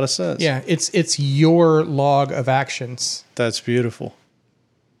makes a lot of sense. Yeah, it's your log of actions. That's beautiful.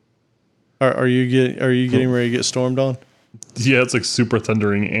 Are you getting ready to get stormed on? Yeah, it's like super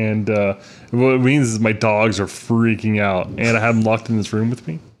thundering, and what it means is my dogs are freaking out, and I have them locked in this room with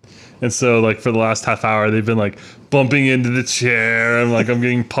me. And so, like, for the last half hour, they've been like bumping into the chair, and like I'm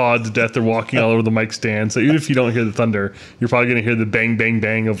getting pawed to death. They're walking all over the mic stand. So even if you don't hear the thunder, you're probably going to hear the bang, bang,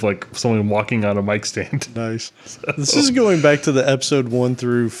 bang of like someone walking on a mic stand. Nice. So, this is going back to the episode 1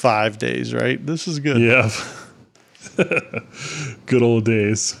 through 5 days, right? This is good. Yeah. Good old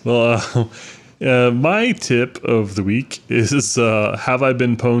days. Well, my tip of the week is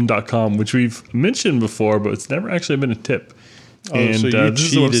haveibeenpwned.com, which we've mentioned before, but it's never actually been a tip. Oh, and so this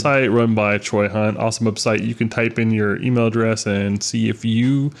is a website run by Troy Hunt. Awesome website. You can type in your email address and see if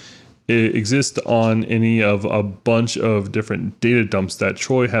you exist on any of a bunch of different data dumps that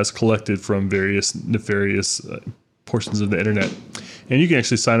Troy has collected from various nefarious portions of the internet. And you can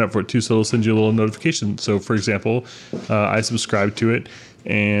actually sign up for it too, so it'll send you a little notification. So, for example, I subscribed to it,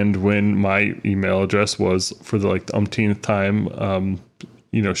 and when my email address was for the umpteenth time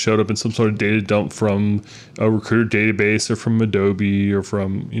showed up in some sort of data dump from a Recruiter database or from Adobe or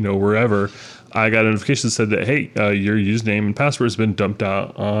from, wherever, I got a notification that said that, hey, your username and password has been dumped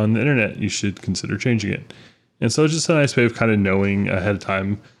out on the internet. You should consider changing it. And so it's just a nice way of kind of knowing ahead of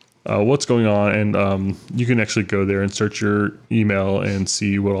time what's going on. And you can actually go there and search your email and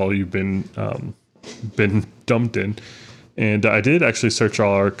see what all you've been dumped in. And I did actually search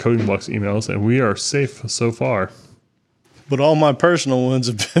all our Coding Blocks emails, and we are safe so far. But all my personal ones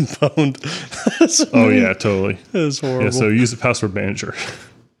have been pwned. Oh, yeah, totally. That's horrible. Yeah, so use the password manager.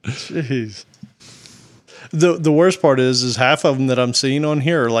 Jeez. The worst part is half of them that I'm seeing on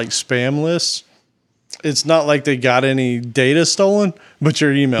here are like spam lists. It's not like they got any data stolen, but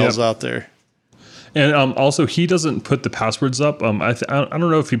your email's out there. And also, he doesn't put the passwords up. I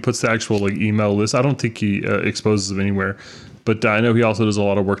don't know if he puts the actual like email list. I don't think he exposes them anywhere. But I know he also does a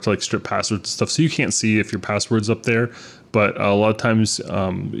lot of work to like strip passwords and stuff. So you can't see if your password's up there. But a lot of times,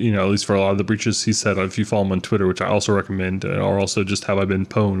 at least for a lot of the breaches, he said if you follow him on Twitter, which I also recommend, or also just Have I Been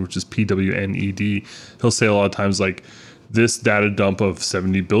Pwned, which is PWNED, he'll say a lot of times like this data dump of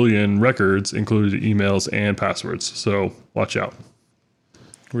 70 billion records included emails and passwords. So watch out.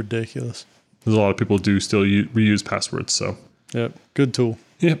 Ridiculous. There's a lot of people do still reuse passwords. So yep, good tool.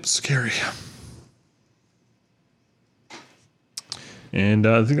 Yep, scary. And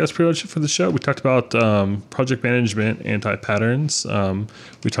I think that's pretty much it for the show. We talked about project management, anti-patterns.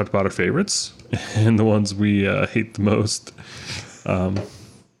 We talked about our favorites and the ones we hate the most. So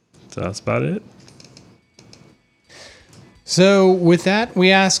that's about it. So with that,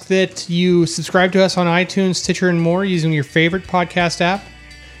 we ask that you subscribe to us on iTunes, Stitcher, and more using your favorite podcast app.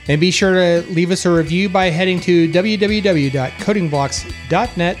 And be sure to leave us a review by heading to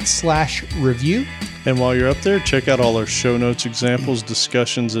www.codingblocks.net/review. And while you're up there, check out all our show notes, examples,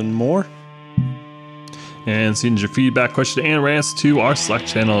 discussions, and more. And send your feedback, question, and rants to our Slack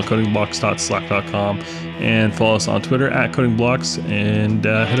channel at codingblocks.slack.com. And follow us on Twitter at codingblocks. And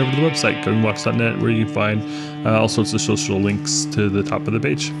head over to the website, codingblocks.net, where you can find all sorts of social links to the top of the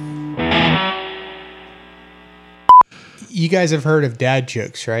page. You guys have heard of dad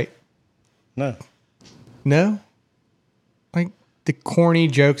jokes, right? No. No? Like the corny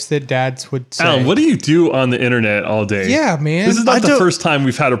jokes that dads would say. Alan, what do you do on the internet all day? Yeah, man. This is not the first time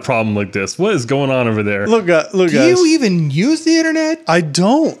we've had a problem like this. What is going on over there? Look, guys. Do you even use the internet? I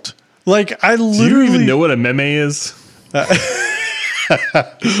don't. Like, I Do literally... you even know what a meme is? I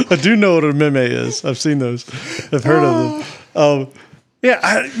do know what a meme is. I've seen those. I've heard of them.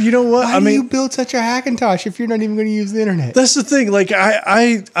 Yeah, you know what? Why do you build such a Hackintosh if you're not even going to use the internet? That's the thing. Like,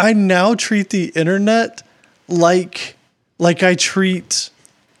 I now treat the internet like I treat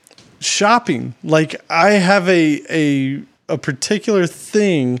shopping. Like, I have a particular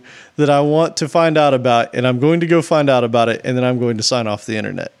thing that I want to find out about, and I'm going to go find out about it, and then I'm going to sign off the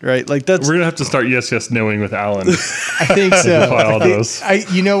internet, right? Like, that's... We're going to have to start Yes Knowing with Alan. I think so.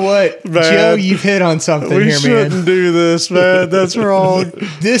 You know what? Man, Joe, you've hit on something here, man. We shouldn't do this, man. That's wrong.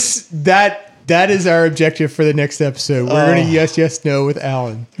 That is our objective for the next episode. We're going to Yes, No with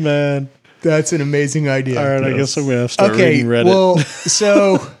Alan. Man. That's an amazing idea. All right, I guess I'm going to have to start reading Reddit. Well,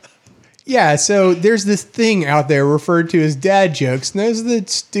 so there's this thing out there referred to as dad jokes, and those are the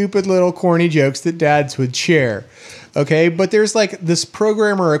stupid little corny jokes that dads would share. Okay, but there's like this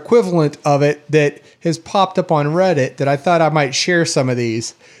programmer equivalent of it that has popped up on Reddit that I thought I might share some of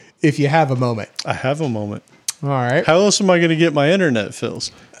these if you have a moment. I have a moment. All right. How else am I going to get my internet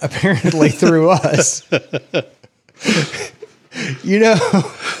fills? Apparently through us.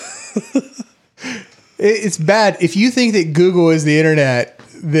 It's bad. If you think that Google is the internet,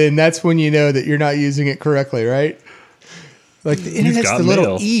 then that's when you know that you're not using it correctly, right? Like the internet's the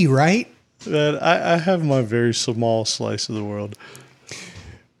little E, right? Man, I have my very small slice of the world.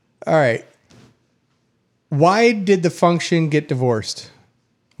 All right. Why did the function get divorced?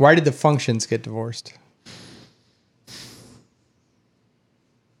 Why did the functions get divorced?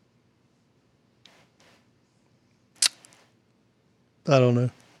 I don't know.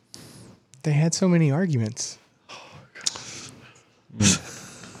 They had so many arguments.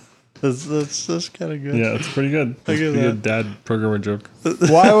 That's kind of good. Yeah, it's pretty good. It's pretty good dad programmer joke.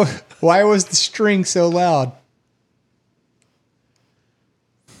 Why was the string so loud?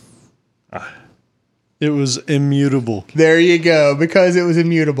 It was immutable. There you go, because it was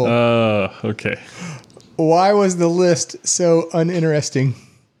immutable. Okay. Why was the list so uninteresting?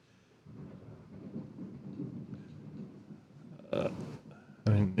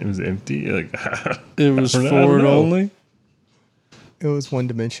 It was empty. Like it was forward only. It was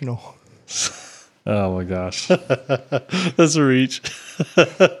one-dimensional. Oh my gosh. That's a reach.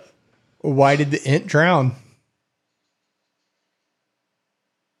 Why did the int drown?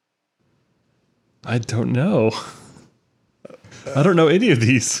 I don't know. I don't know any of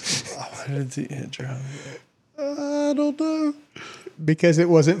these. Why did the intro? I don't know. Because it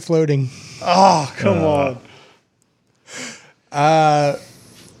wasn't floating. Oh, come on.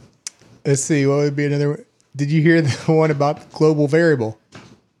 Let's see. What would be another one? Did you hear the one about the global variable?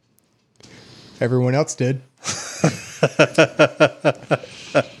 Everyone else did.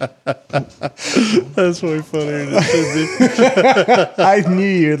 That's way funnier than it should be. I knew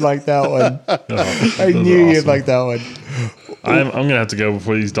you'd like that one. I knew you'd like that one. I'm going to have to go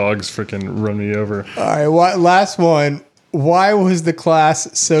before these dogs freaking run me over. All right. Last one. Why was the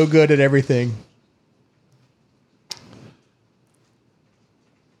class so good at everything?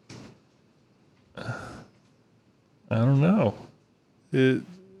 I don't know. I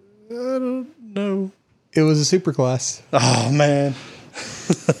don't know. It was a super class. Oh, man.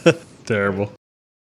 Terrible.